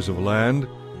 2 shares of land.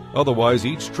 Otherwise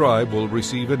each tribe will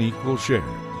receive an equal share.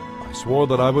 I swore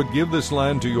that I would give this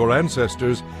land to your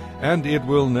ancestors, and it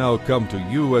will now come to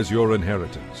you as your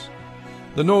inheritance.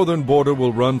 The northern border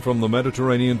will run from the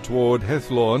Mediterranean toward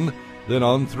Hethlon, then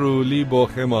on through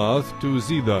Lebo-Hemath to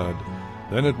Zedad.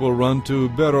 Then it will run to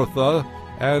Berothah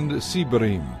and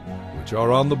Sibrim, which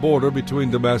are on the border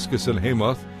between Damascus and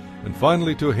Hamath, and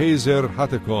finally to Hazer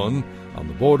Hatakon on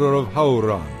the border of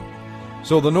Hauran.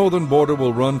 So the northern border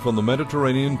will run from the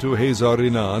Mediterranean to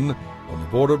Hazar-Enan, on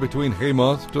the border between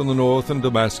Hamath to the north and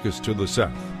Damascus to the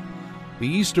south. The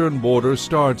eastern border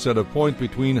starts at a point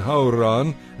between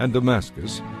Hauran and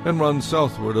Damascus and runs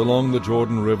southward along the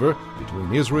Jordan River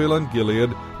between Israel and Gilead,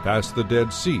 past the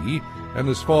Dead Sea, and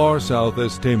as far south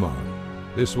as Tamar.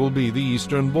 This will be the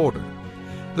eastern border.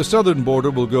 The southern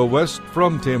border will go west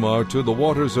from Tamar to the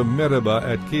waters of Meribah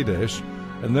at Kadesh,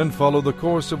 and then follow the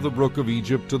course of the Brook of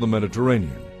Egypt to the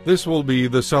Mediterranean. This will be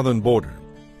the southern border.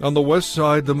 On the west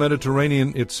side, the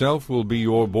Mediterranean itself will be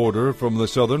your border from the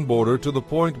southern border to the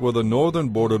point where the northern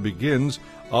border begins,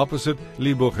 opposite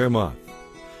Lebo-Hemath.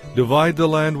 Divide the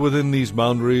land within these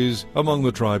boundaries among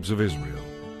the tribes of Israel.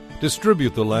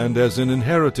 Distribute the land as an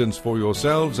inheritance for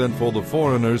yourselves and for the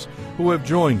foreigners who have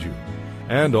joined you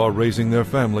and are raising their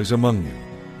families among you.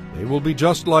 They will be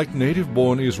just like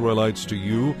native-born Israelites to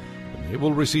you, and they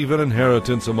will receive an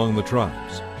inheritance among the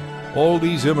tribes. All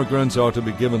these immigrants are to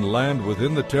be given land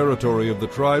within the territory of the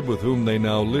tribe with whom they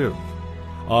now live.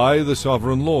 I, the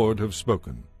Sovereign Lord, have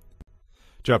spoken.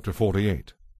 Chapter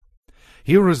 48.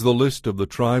 Here is the list of the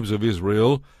tribes of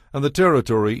Israel, and the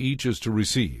territory each is to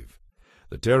receive.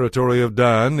 The territory of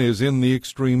Dan is in the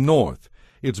extreme north.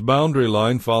 Its boundary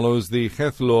line follows the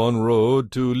Hethlon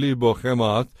road to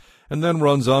Lebo-Hemath, and then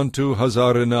runs on to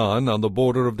Hazar-Enan on the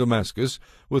border of Damascus,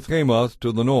 with Hamath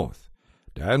to the north.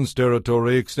 Dan's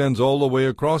territory extends all the way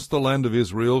across the land of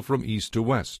Israel from east to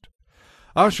west.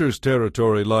 Asher's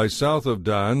territory lies south of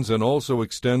Dan's and also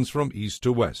extends from east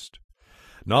to west.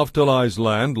 Naphtali's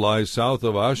land lies south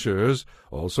of Asher's,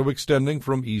 also extending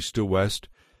from east to west.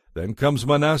 Then comes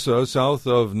Manasseh south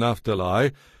of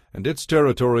Naphtali, and its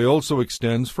territory also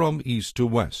extends from east to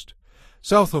west.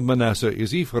 South of Manasseh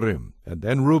is Ephraim, and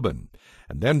then Reuben,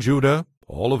 and then Judah,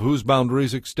 all of whose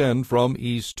boundaries extend from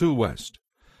east to west.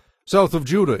 South of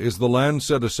Judah is the land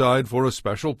set aside for a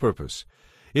special purpose.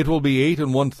 It will be 8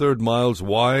 1/3 miles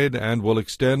wide and will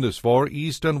extend as far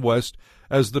east and west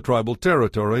as the tribal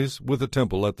territories, with the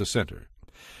temple at the center.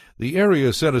 The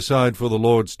area set aside for the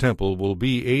Lord's temple will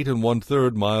be 8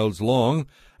 1/3 miles long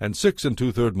and 6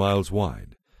 2/3 miles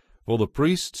wide. For the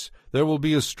priests, there will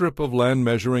be a strip of land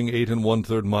measuring 8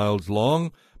 1/3 miles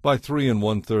long by 3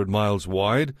 1/3 miles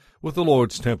wide, with the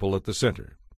Lord's temple at the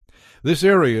center. This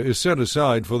area is set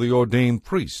aside for the ordained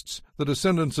priests, the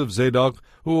descendants of Zadok,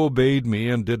 who obeyed me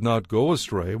and did not go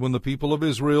astray when the people of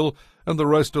Israel and the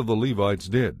rest of the Levites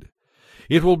did.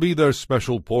 It will be their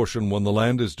special portion when the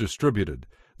land is distributed,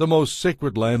 the most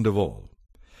sacred land of all.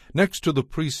 Next to the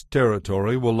priest's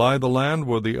territory will lie the land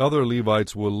where the other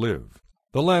Levites will live.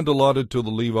 The land allotted to the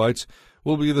Levites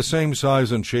will be the same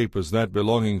size and shape as that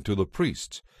belonging to the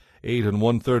priests, 8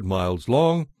 1/3 miles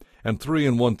long and 3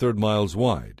 1/3 miles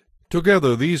wide.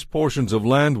 Together, these portions of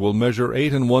land will measure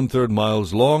 8 1/3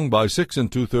 miles long by 6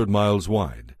 2/3 miles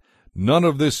wide. None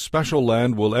of this special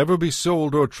land will ever be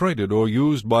sold or traded or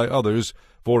used by others,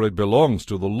 for it belongs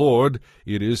to the Lord.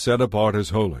 It is set apart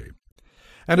as holy.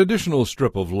 An additional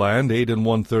strip of land, 8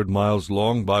 1/3 miles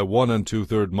long by 1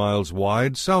 2/3 miles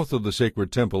wide, south of the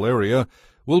sacred temple area,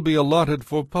 will be allotted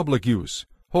for public use,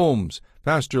 homes,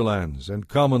 pasture lands, and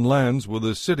common lands, with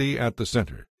a city at the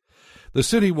center. The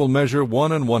city will measure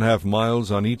 1 1/2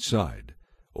 miles on each side.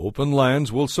 Open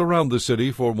lands will surround the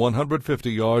city for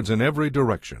 150 yards in every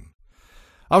direction.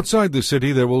 Outside the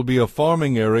city there will be a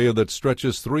farming area that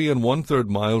stretches 3 1/3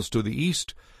 miles to the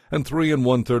east and 3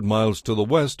 1/3 miles to the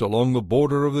west along the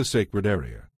border of the sacred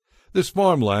area. This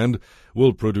farmland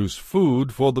will produce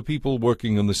food for the people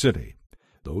working in the city.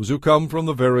 Those who come from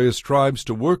the various tribes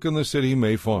to work in the city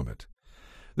may farm it.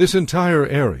 This entire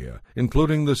area,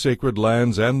 including the sacred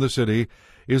lands and the city,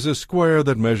 is a square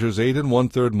that measures 8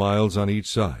 1/3 miles on each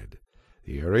side.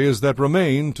 The areas that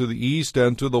remain to the east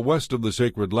and to the west of the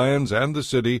sacred lands and the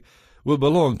city will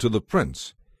belong to the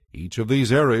prince. Each of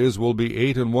these areas will be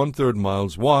 8 1/3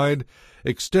 miles wide,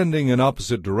 extending in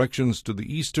opposite directions to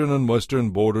the eastern and western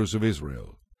borders of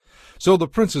Israel. So the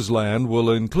prince's land will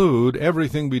include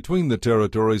everything between the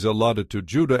territories allotted to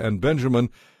Judah and Benjamin,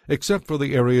 except for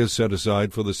the areas set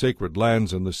aside for the sacred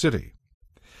lands and the city.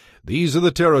 These are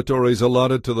the territories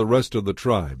allotted to the rest of the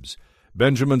tribes.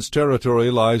 Benjamin's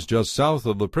territory lies just south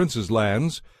of the prince's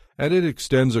lands, and it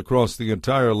extends across the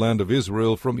entire land of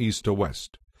Israel from east to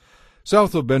west.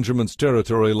 South of Benjamin's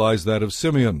territory lies that of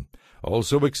Simeon,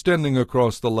 also extending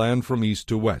across the land from east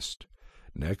to west.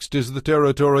 Next is the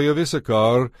territory of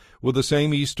Issachar, with the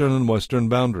same eastern and western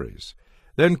boundaries.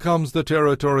 Then comes the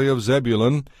territory of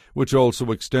Zebulun, which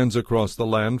also extends across the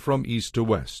land from east to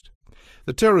west.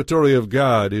 The territory of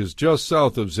Gad is just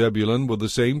south of Zebulun, with the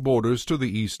same borders to the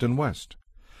east and west.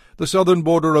 The southern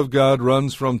border of Gad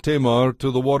runs from Tamar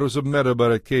to the waters of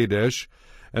Medeba at Kadesh,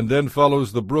 and then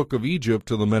follows the brook of Egypt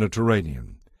to the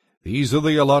Mediterranean. These are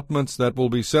the allotments that will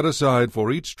be set aside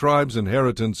for each tribe's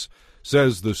inheritance,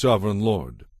 says the sovereign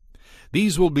Lord.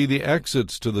 These will be the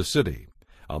exits to the city.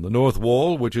 On the north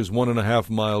wall, which is 1 1/2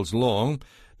 miles long,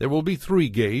 there will be 3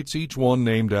 gates, each one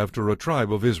named after a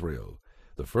tribe of Israel.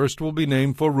 The first will be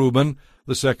named for Reuben,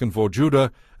 the second for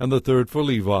Judah, and the third for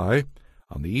Levi.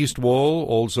 On the east wall,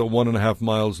 also 1 1/2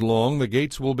 miles long, the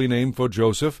gates will be named for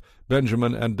Joseph,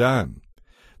 Benjamin, and Dan.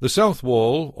 The south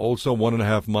wall, also 1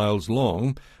 1/2 miles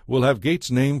long, will have gates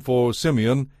named for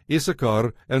Simeon,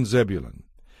 Issachar, and Zebulun.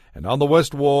 And on the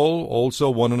west wall, also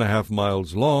 1 1/2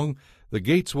 miles long, the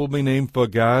gates will be named for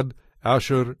Gad,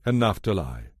 Asher, and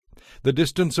Naphtali. The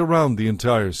distance around the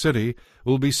entire city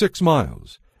will be 6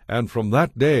 miles, and from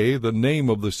that day the name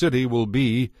of the city will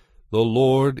be, "The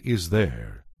Lord is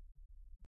there."